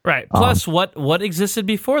worse. Right. Plus, what existed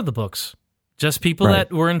before the books? Just people Right.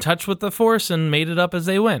 that were in touch with the Force and made it up as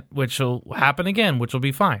they went, which will happen again, which will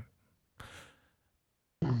be fine.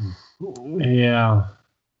 Yeah.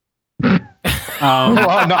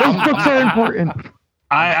 Well, no, Those books are important.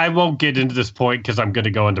 I won't get into this point because I'm going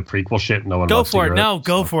to go into prequel shit. No one Go wants to for it. hear No,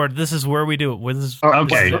 go for it. This is where we do it.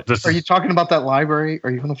 Okay, Are you talking about that library?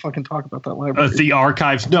 Are you going to fucking talk about that library? the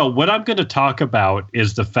archives. No, what I'm going to talk about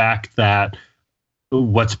is the fact that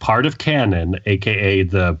what's part of canon, aka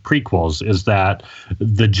the prequels, is that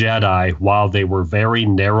the Jedi, while they were very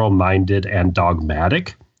narrow-minded and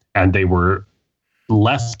dogmatic, and they were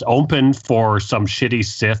left open for some shitty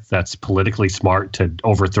Sith that's politically smart to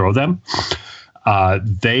overthrow them,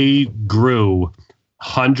 they grew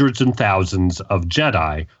hundreds and thousands of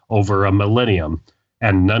Jedi over a millennium,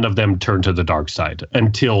 and none of them turned to the dark side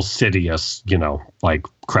until Sidious,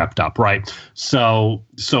 crept up, right? So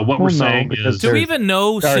what we're Well, no, saying because is Do we There's- even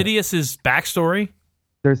know Darth- Sidious's backstory?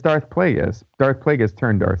 There's Darth Plagueis. Darth Plagueis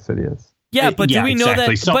turned Darth Sidious. Yeah, but do Yeah, we know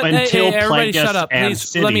exactly. that? So but until everybody, Plagueis shut up, and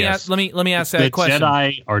please. Let me Sidious, let me ask the that question.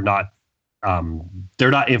 Jedi are not,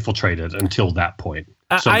 they're not infiltrated until that point.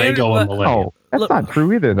 So I- they go a millennium. Oh, that's Look- not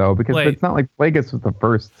true either, though, because Wait. it's not like Plagueis was the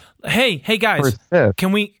first Hey guys, Sith.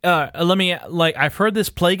 can we? Let me. I've heard this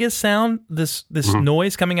Plagueis sound, this Mm-hmm.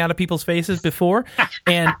 noise coming out of people's faces before,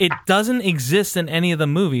 and it doesn't exist in any of the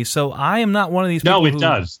movies. So I am not one of these. No, people it who,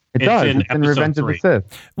 does. It It's does. in It's in episode Revenge 3. of the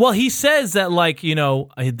Sith. Well, he says that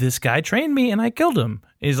this guy trained me and I killed him.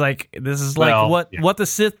 He's like, this is like Well, what the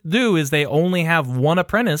Sith do is they only have one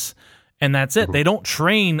apprentice, and that's it. They don't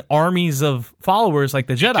train armies of followers like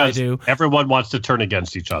the Jedi Because do. everyone wants to turn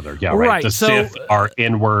against each other. Yeah, right. Right, The so- Sith are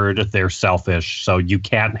inward, they're selfish, so you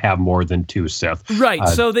can't have more than 2 Sith. Right.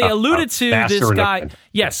 So they alluded to master this and guy. apprentice.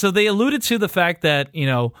 Yes. So they alluded to the fact that,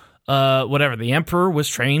 whatever, the Emperor was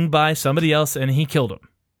trained by somebody else and he killed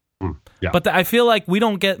him. Yeah. But I feel like we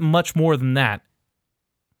don't get much more than that.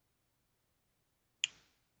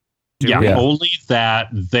 Yeah. Only that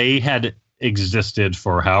they had existed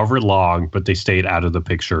for however long, but they stayed out of the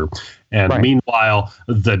picture. And Right. meanwhile,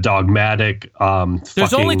 the dogmatic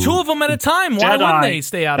There's only 2 of them at a time. Why wouldn't Jedi they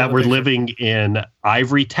stay out that of the were picture? living in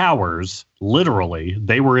ivory towers. Literally,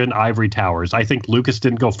 they were in ivory towers. I think Lucas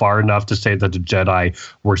didn't go far enough to say that the Jedi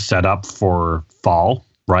were set up for fall,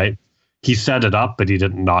 right? He set it up, but he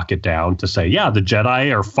didn't knock it down to say, yeah, the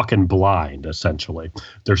Jedi are fucking blind, essentially.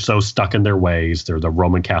 They're so stuck in their ways. They're the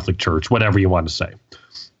Roman Catholic Church, whatever you want to say.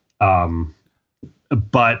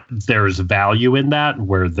 but there's value in that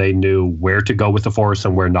where they knew where to go with the Force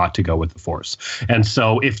and where not to go with the Force. And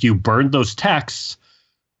so if you burn those texts,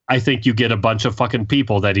 I think you get a bunch of fucking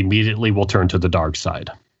people that immediately will turn to the dark side.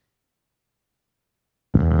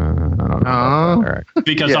 I don't know about that, Eric.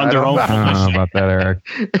 Because Yeah, on their own I don't know volition. about that,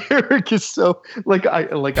 Eric. Eric is so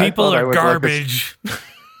People I are was garbage.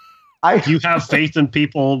 You have faith in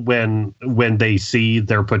people when they see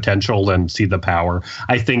their potential and see the power.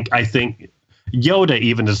 I think Yoda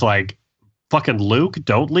even is like, fucking Luke,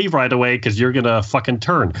 don't leave right away because you're gonna fucking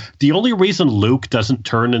turn. The only reason Luke doesn't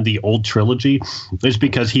turn in the old trilogy is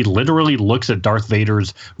because he literally looks at Darth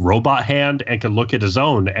Vader's robot hand and can look at his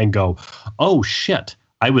own and go, oh shit,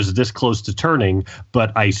 I was this close to turning,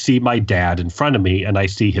 but I see my dad in front of me and I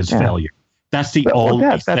see his failure. That's the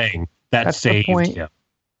only thing that saved him.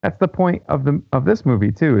 That's the point of this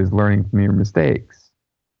movie too, is learning from your mistakes.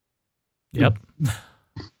 Yep.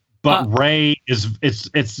 But Rey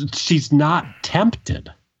she's not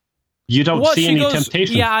tempted. You don't see any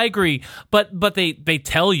temptation. Yeah, I agree. But they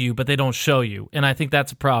tell you, but they don't show you, and I think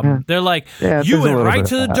that's a problem. Yeah. They're like, you went right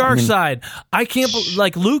to the dark side. I can't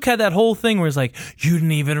like Luke had that whole thing where it's like, you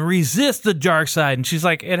didn't even resist the dark side, and she's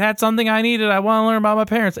like, it had something I needed. I want to learn about my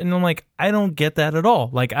parents, and I'm like, I don't get that at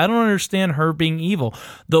all. Like, I don't understand her being evil.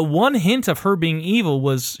 The one hint of her being evil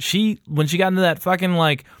was when she got into that fucking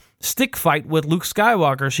like stick fight with Luke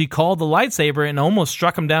Skywalker, she called the lightsaber and almost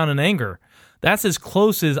struck him down in anger. That's as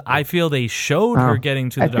close as I feel they showed her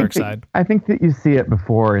getting to the dark side. I think that you see it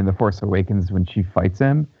before in The Force Awakens when she fights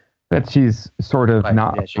him, that she's sort of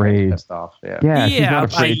not afraid. Pissed off. Yeah, she's not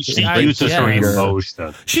afraid. She uses her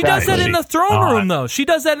emotion. She does that in the throne room, though. She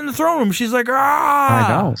does that in the throne room. She's like, ah.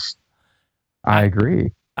 I know. I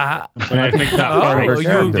agree. But I think that part of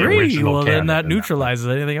you agree? Well, then that canon. neutralizes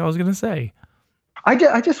anything I was going to say.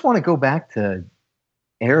 I just want to go back to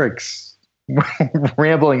Eric's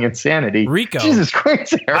rambling insanity. Rico. Jesus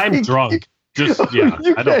Christ, Eric. I'm drunk. Just, I don't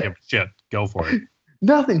give a shit. Go for it.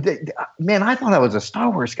 Nothing. Man, I thought I was a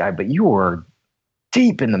Star Wars guy, but you were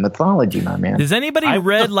deep in the mythology, my man. Has anybody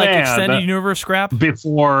read like Extended Universe crap?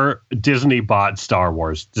 Before Disney bought Star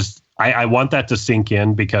Wars, just I want that to sink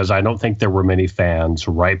in because I don't think there were many fans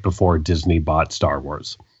right before Disney bought Star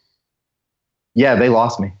Wars. Yeah, they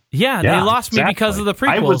lost me. Yeah, they lost me because of the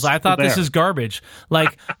prequels. I thought this there. is garbage.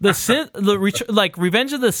 Like the Sith, like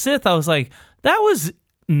Revenge of the Sith. I was like, that was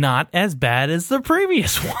not as bad as the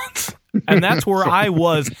previous ones. And that's where I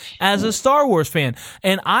was as a Star Wars fan.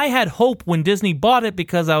 And I had hope when Disney bought it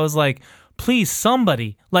because I was like, please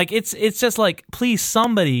somebody, like it's just like, please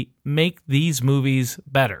somebody make these movies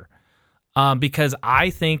better. Because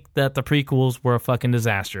I think that the prequels were a fucking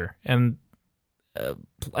disaster. And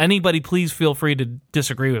anybody, please feel free to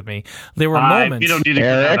disagree with me. There were moments. We don't need to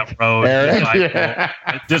go down that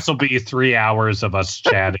road. This will be 3 hours of us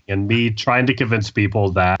chatting and me trying to convince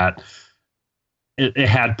people that it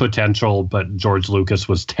had potential, but George Lucas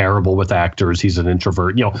was terrible with actors. He's an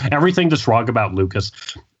introvert. Everything that's wrong about Lucas.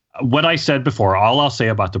 What I said before, all I'll say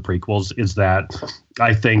about the prequels is that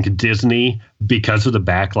I think Disney, because of the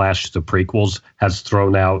backlash to the prequels, has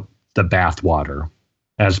thrown out the bathwater.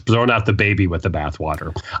 Has thrown out the baby with the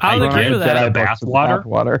bathwater. I'll agree with that. The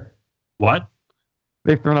bathwater. What?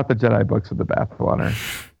 They've thrown out the Jedi books with the bathwater.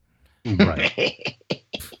 Right.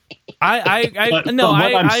 I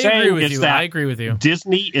agree with you. I agree with you.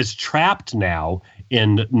 Disney is trapped now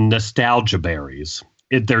in nostalgia berries.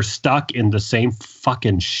 They're stuck in the same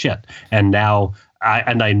fucking shit. And now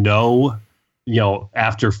I know,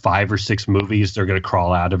 after 5 or 6 movies, they're going to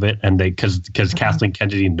crawl out of it. And because Kathleen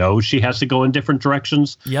Kennedy knows she has to go in different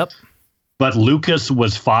directions. Yep. But Lucas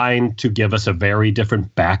was fine to give us a very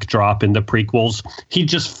different backdrop in the prequels. He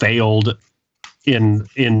just failed in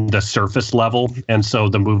the surface level, and so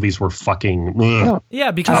the movies were fucking. Ugh. Yeah,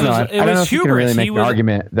 because it was hubris. You can really make an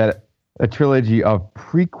argument that a trilogy of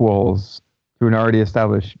prequels to an already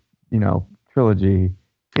established, trilogy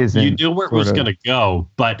isn't. You knew where it was going to go,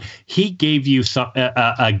 but he gave you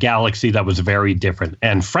a galaxy that was very different,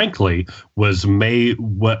 and frankly,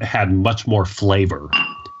 had much more flavor.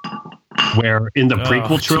 Where in the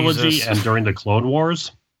prequel trilogy and during the Clone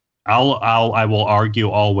Wars, I will argue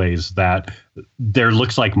always that there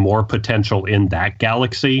looks like more potential in that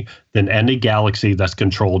galaxy than any galaxy that's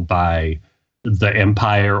controlled by the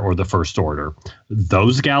Empire or the First Order.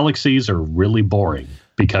 Those galaxies are really boring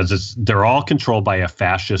because they're all controlled by a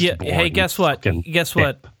fascist. Yeah. Hey, guess what?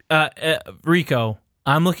 Rico,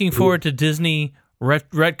 I'm looking forward to Disney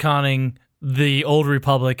retconning the Old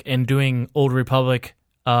Republic and doing Old Republic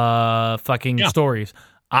stories.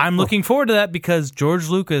 I'm looking forward to that because George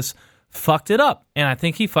Lucas fucked it up. And I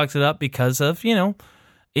think he fucked it up because of,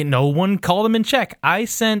 no one called him in check. I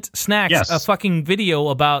sent Snacks a fucking video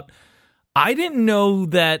about. I didn't know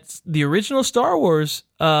that the original Star Wars,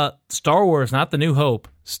 not The New Hope,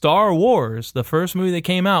 Star Wars, the first movie that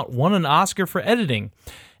came out, won an Oscar for editing.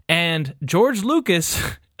 And George Lucas,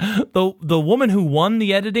 the woman who won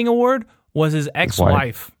the editing award was his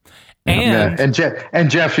ex-wife. And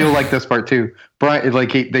Jeff, you'll like this part too. Brian,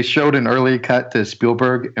 they showed an early cut to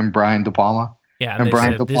Spielberg and Brian De Palma. Yeah, and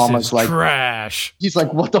Brian De Palma's like trash. He's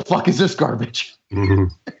like, "What the fuck is this garbage?" Mm-hmm.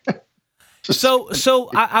 So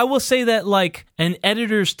I will say that like an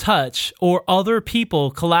editor's touch or other people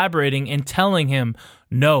collaborating and telling him,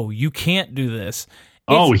 no, you can't do this.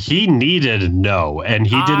 He needed no, and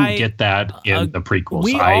he didn't get that in the prequels.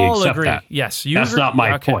 We I all accept agree. that. Yes, that's not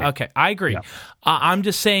my point. Okay, I agree. Yeah. I'm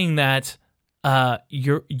just saying that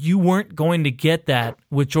you weren't going to get that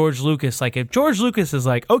with George Lucas. Like if George Lucas is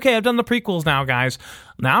like, okay, I've done the prequels now, guys.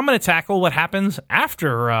 Now I'm going to tackle what happens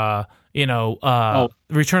after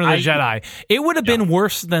Return of the Jedi. It would have been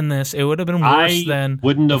worse than this. It would have been worse than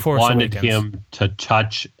wouldn't have Force wanted Awakens. him to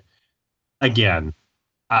touch again.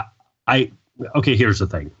 Okay, here's the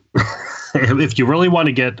thing. If you really want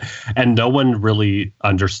to get, and no one really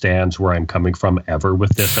understands where I'm coming from ever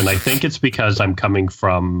with this, and I think it's because I'm coming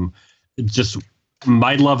from just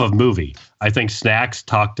my love of movie. I think Snacks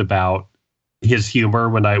talked about his humor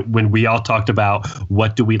when we all talked about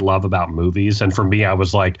what do we love about movies, and for me, I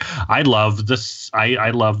was like, I love this.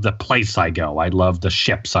 I love the place I go. I love the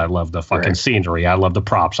ships. I love the fucking scenery. I love the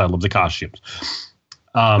props. I love the costumes.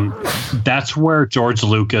 That's where George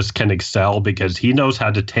Lucas can excel because he knows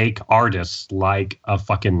how to take artists like a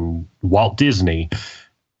fucking Walt Disney,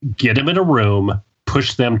 get him in a room,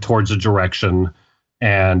 push them towards a direction,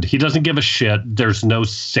 and he doesn't give a shit. There's no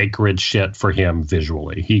sacred shit for him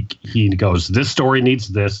visually. He goes, this story needs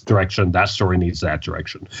this direction, that story needs that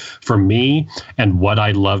direction. For me, and what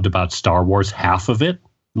I loved about Star Wars,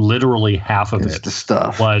 literally half of it the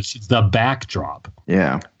stuff was the backdrop.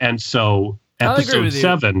 Yeah. And so Episode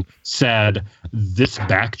 7 said this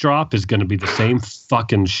backdrop is going to be the same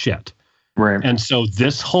fucking shit. Right. And so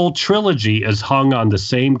this whole trilogy is hung on the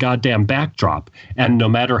same goddamn backdrop. And no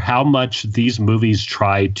matter how much these movies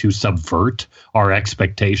try to subvert our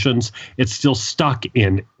expectations, it's still stuck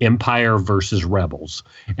in Empire versus Rebels.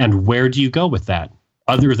 And where do you go with that?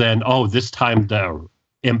 Other than, this time the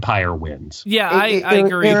Empire wins. Yeah, I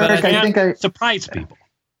agree. Eric, but I think I surprise people.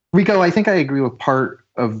 Rico, I think I agree with part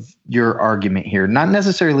of your argument here. Not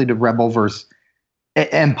necessarily the Rebel versus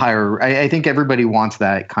Empire. I think everybody wants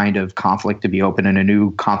that kind of conflict to be open and a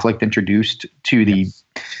new conflict introduced to the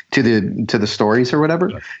to the stories or whatever.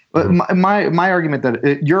 Sure. But my argument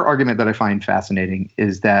your argument that I find fascinating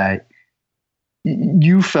is that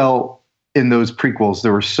you felt in those prequels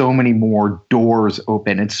there were so many more doors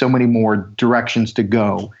open and so many more directions to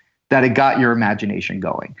go that it got your imagination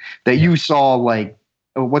going. That you saw like,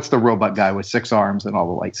 what's the robot guy with 6 arms and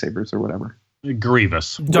all the lightsabers or whatever?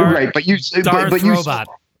 Grievous. Right, but you Darth Robot.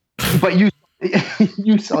 But you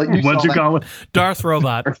saw What'd you call it? Darth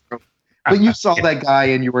Robot. But you saw that guy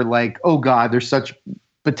and you were like, oh God, there's such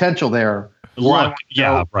potential there. Right.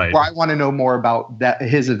 Where I want to know more about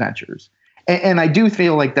his adventures. And I do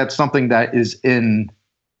feel like that's something that is in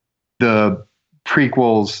the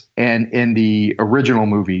prequels and in the original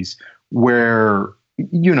movies where,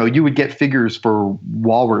 you would get figures for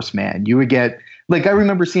Walrus Man. You would get, like, I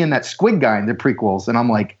remember seeing that squid guy in the prequels and I'm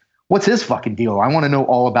like, what's his fucking deal? I want to know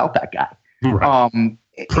all about that guy. Right.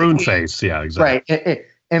 Prune face. Yeah, exactly. Right.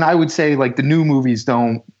 And I would say like the new movies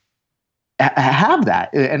don't have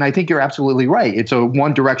that. And I think you're absolutely right. It's a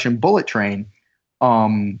one direction bullet train.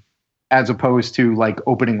 As opposed to like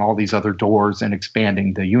opening all these other doors and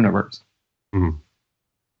expanding the universe. Mm-hmm.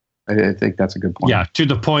 I think that's a good point. Yeah, to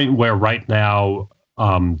the point where right now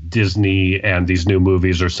Disney and these new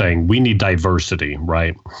movies are saying we need diversity,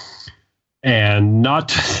 right? And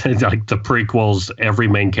not like the prequels, every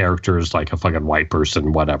main character is like a fucking white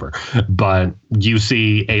person, whatever. But you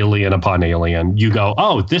see alien upon alien, you go,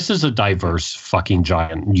 oh, this is a diverse fucking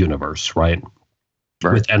giant universe, right?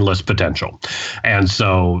 With endless potential. And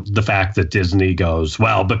so the fact that Disney goes,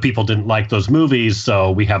 well, but people didn't like those movies, so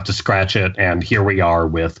we have to scratch it. And here we are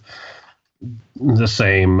with the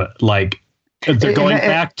same, like, they're going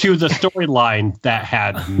back to the storyline that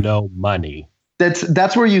had no money.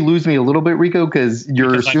 That's where you lose me a little bit, Rico, because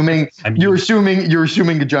you're assuming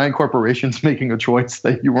a giant corporation's making a choice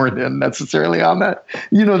that you weren't in necessarily on that.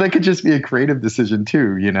 That could just be a creative decision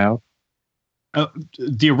too,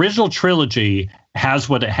 The original trilogy has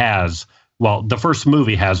what it has. Well, the first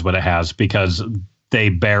movie has what it has because they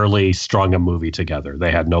barely strung a movie together.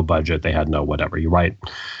 They had no budget. They had no whatever. You're right.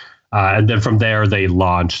 And then from there, they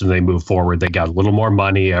launched and they moved forward. They got a little more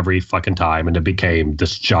money every fucking time, and it became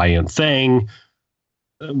this giant thing.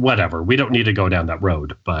 Whatever. We don't need to go down that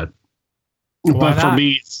road, but for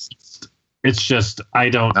me, it's just I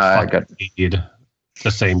don't fucking need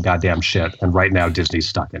the same goddamn shit. And right now, Disney's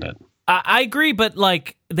stuck in it. I agree, but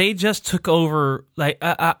like they just took over. Like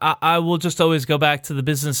I will just always go back to the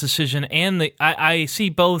business decision, and I see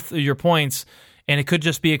both of your points, and it could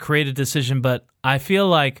just be a creative decision. But I feel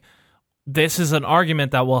like this is an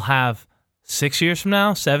argument that we'll have 6 years from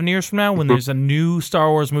now, 7 years from now, when there's a new Star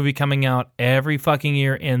Wars movie coming out every fucking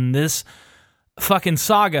year in this fucking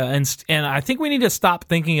saga, and I think we need to stop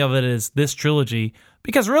thinking of it as this trilogy,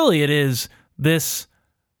 because really it is this.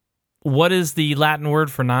 What is the Latin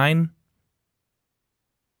word for 9?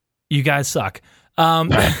 You guys suck.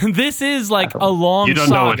 This is like a long saga. You don't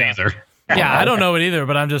know it either. Yeah, I don't know it either,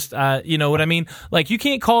 but I'm just, you know what I mean? Like, you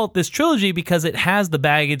can't call it this trilogy because it has the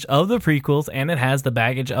baggage of the prequels and it has the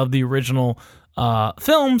baggage of the original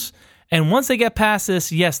films. And once they get past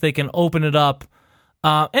this, yes, they can open it up.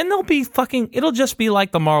 And it'll just be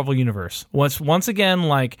like the Marvel Universe. Once again,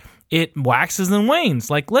 like, it waxes and wanes.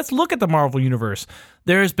 Like, let's look at the Marvel Universe.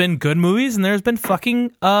 There's been good movies and there's been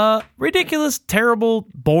fucking ridiculous, terrible,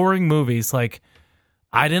 boring movies. Like,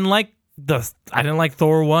 I didn't like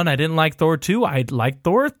Thor 1, I didn't like Thor 2, I liked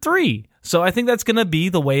Thor 3. So I think that's going to be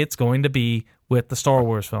the way it's going to be with the Star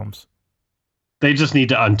Wars films. They just need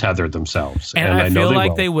to untether themselves. And I feel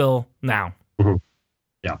like they will now. Mm-hmm.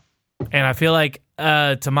 Yeah. And I feel like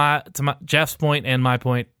to my Jeff's point and my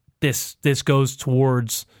point, this goes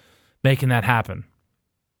towards making that happen.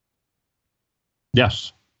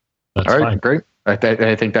 Yes. That's all right, fine. great. I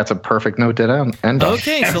think that's a perfect note to end on.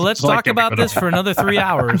 Okay, so let's talk about this for another 3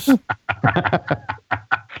 hours. All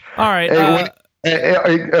right.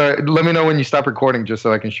 Let me know when you stop recording, just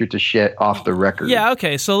so I can shoot the shit off the record. Yeah.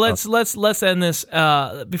 Okay. So let's end this.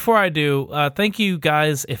 Before I do, thank you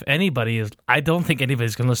guys. If anybody is, I don't think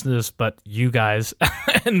anybody's gonna listen to this, but you guys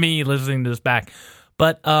and me listening to this back.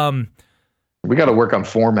 But we got to work on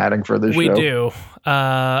formatting for this show. We do.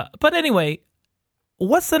 But anyway.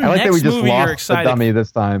 What's the I like next that we just movie lost you're excited? The dummy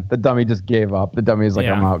this time. The dummy just gave up. The dummy's like,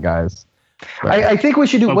 Yeah. I'm out, guys. I think we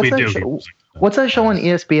should do. But What's we that do. show? What's that show on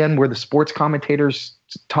ESPN where the sports commentators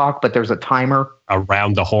talk, but there's a timer?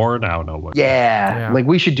 Around the horn? I don't know what. Yeah. Like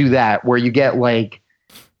we should do that, where you get like,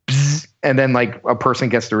 bzz, and then like a person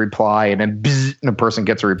gets to reply, and then bzz, and a person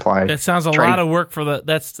gets a reply. That sounds a lot of work for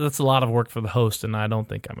that's a lot of work for the host, and I don't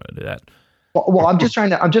think I'm going to do that. Well, I'm just trying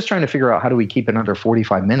to figure out how do we keep it under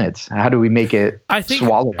 45 minutes? How do we make it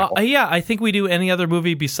swallowable? I think we do any other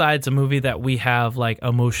movie besides a movie that we have like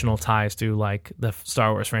emotional ties to, like the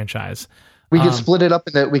Star Wars franchise. We can split it up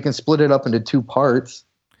into 2 parts.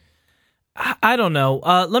 I don't know.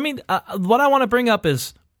 What I want to bring up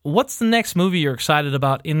is, what's the next movie you're excited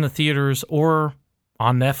about in the theaters or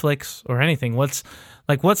on Netflix or anything? What's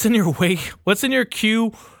in your wake? What's in your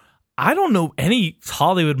queue? I don't know any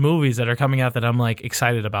Hollywood movies that are coming out that I'm like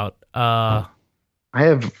excited about. I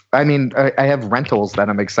have rentals that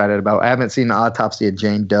I'm excited about. I haven't seen The Autopsy of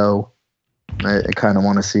Jane Doe. I kind of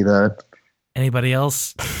want to see that. Anybody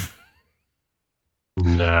else?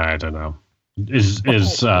 No, I don't know. Is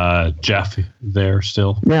Jeff there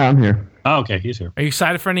still? Yeah, I'm here. Oh, okay, he's here. Are you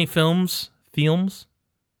excited for any films?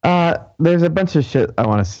 There's a bunch of shit I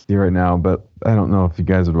want to see right now, but I don't know if you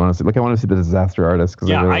guys would want to see. Like, I want to see The Disaster Artist.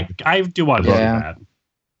 Yeah, I do want to see that.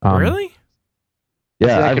 Really?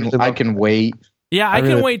 Yeah, I can wait. Yeah, I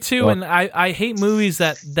can wait too, and I hate movies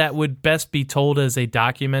that would best be told as a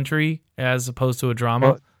documentary as opposed to a drama.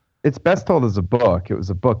 Well, it's best told as a book. It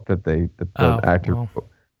was a book that the actor wrote,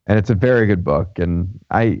 and it's a very good book. And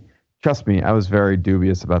trust me, I was very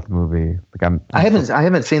dubious about the movie. Like I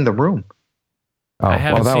haven't seen The Room. Oh, I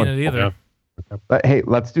haven't seen it either. But hey,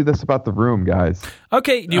 let's do this about The Room, guys.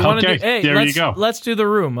 Okay, do you want to do? Hey, there you go. Let's do The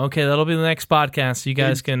Room. Okay, that'll be the next podcast. You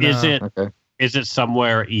guys can. Is it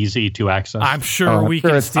somewhere easy to access? I'm sure we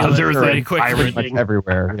can steal it pretty quickly.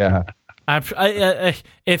 Everywhere, yeah.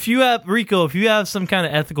 If you have some kind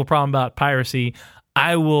of ethical problem about piracy,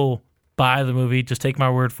 I will buy the movie. Just take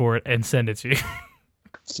my word for it and send it to you.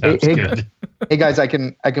 Sounds good. Hey guys, I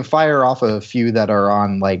can fire off a few that are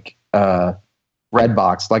on like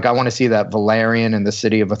Redbox. Like I want to see that Valerian and the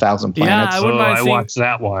City of 1,000 Planets. Yeah, I watched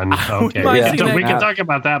that one. Okay, we can talk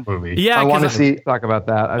about that movie. Yeah, I want to talk about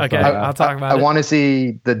that. I'll talk about it. I want to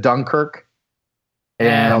see the Dunkirk,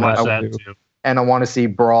 Yeah, and that too. And I want to see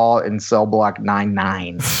Brawl in Cell Block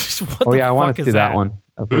 99. I want to see that one.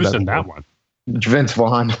 Who's in that one? Vince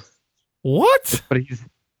Vaughn. What? But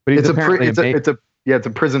he's apparently it's a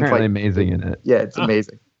prison apparently fight. amazing in it. Yeah, it's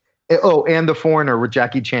amazing. and The Foreigner with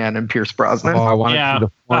Jackie Chan and Pierce Brosnan. I want to see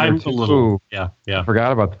the Foreigner I'm a too. little. Yeah. I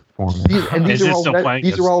forgot about the Foreigner. These Is are it all still playing?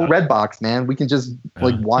 these are all Redbox, man. We can just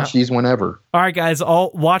watch these whenever. All right, guys,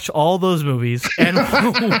 watch all those movies, and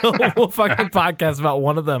we'll fucking podcast about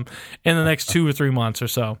one of them in the next 2 or 3 months or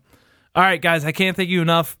so. All right, guys, I can't thank you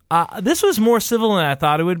enough. This was more civil than I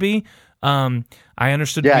thought it would be. I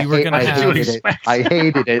understood we were going to have. I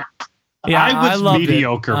hated it. Yeah, I was loved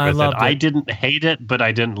mediocre it. with it. I didn't hate it, but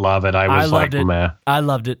I didn't love it. I was like, it. meh. I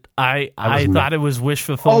loved it. I thought it was wish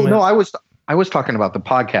Oh fulfillment. no, I was talking about the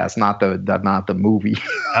podcast, not the movie.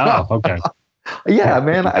 Oh, okay. Yeah,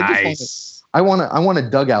 man. Nice. I want to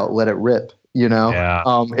dugout, let it rip. You know.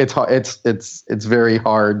 Yeah. It's very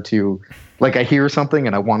hard to, like, I hear something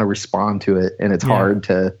and I want to respond to it, and it's hard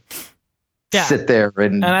to sit there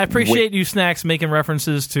and. And I appreciate you, Snacks, making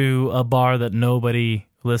references to a bar that nobody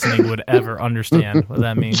listening would ever understand what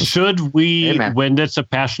that means. Should we, when it's a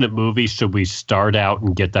passionate movie, should we start out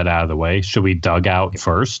and get that out of the way? Should we dug out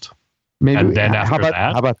first? Maybe. And then after that?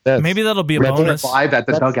 How about this? Maybe that'll be a bonus. Live at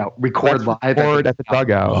the dugout. Record live at the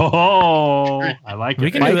dugout. Oh, I like it.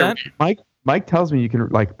 We can do that. Mike tells me you can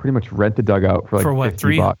like pretty much rent the dugout for like for what,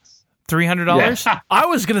 $50. $300? Yeah. I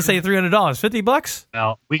was gonna say $300. $50?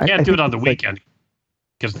 Well, we can't do it on the weekend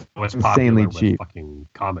because it's insanely popular cheap. with fucking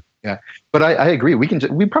comedy. Yeah, but I agree. We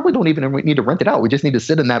probably don't even need to rent it out. We just need to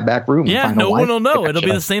sit in that back room. Yeah, and find no a one will know. Wi-Fi It'll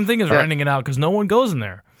be the same thing as renting it out because no one goes in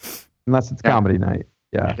there. Unless it's comedy night.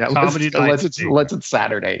 Yeah. Unless it's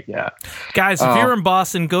Saturday. Yeah. Guys, if you're in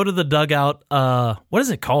Boston, go to the Dugout. What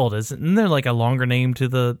is it called? Isn't there like a longer name to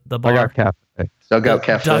the bar? Dugout Cafe. Dugout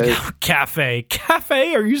Cafe. Dugout Cafe.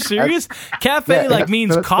 Cafe? Are you serious? Cafe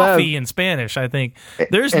means coffee in Spanish, I think.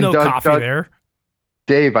 There's no coffee there.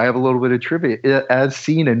 Dave, I have a little bit of trivia. As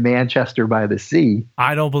seen in Manchester by the Sea.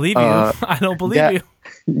 I don't believe you. I don't believe you.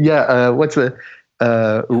 Yeah. What's the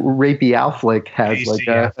Rapey Affleck has like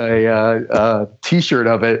a T-shirt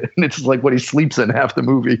of it, and it's like what he sleeps in half the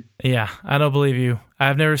movie. Yeah, I don't believe you.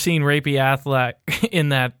 I've never seen Rapey Affleck in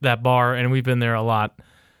that bar, and we've been there a lot.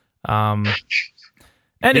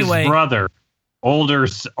 Anyway, his brother, old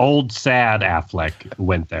sad Affleck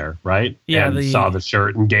went there, right? Yeah, and saw the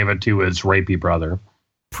shirt and gave it to his rapey brother.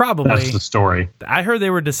 Probably. That's the story. I heard they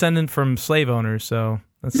were descendant from slave owners, so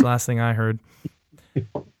that's the last thing I heard.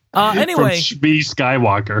 Anyway, from B.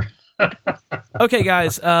 Skywalker. Okay,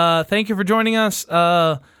 guys. Thank you for joining us.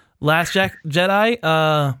 Last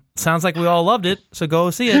Jedi. Sounds like we all loved it, so go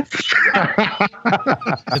see it.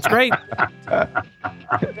 It's great.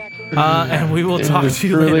 And we will talk to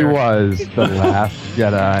you later. It really was The Last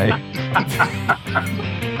Jedi.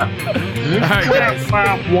 All right, guys. See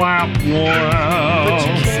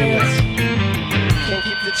ya. Can't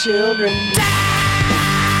keep the children down.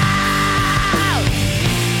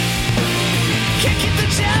 Can't keep the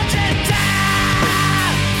children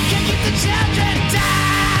down. Can't keep the children down.